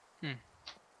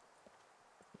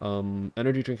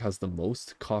 Energy drink has the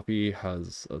most, coffee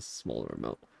has a smaller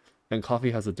amount. And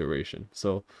coffee has a duration.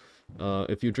 So,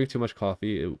 if you drink too much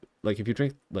coffee, like if you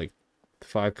drink like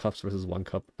 5 cups versus 1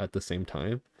 cup at the same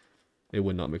time, it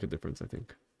would not make a difference, I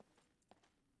think.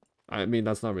 I mean,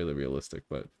 that's not really realistic,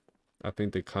 but I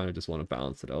think they kind of just want to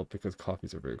balance it out because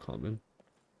coffees are very common.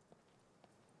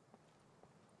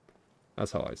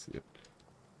 That's how I see it.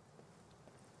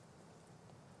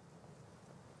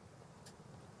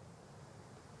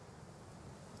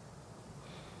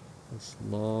 This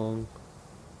long,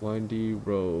 windy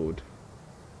road.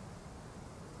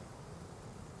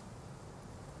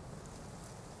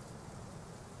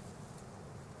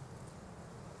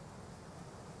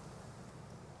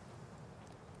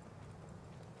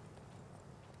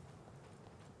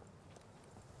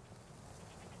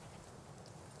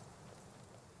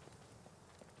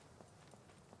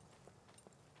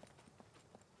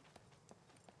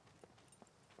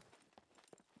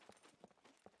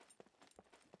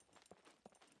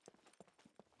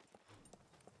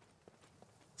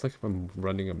 It's like if I'm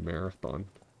running a marathon.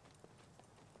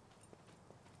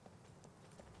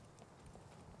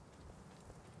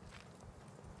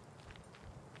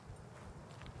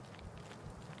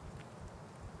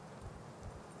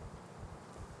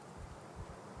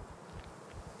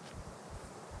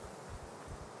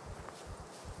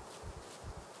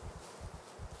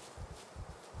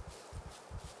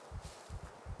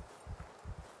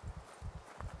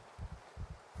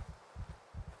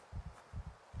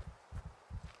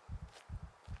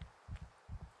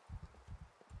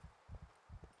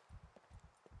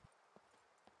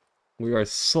 We are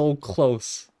so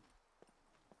close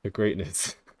to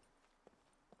greatness.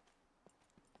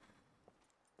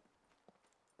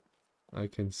 I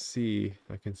can see.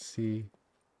 I can't see.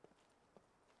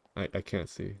 I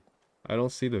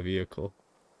don't see the vehicle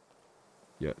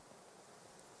yet.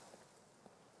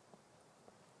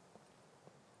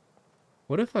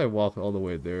 What if I walk all the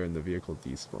way there and the vehicle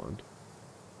despawned?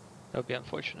 That would be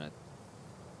unfortunate.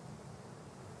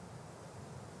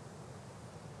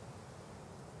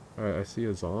 Alright, I see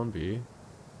a zombie.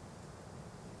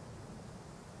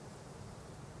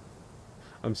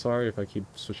 I'm sorry if I keep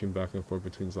switching back and forth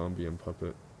between zombie and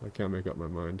puppet. I can't make up my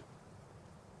mind.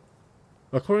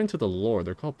 According to the lore,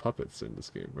 they're called puppets in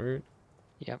this game, right?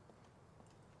 Yep.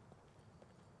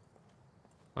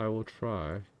 I will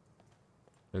try.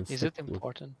 And Is stick it with...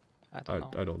 important? I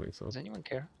don't know. I don't think so. Does anyone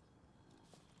care?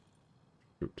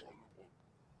 Shoot.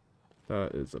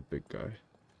 That is a big guy.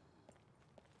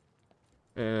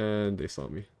 And they saw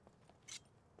me.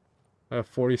 I have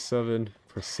 47%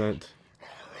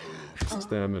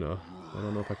 stamina. I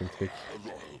don't know if I can take...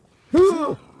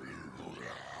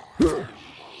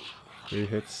 3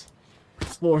 hits.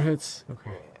 4 hits.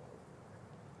 Okay.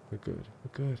 We're good.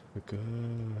 We're good. We're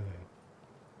good.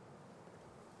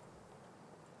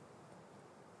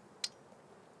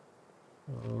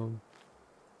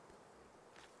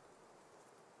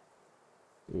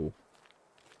 Ooh.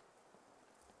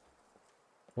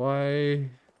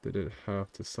 Why did it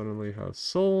have to suddenly have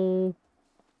so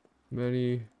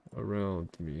many around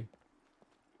me?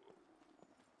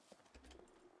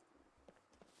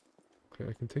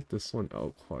 Okay, I can take this one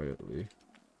out quietly.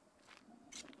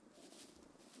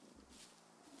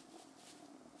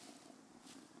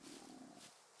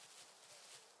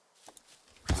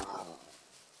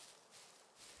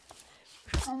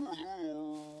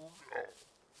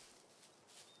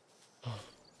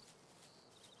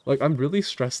 Like, I'm really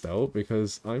stressed out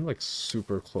because I'm like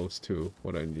super close to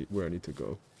what I need, where I need to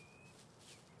go.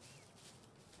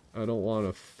 I don't want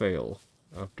to fail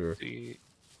after.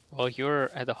 Well, you're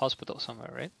at the hospital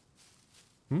somewhere, right?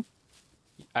 Hmm?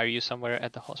 Are you somewhere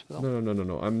at the hospital?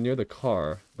 No. I'm near the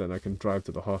car, then I can drive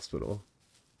to the hospital.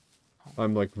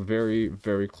 I'm like very,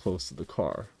 very close to the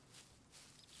car.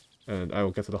 And I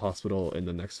will get to the hospital in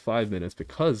the next 5 minutes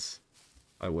because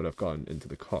I would have gotten into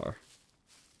the car.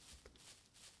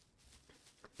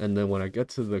 And then when I get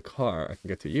to the car, I can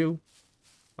get to you.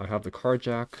 I have the car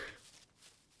jack.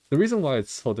 The reason why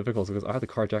it's so difficult is because I have the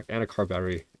car jack and a car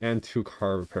battery and 2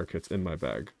 car repair kits in my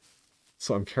bag.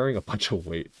 So I'm carrying a bunch of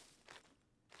weight.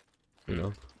 You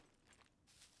know?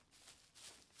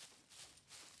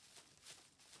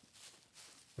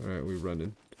 Alright, we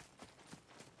running.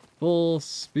 Full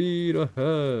speed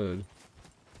ahead.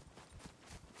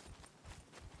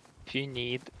 If you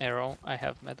need arrow, I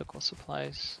have medical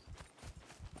supplies.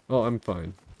 Oh, I'm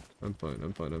fine. I'm fine.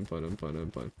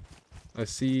 I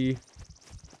see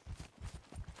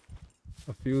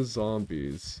a few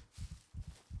zombies.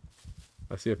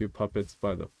 I see a few puppets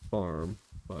by the farm,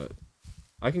 but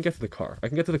I can get to the car.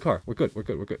 We're good.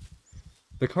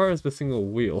 The car is missing a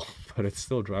wheel, but it's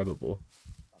still drivable.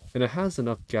 And it has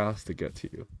enough gas to get to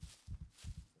you.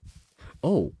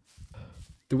 Oh!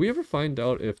 Did we ever find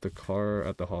out if the car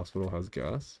at the hospital has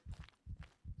gas?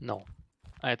 No,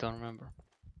 I don't remember.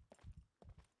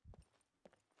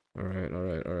 Alright.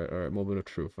 Moment of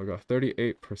truth. I got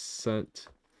 38%.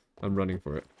 I'm running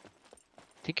for it. I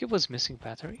think it was missing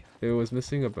battery. It was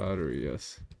missing a battery,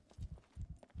 yes.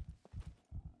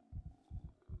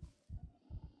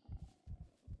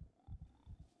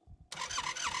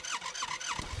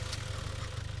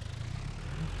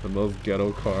 The most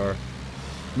ghetto car.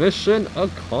 Mission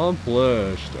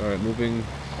accomplished! Alright, moving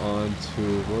on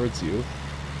towards you.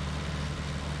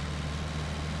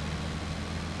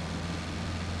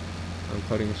 I'm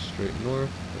cutting straight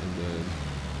north, and then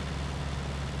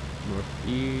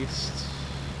northeast.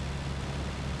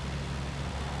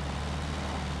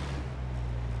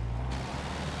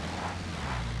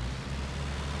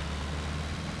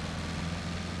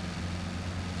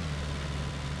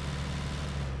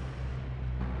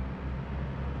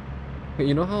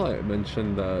 You know how I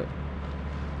mentioned that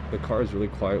the car is really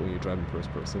quiet when you drive in first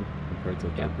person compared to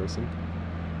third person?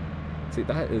 See,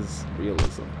 that is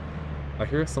realism. I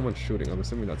hear someone shooting. I'm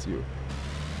assuming that's you.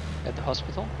 At the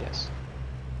hospital? Yes.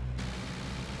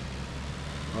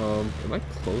 Am I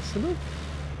close enough?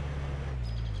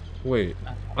 Wait,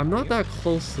 I'm not that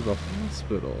close to the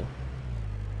hospital.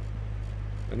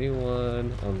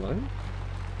 Anyone online?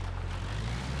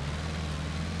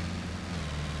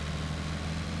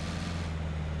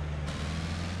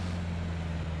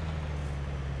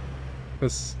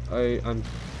 Because I'm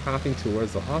pathing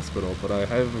towards the hospital, but I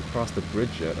haven't crossed the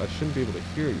bridge yet. I shouldn't be able to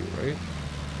hear you, right?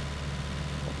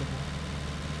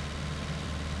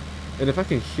 And if I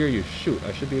can hear you shoot,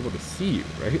 I should be able to see you,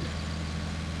 right?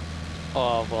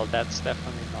 Oh, well, that's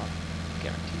definitely not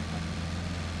guaranteed.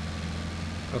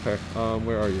 Okay,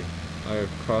 where are you? I have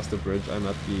crossed the bridge. I'm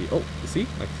at the... Oh, you see?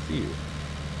 I see you.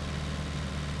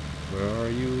 Where are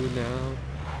you now?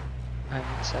 I'm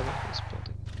inside of this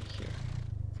building here.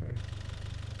 Okay.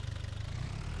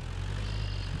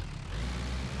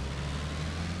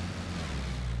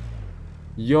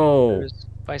 Yo! There's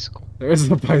a bicycle.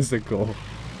 There's a bicycle.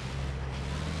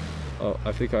 Oh,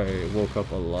 I think I woke up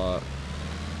a lot.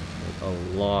 Like, a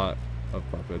lot of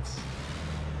puppets.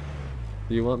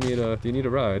 Do you want me to... Do you need a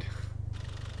ride?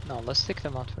 No, let's take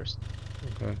them out first.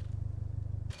 Okay.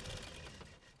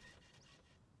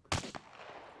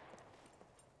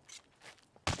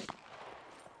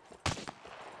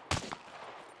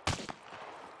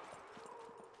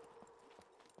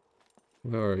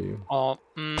 Where are you? Oh,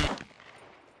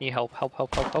 need help. I'm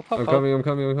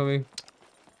coming.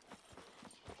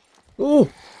 Oh!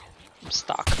 I'm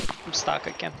stuck,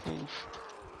 I can't move.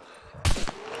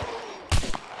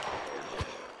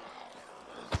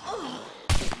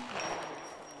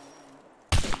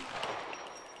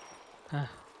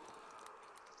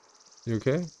 You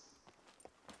okay?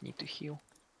 Need to heal.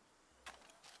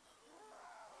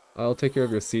 I'll take care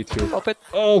of your C2. Stop it!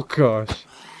 Oh gosh!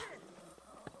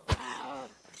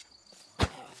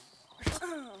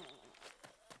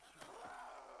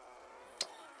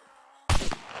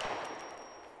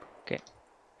 Okay.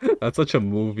 That's such a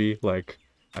movie. Like,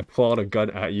 I pull out a gun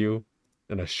at you,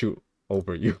 and I shoot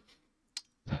over you.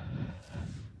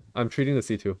 I'm treating the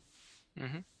C2.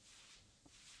 Mm-hmm.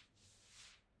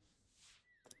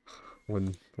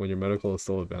 When your medical is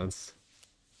so advanced,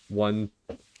 one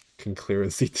can clear a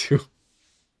C2.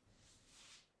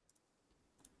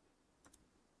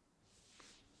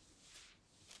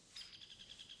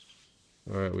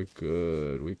 Alright, we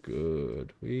good. We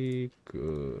good. We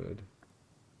good.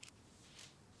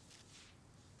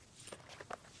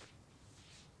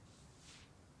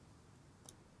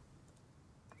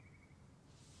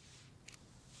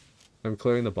 I'm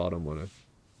clearing the bottom one.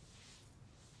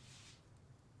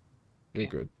 You're Okay.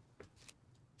 good.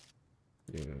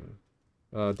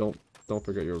 Yeah. Don't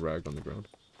forget your rag on the ground.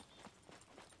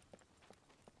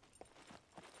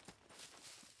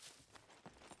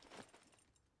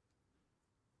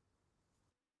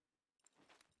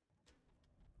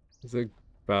 Is it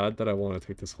bad that I want to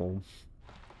take this home?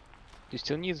 You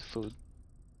still need food.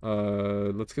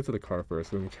 Let's get to the car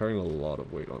first. I'm carrying a lot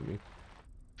of weight on me.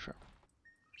 Sure.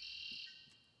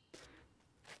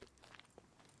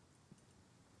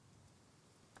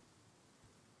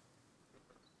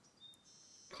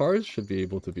 Cars should be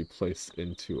able to be placed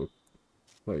into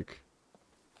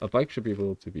a bike should be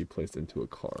able to be placed into a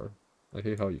car. I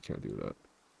hate how you can't do that.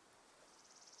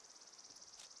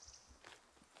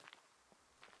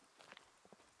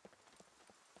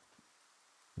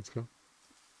 Let's go.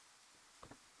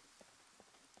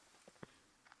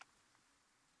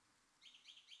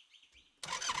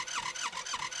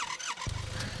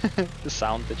 The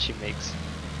sound that she makes.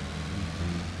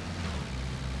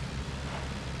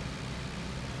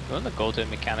 You wanna go to a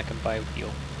mechanic and buy a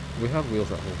wheel? We have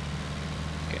wheels at home.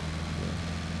 Okay.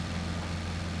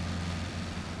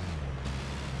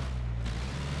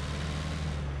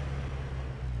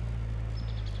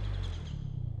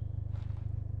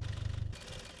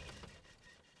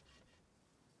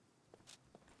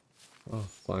 Oh,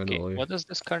 Okay, finally. what does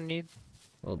this car need?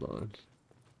 Hold on.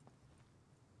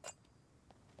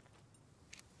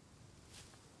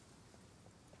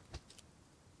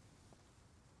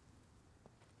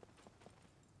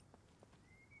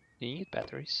 Do you need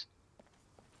batteries?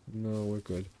 No, we're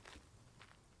good.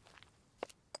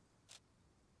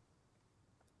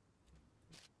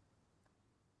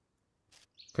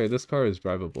 Okay, this car is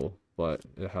drivable, but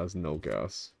it has no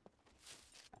gas.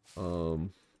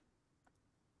 I'm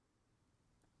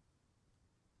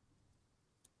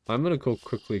gonna go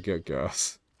quickly get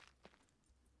gas.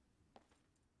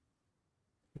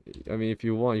 I mean, if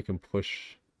you want, you can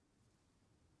push.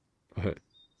 But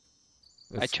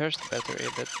I charged the battery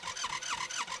a bit.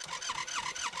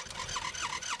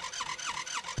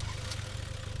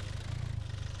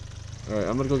 Alright,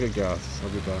 I'm gonna go get gas. I'll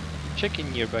be back. Check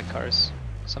in nearby cars.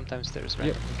 Sometimes there's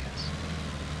random gas.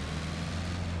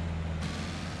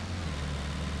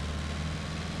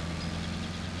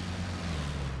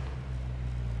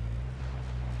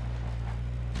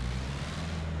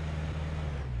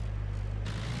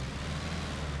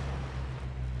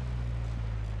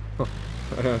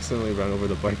 I accidentally ran over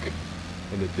the bike,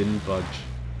 and it didn't budge.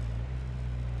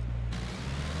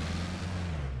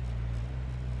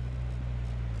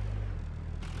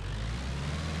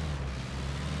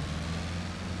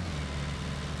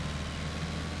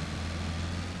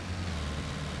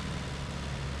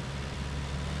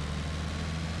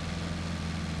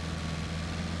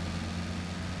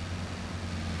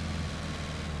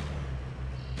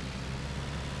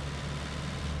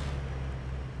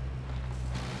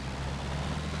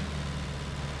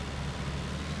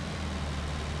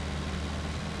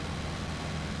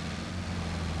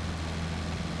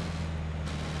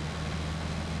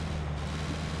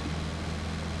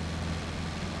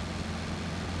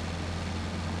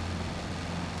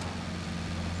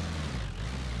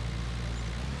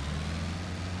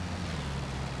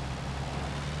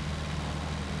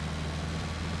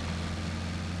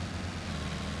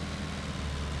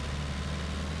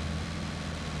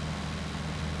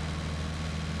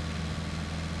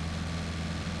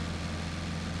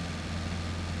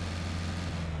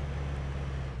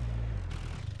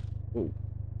 Oh.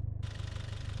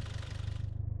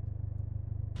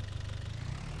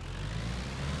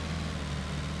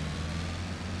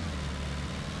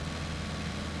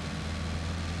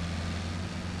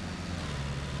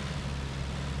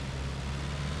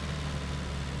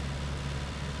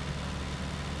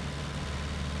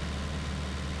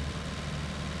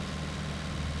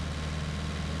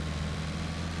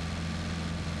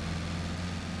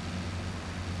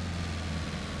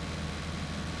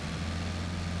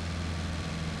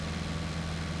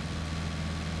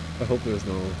 I hope there's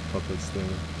no puppets there.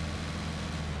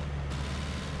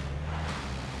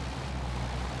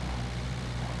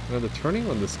 Now the turning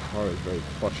on this car is very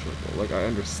questionable. Like, I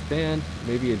understand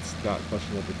maybe it's got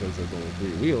questionable because there's only 3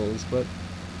 wheels, but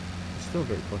it's still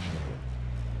very questionable.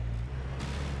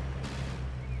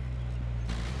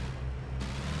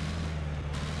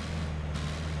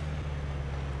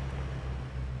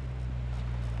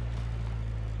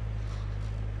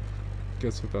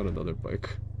 Guess we found another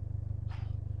bike.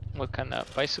 What kind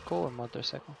of bicycle or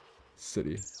motorcycle?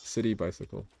 City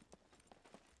bicycle.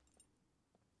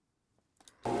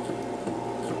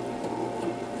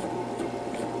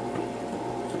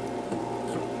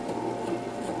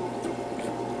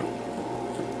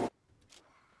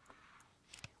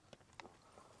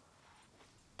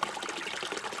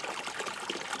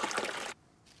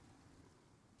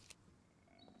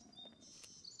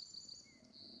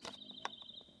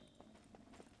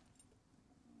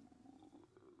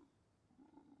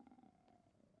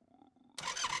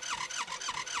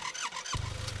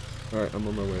 Alright, I'm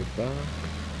on my way back.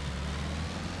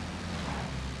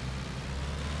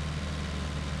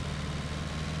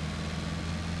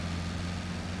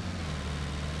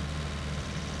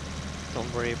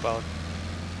 Don't worry about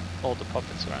all the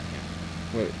puppets around here.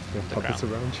 Wait, there are The puppets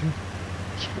ground. around you?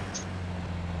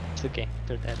 It's okay,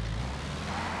 they're dead.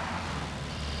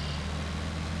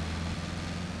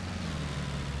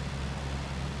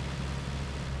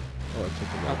 Oh, I took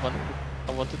them out.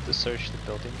 I wanted to search the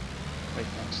building right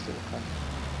next to the car.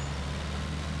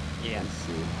 Yeah. I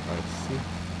see.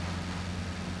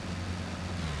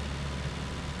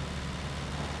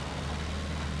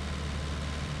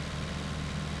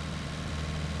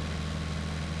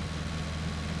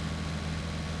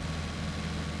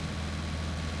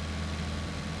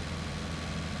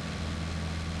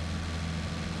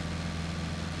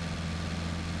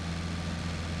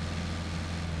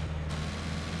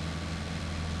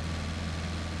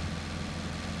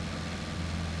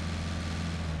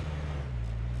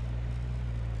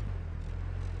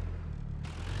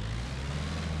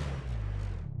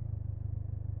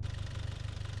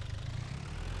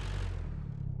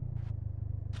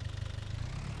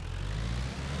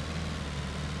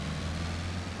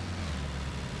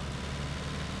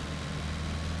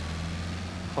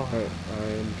 Oh. Alright,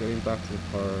 I'm getting back to the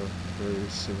car very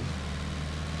soon.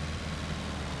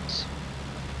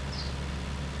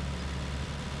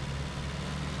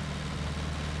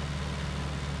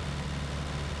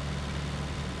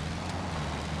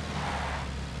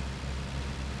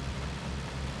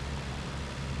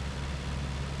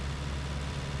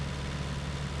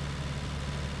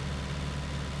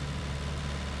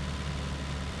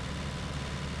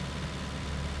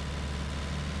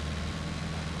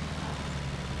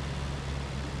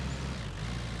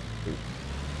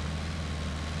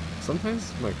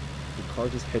 Sometimes the car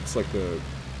just hits like it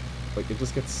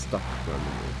just gets stuck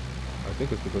randomly. I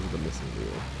think it's because of the missing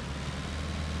wheel.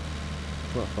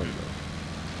 It's not fun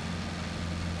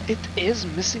though. It is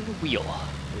missing a wheel.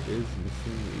 It is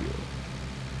missing a wheel.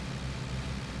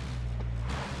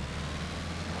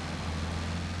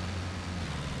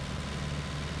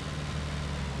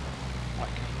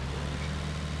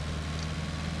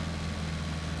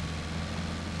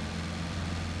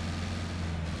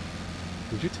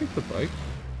 Did you take the bike?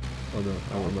 Oh no,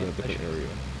 I'm in a different area.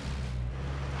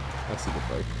 I see the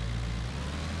bike.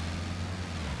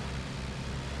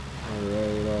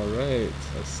 Alright.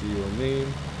 I see your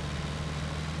name.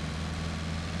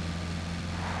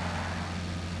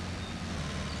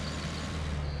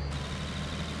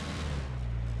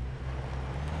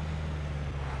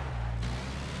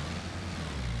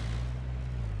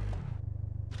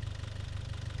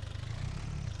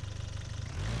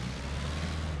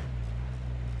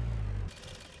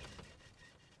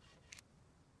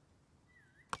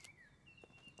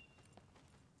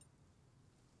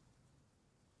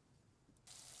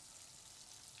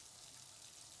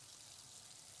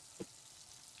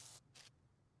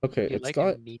 Okay, You it's like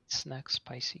got... a meat snack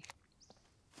spicy?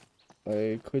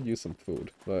 I could use some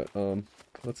food, but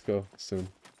let's go soon.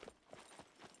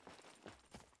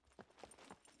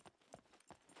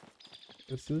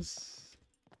 This is...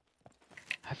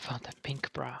 I found a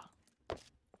pink bra.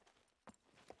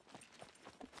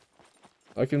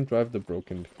 I can drive the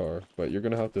broken car, but you're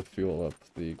gonna have to fuel up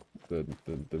the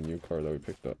new car that we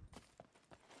picked up.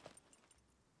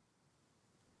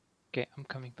 Okay, I'm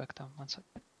coming back down. 1 sec.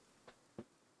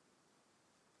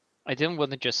 I didn't want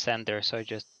to just stand there, so I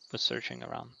just was searching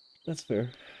around. That's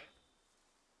fair.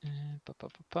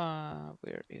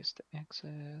 Where is the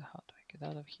exit? How do I get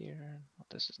out of here? Oh,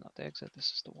 this is not the exit, this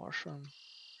is the washroom.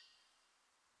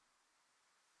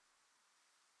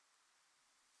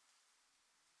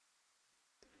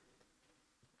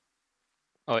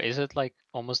 Oh, is it like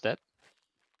almost dead?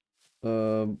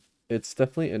 It's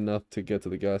definitely enough to get to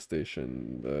the gas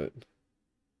station, but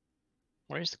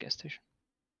Where is the gas station?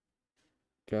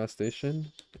 gas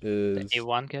station The is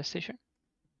A1 gas station?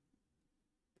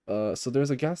 so there's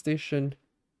a gas station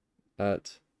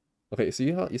at okay, so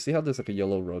you see how there's like a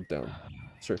yellow road down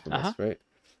straight from Uh-huh. us, right?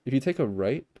 If you take a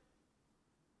right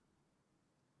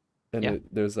and Yeah.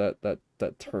 there's that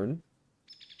turn,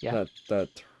 Yeah.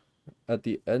 that at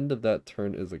the end of that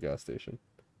turn is a gas station.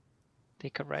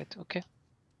 Take a right. Okay.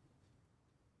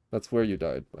 That's where you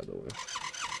died, by the way.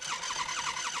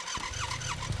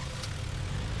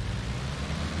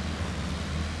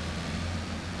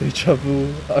 Deja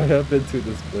vu. I have been to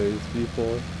this place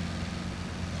before.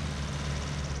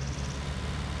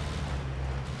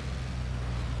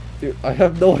 Dude, I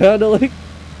have no handling. Is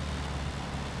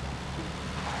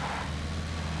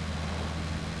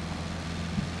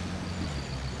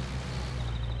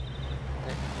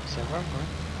that where I'm going?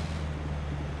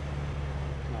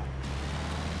 No.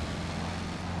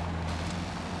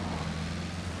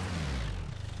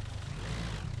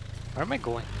 Where am I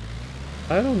going?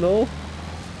 I don't know.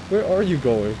 Where are you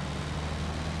going?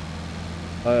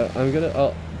 I'm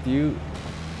gonna. Do you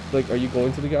like? Are you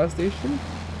going to the gas station?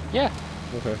 Yeah.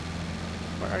 Okay.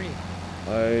 Where are you?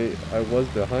 I was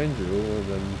behind you, and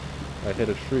then I hit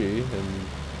a tree, and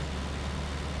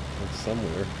it's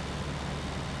somewhere.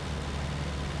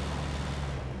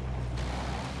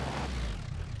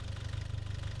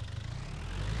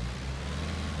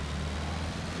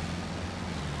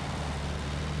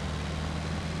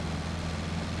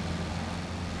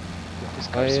 This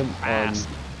I car's am fast.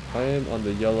 I am on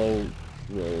the yellow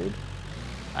road.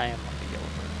 I am on the yellow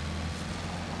road.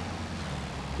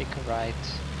 Take a right.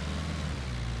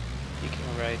 Taking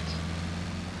a right.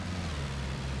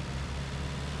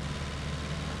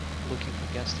 Looking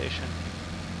for gas station.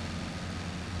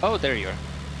 Oh, there you are.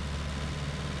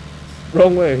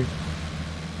 Wrong way.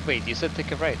 Wait, you said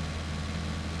take a right.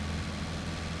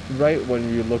 Right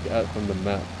when you look at from the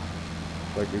map.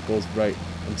 Like it goes right.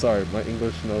 I'm sorry, my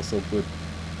English not so good.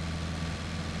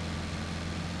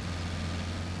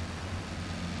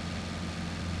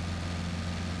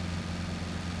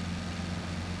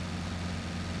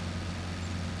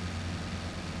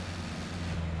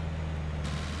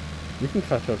 You can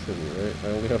catch up to me, right? I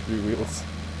only have 3 wheels.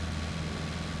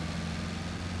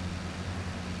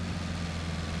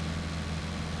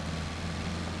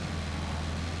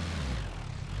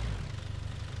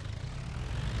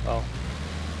 Oh.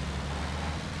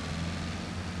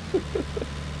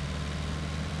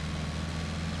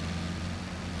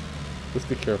 Just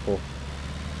be careful.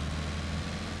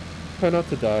 Try not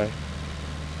to die.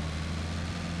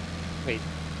 Wait,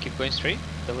 keep going straight?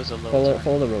 That was a little turn.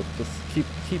 Follow the road. Just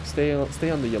stay on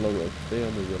the yellow road. Stay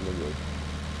on the yellow road.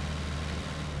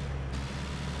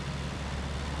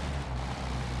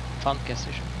 Found gas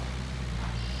station.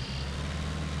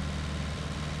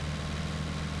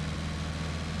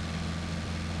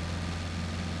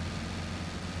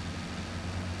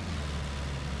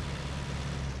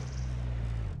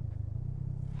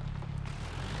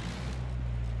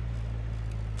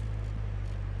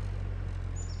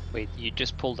 Wait, you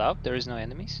just pulled out? There is no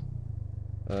enemies?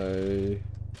 I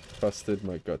trusted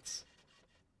my guts.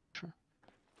 Sure.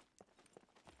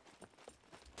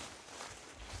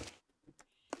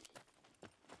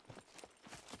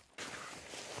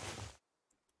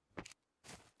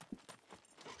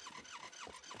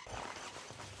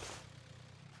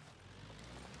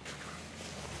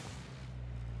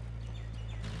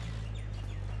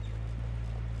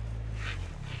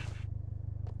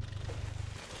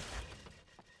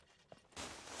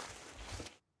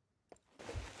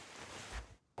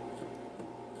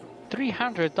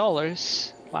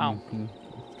 $300? Wow. Mm-hmm.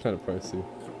 It's kind of pricey.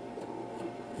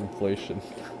 Inflation.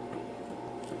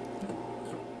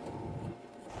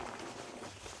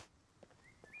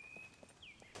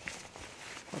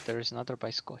 Oh, there is another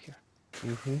bicycle here.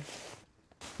 Mm-hmm.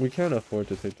 We can't afford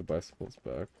to take the bicycles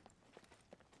back.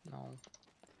 No.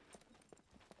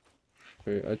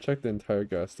 Okay, I checked the entire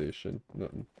gas station.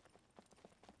 Nothing.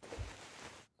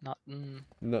 Nothing.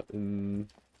 Nothing.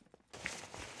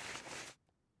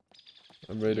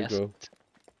 I'm ready Yes. to go.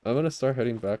 I'm gonna start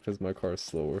heading back because my car is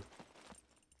slower.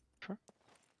 Sure.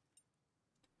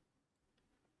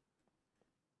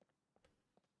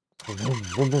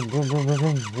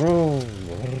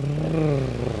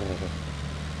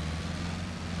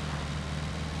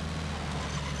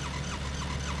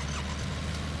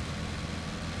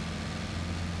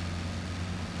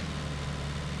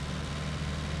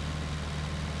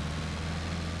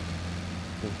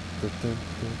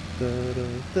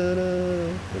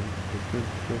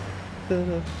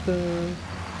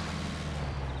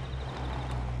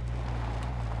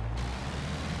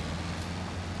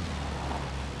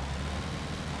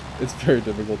 It's very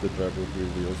difficult to drive with 3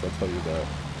 wheels, I'll tell you that.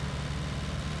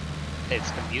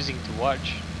 It's amusing to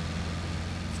watch.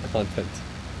 It's content.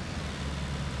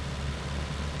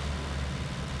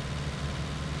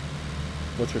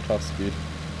 What's your top speed?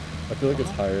 I feel like it's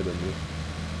higher than me.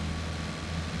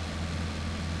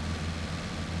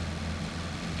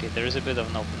 Okay, there is a bit of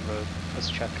an open road.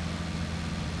 Let's check.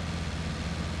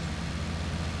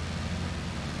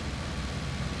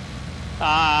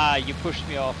 Ah, you pushed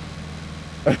me off.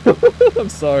 I'm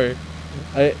sorry.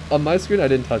 On my screen I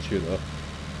didn't touch you though.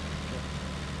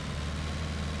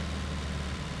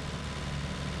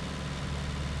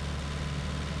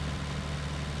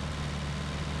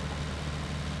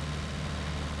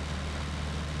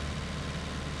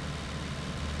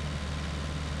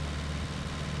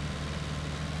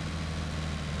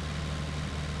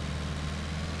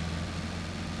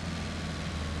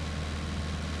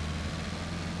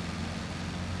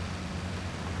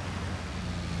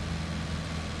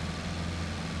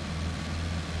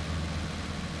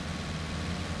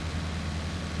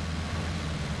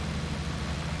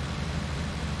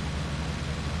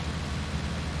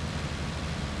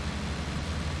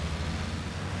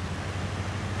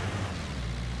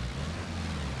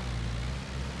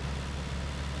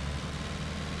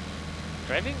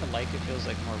 Driving the Leica feels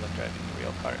like more like driving a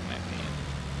real car in my opinion.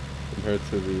 Compared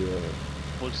to the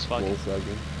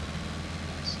Volkswagen.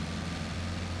 Nice.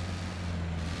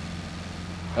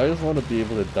 I just want to be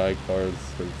able to dye cars.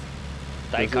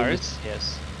 Dye cars?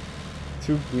 Yes.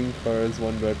 2 green cars,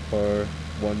 1 red car,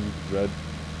 1 red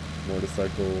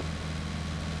motorcycle.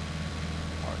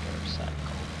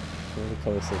 What are the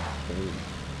colors so plain?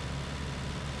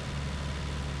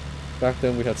 Back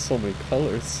then we had so many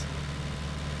colors.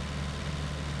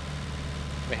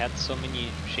 We had so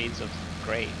many shades of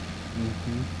gray.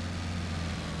 Mm-hmm.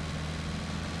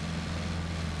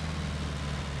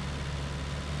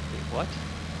 Wait, what?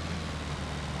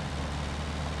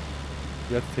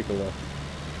 You have to take a left.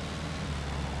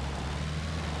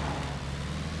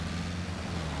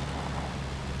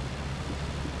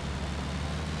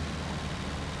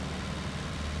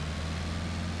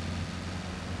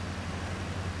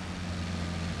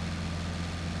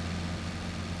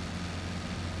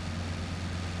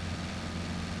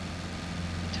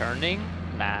 Turning?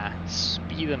 Nah,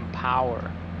 speed and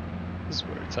power is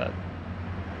where it's at.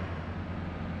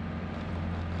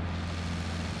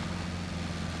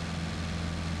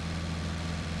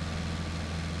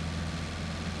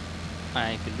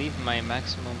 I believe my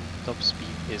maximum top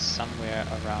speed is somewhere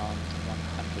around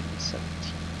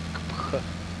 117.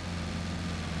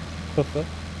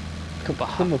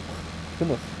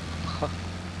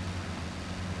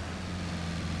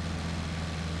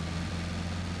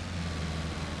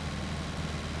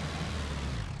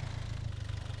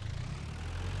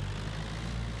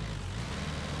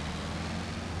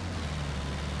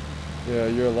 Yeah,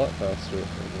 you're a lot faster right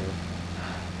now.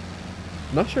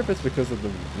 I'm not sure if it's because of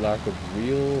the lack of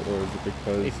wheel or is it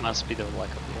because... It must be the lack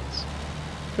of wheels.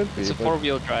 Could be, It's a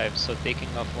 4-wheel drive, so taking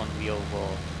off 1 wheel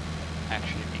will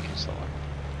actually make you slower.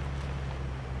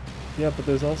 Yeah, but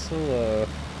there's also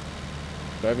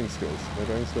driving skills. My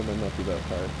driving skill might not be that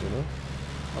high, you know?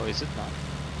 Oh, is it not?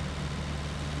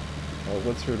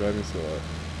 What's your driving skill at?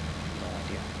 No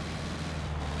idea.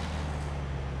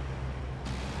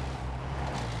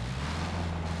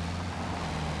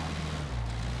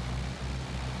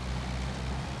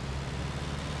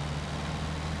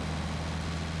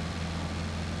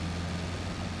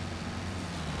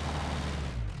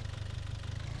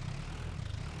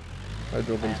 I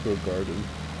drove into a garden.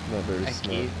 Not very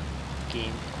smart. I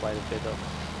gained quite a bit of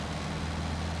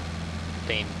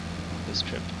fame this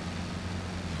trip.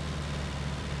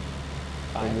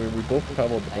 I mean, we both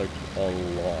traveled like a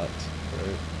lot,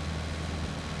 right?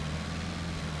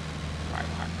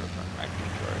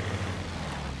 593.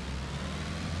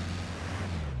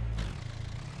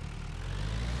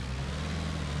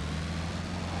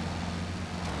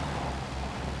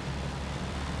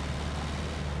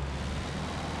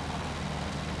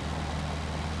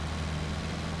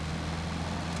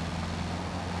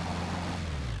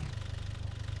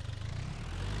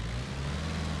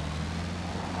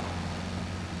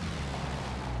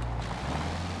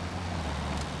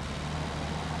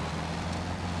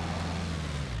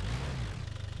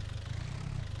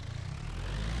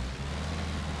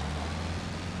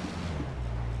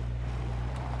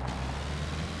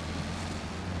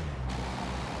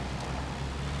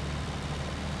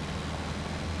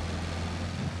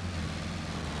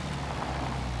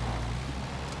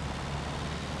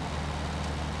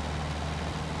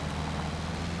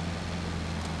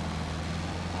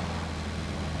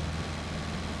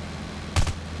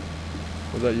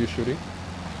 Was that you shooting?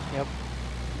 Yep.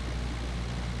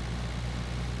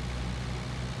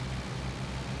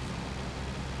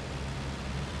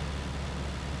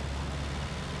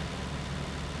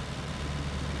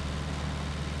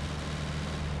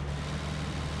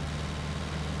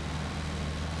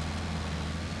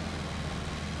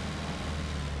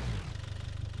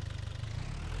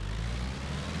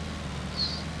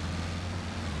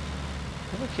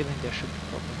 I have a feeling there should be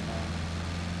probably more.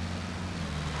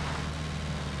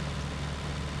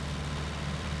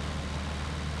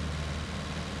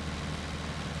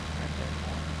 Right there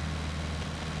more.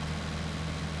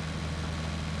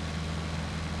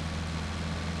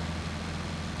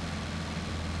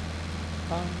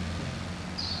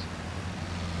 Pumpkins.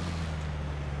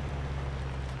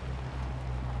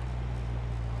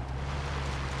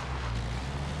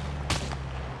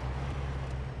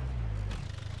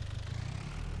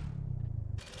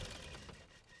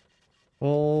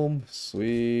 Home,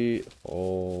 sweet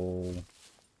home.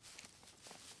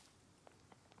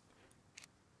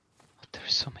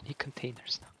 There's so many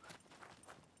containers now.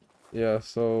 Yeah,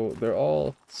 so they're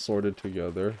all sorted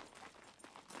together.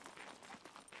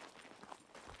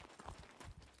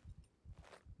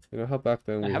 You know how back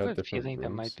then I we have had a different feeling there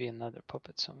might rooms? be another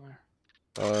puppet somewhere.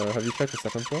 Have you checked the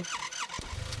second floor?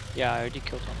 Yeah, I already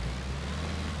killed one.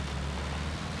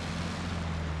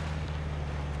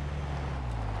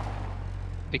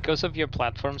 Because of your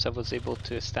platforms, I was able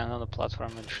to stand on a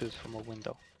platform and shoot from a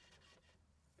window.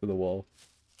 To the wall.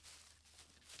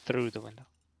 Through the window.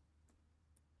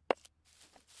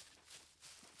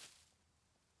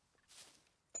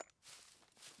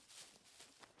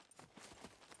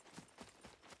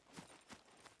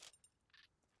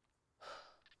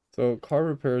 So car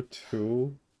repair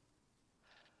 2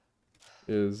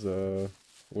 is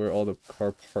where all the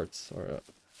car parts are at.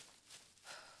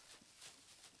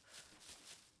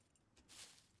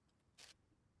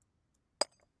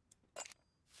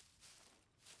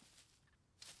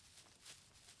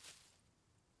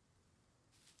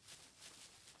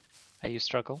 You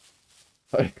struggle?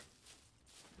 I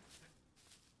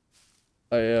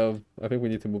I think we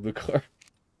need to move the car.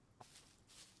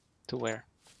 To where?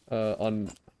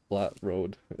 On flat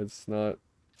road. It's not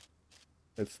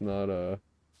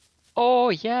Oh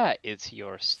yeah, it's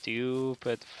your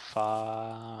stupid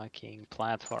fucking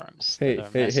platforms that Hey, are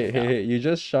hey, hey, messing hey, up. hey, you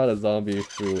just shot a zombie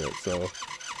through it, so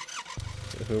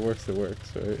if it works,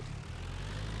 right?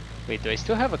 Wait, do I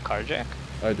still have a car jack?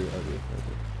 I do.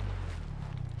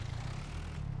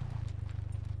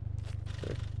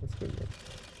 Okay, that's good enough.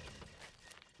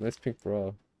 Nice pink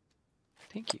bra.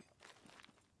 Thank you.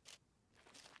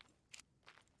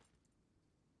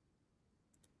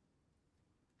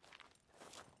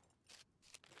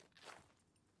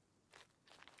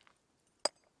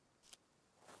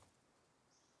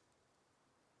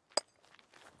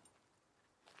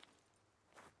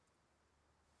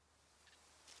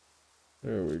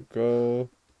 There we go.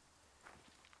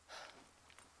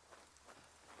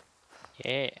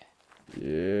 Yeah.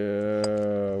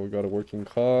 Yeah, we got a working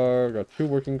car. Got 2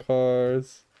 working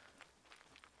cars.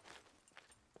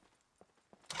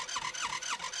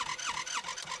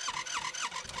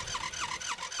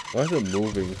 Why is it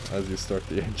moving as you start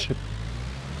the engine?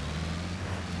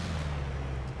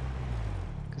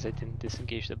 Because I didn't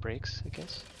disengage the brakes, I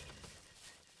guess.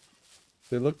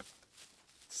 They look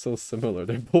so similar.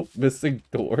 They're both missing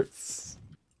doors.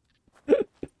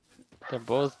 They're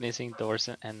both missing doors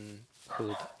and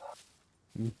hood.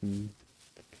 Mm-hmm.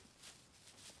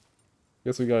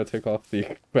 Guess we gotta take off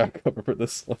the back cover for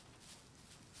this one.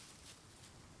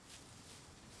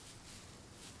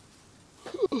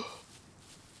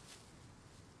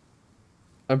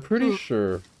 I'm pretty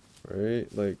sure, right?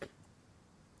 Like,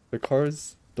 the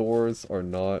car's doors are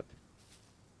not...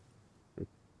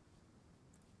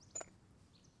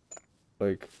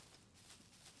 Like,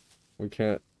 we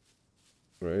can't...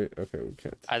 Right? Okay, we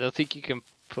can't. I don't think you can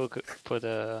put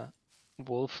a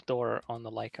wolf door on the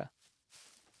Leica.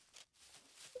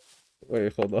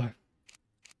 Wait, hold on.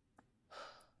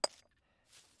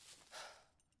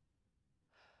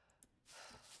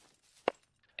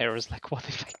 Error's like, what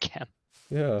if I can?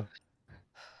 Yeah.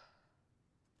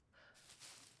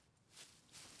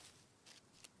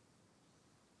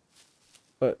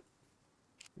 But...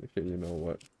 Okay, you know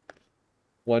what?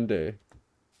 One day.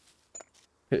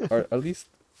 Hey, at least...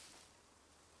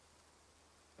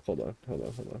 Hold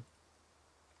on.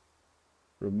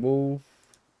 Remove...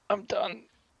 I'm done.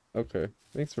 Okay,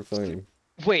 thanks for playing.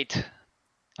 Wait,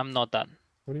 I'm not done.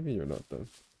 What do you mean you're not done?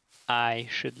 I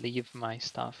should leave my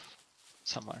stuff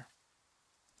somewhere.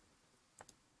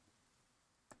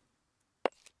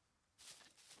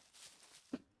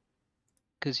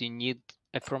 because you need,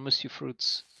 I promise you,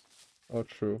 fruits. Oh,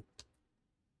 true.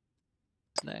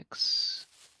 Snacks.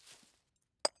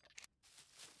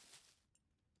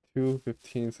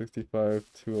 215, 65,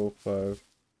 205.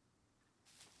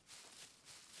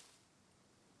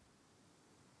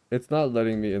 It's not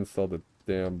letting me install the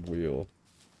damn wheel.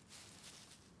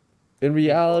 In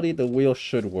reality, the wheel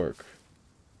should work.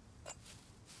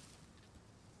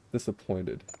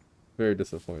 Disappointed. Very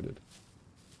disappointed.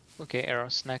 Okay, arrow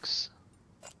snacks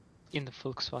in the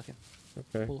Volkswagen.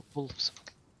 Okay, Wolves.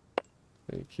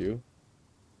 thank you.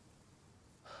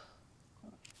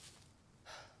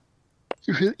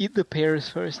 You should eat the pears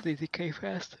first, they decay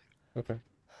fast. Okay.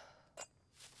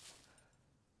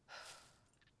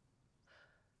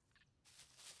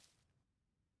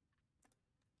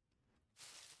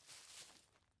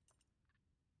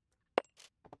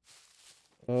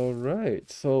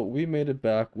 Alright, so we made it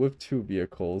back with 2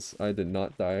 vehicles. I did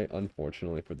not die,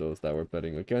 unfortunately, for those that were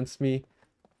betting against me.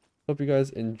 Hope you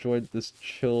guys enjoyed this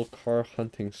chill car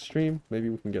hunting stream. Maybe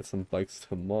we can get some bikes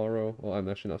tomorrow. Well, I'm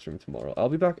actually not streaming tomorrow. I'll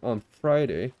be back on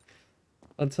Friday.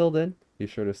 Until then, be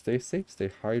sure to stay safe, stay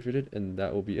hydrated, and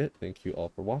that will be it. Thank you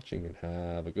all for watching, and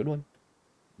have a good one.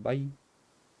 Bye.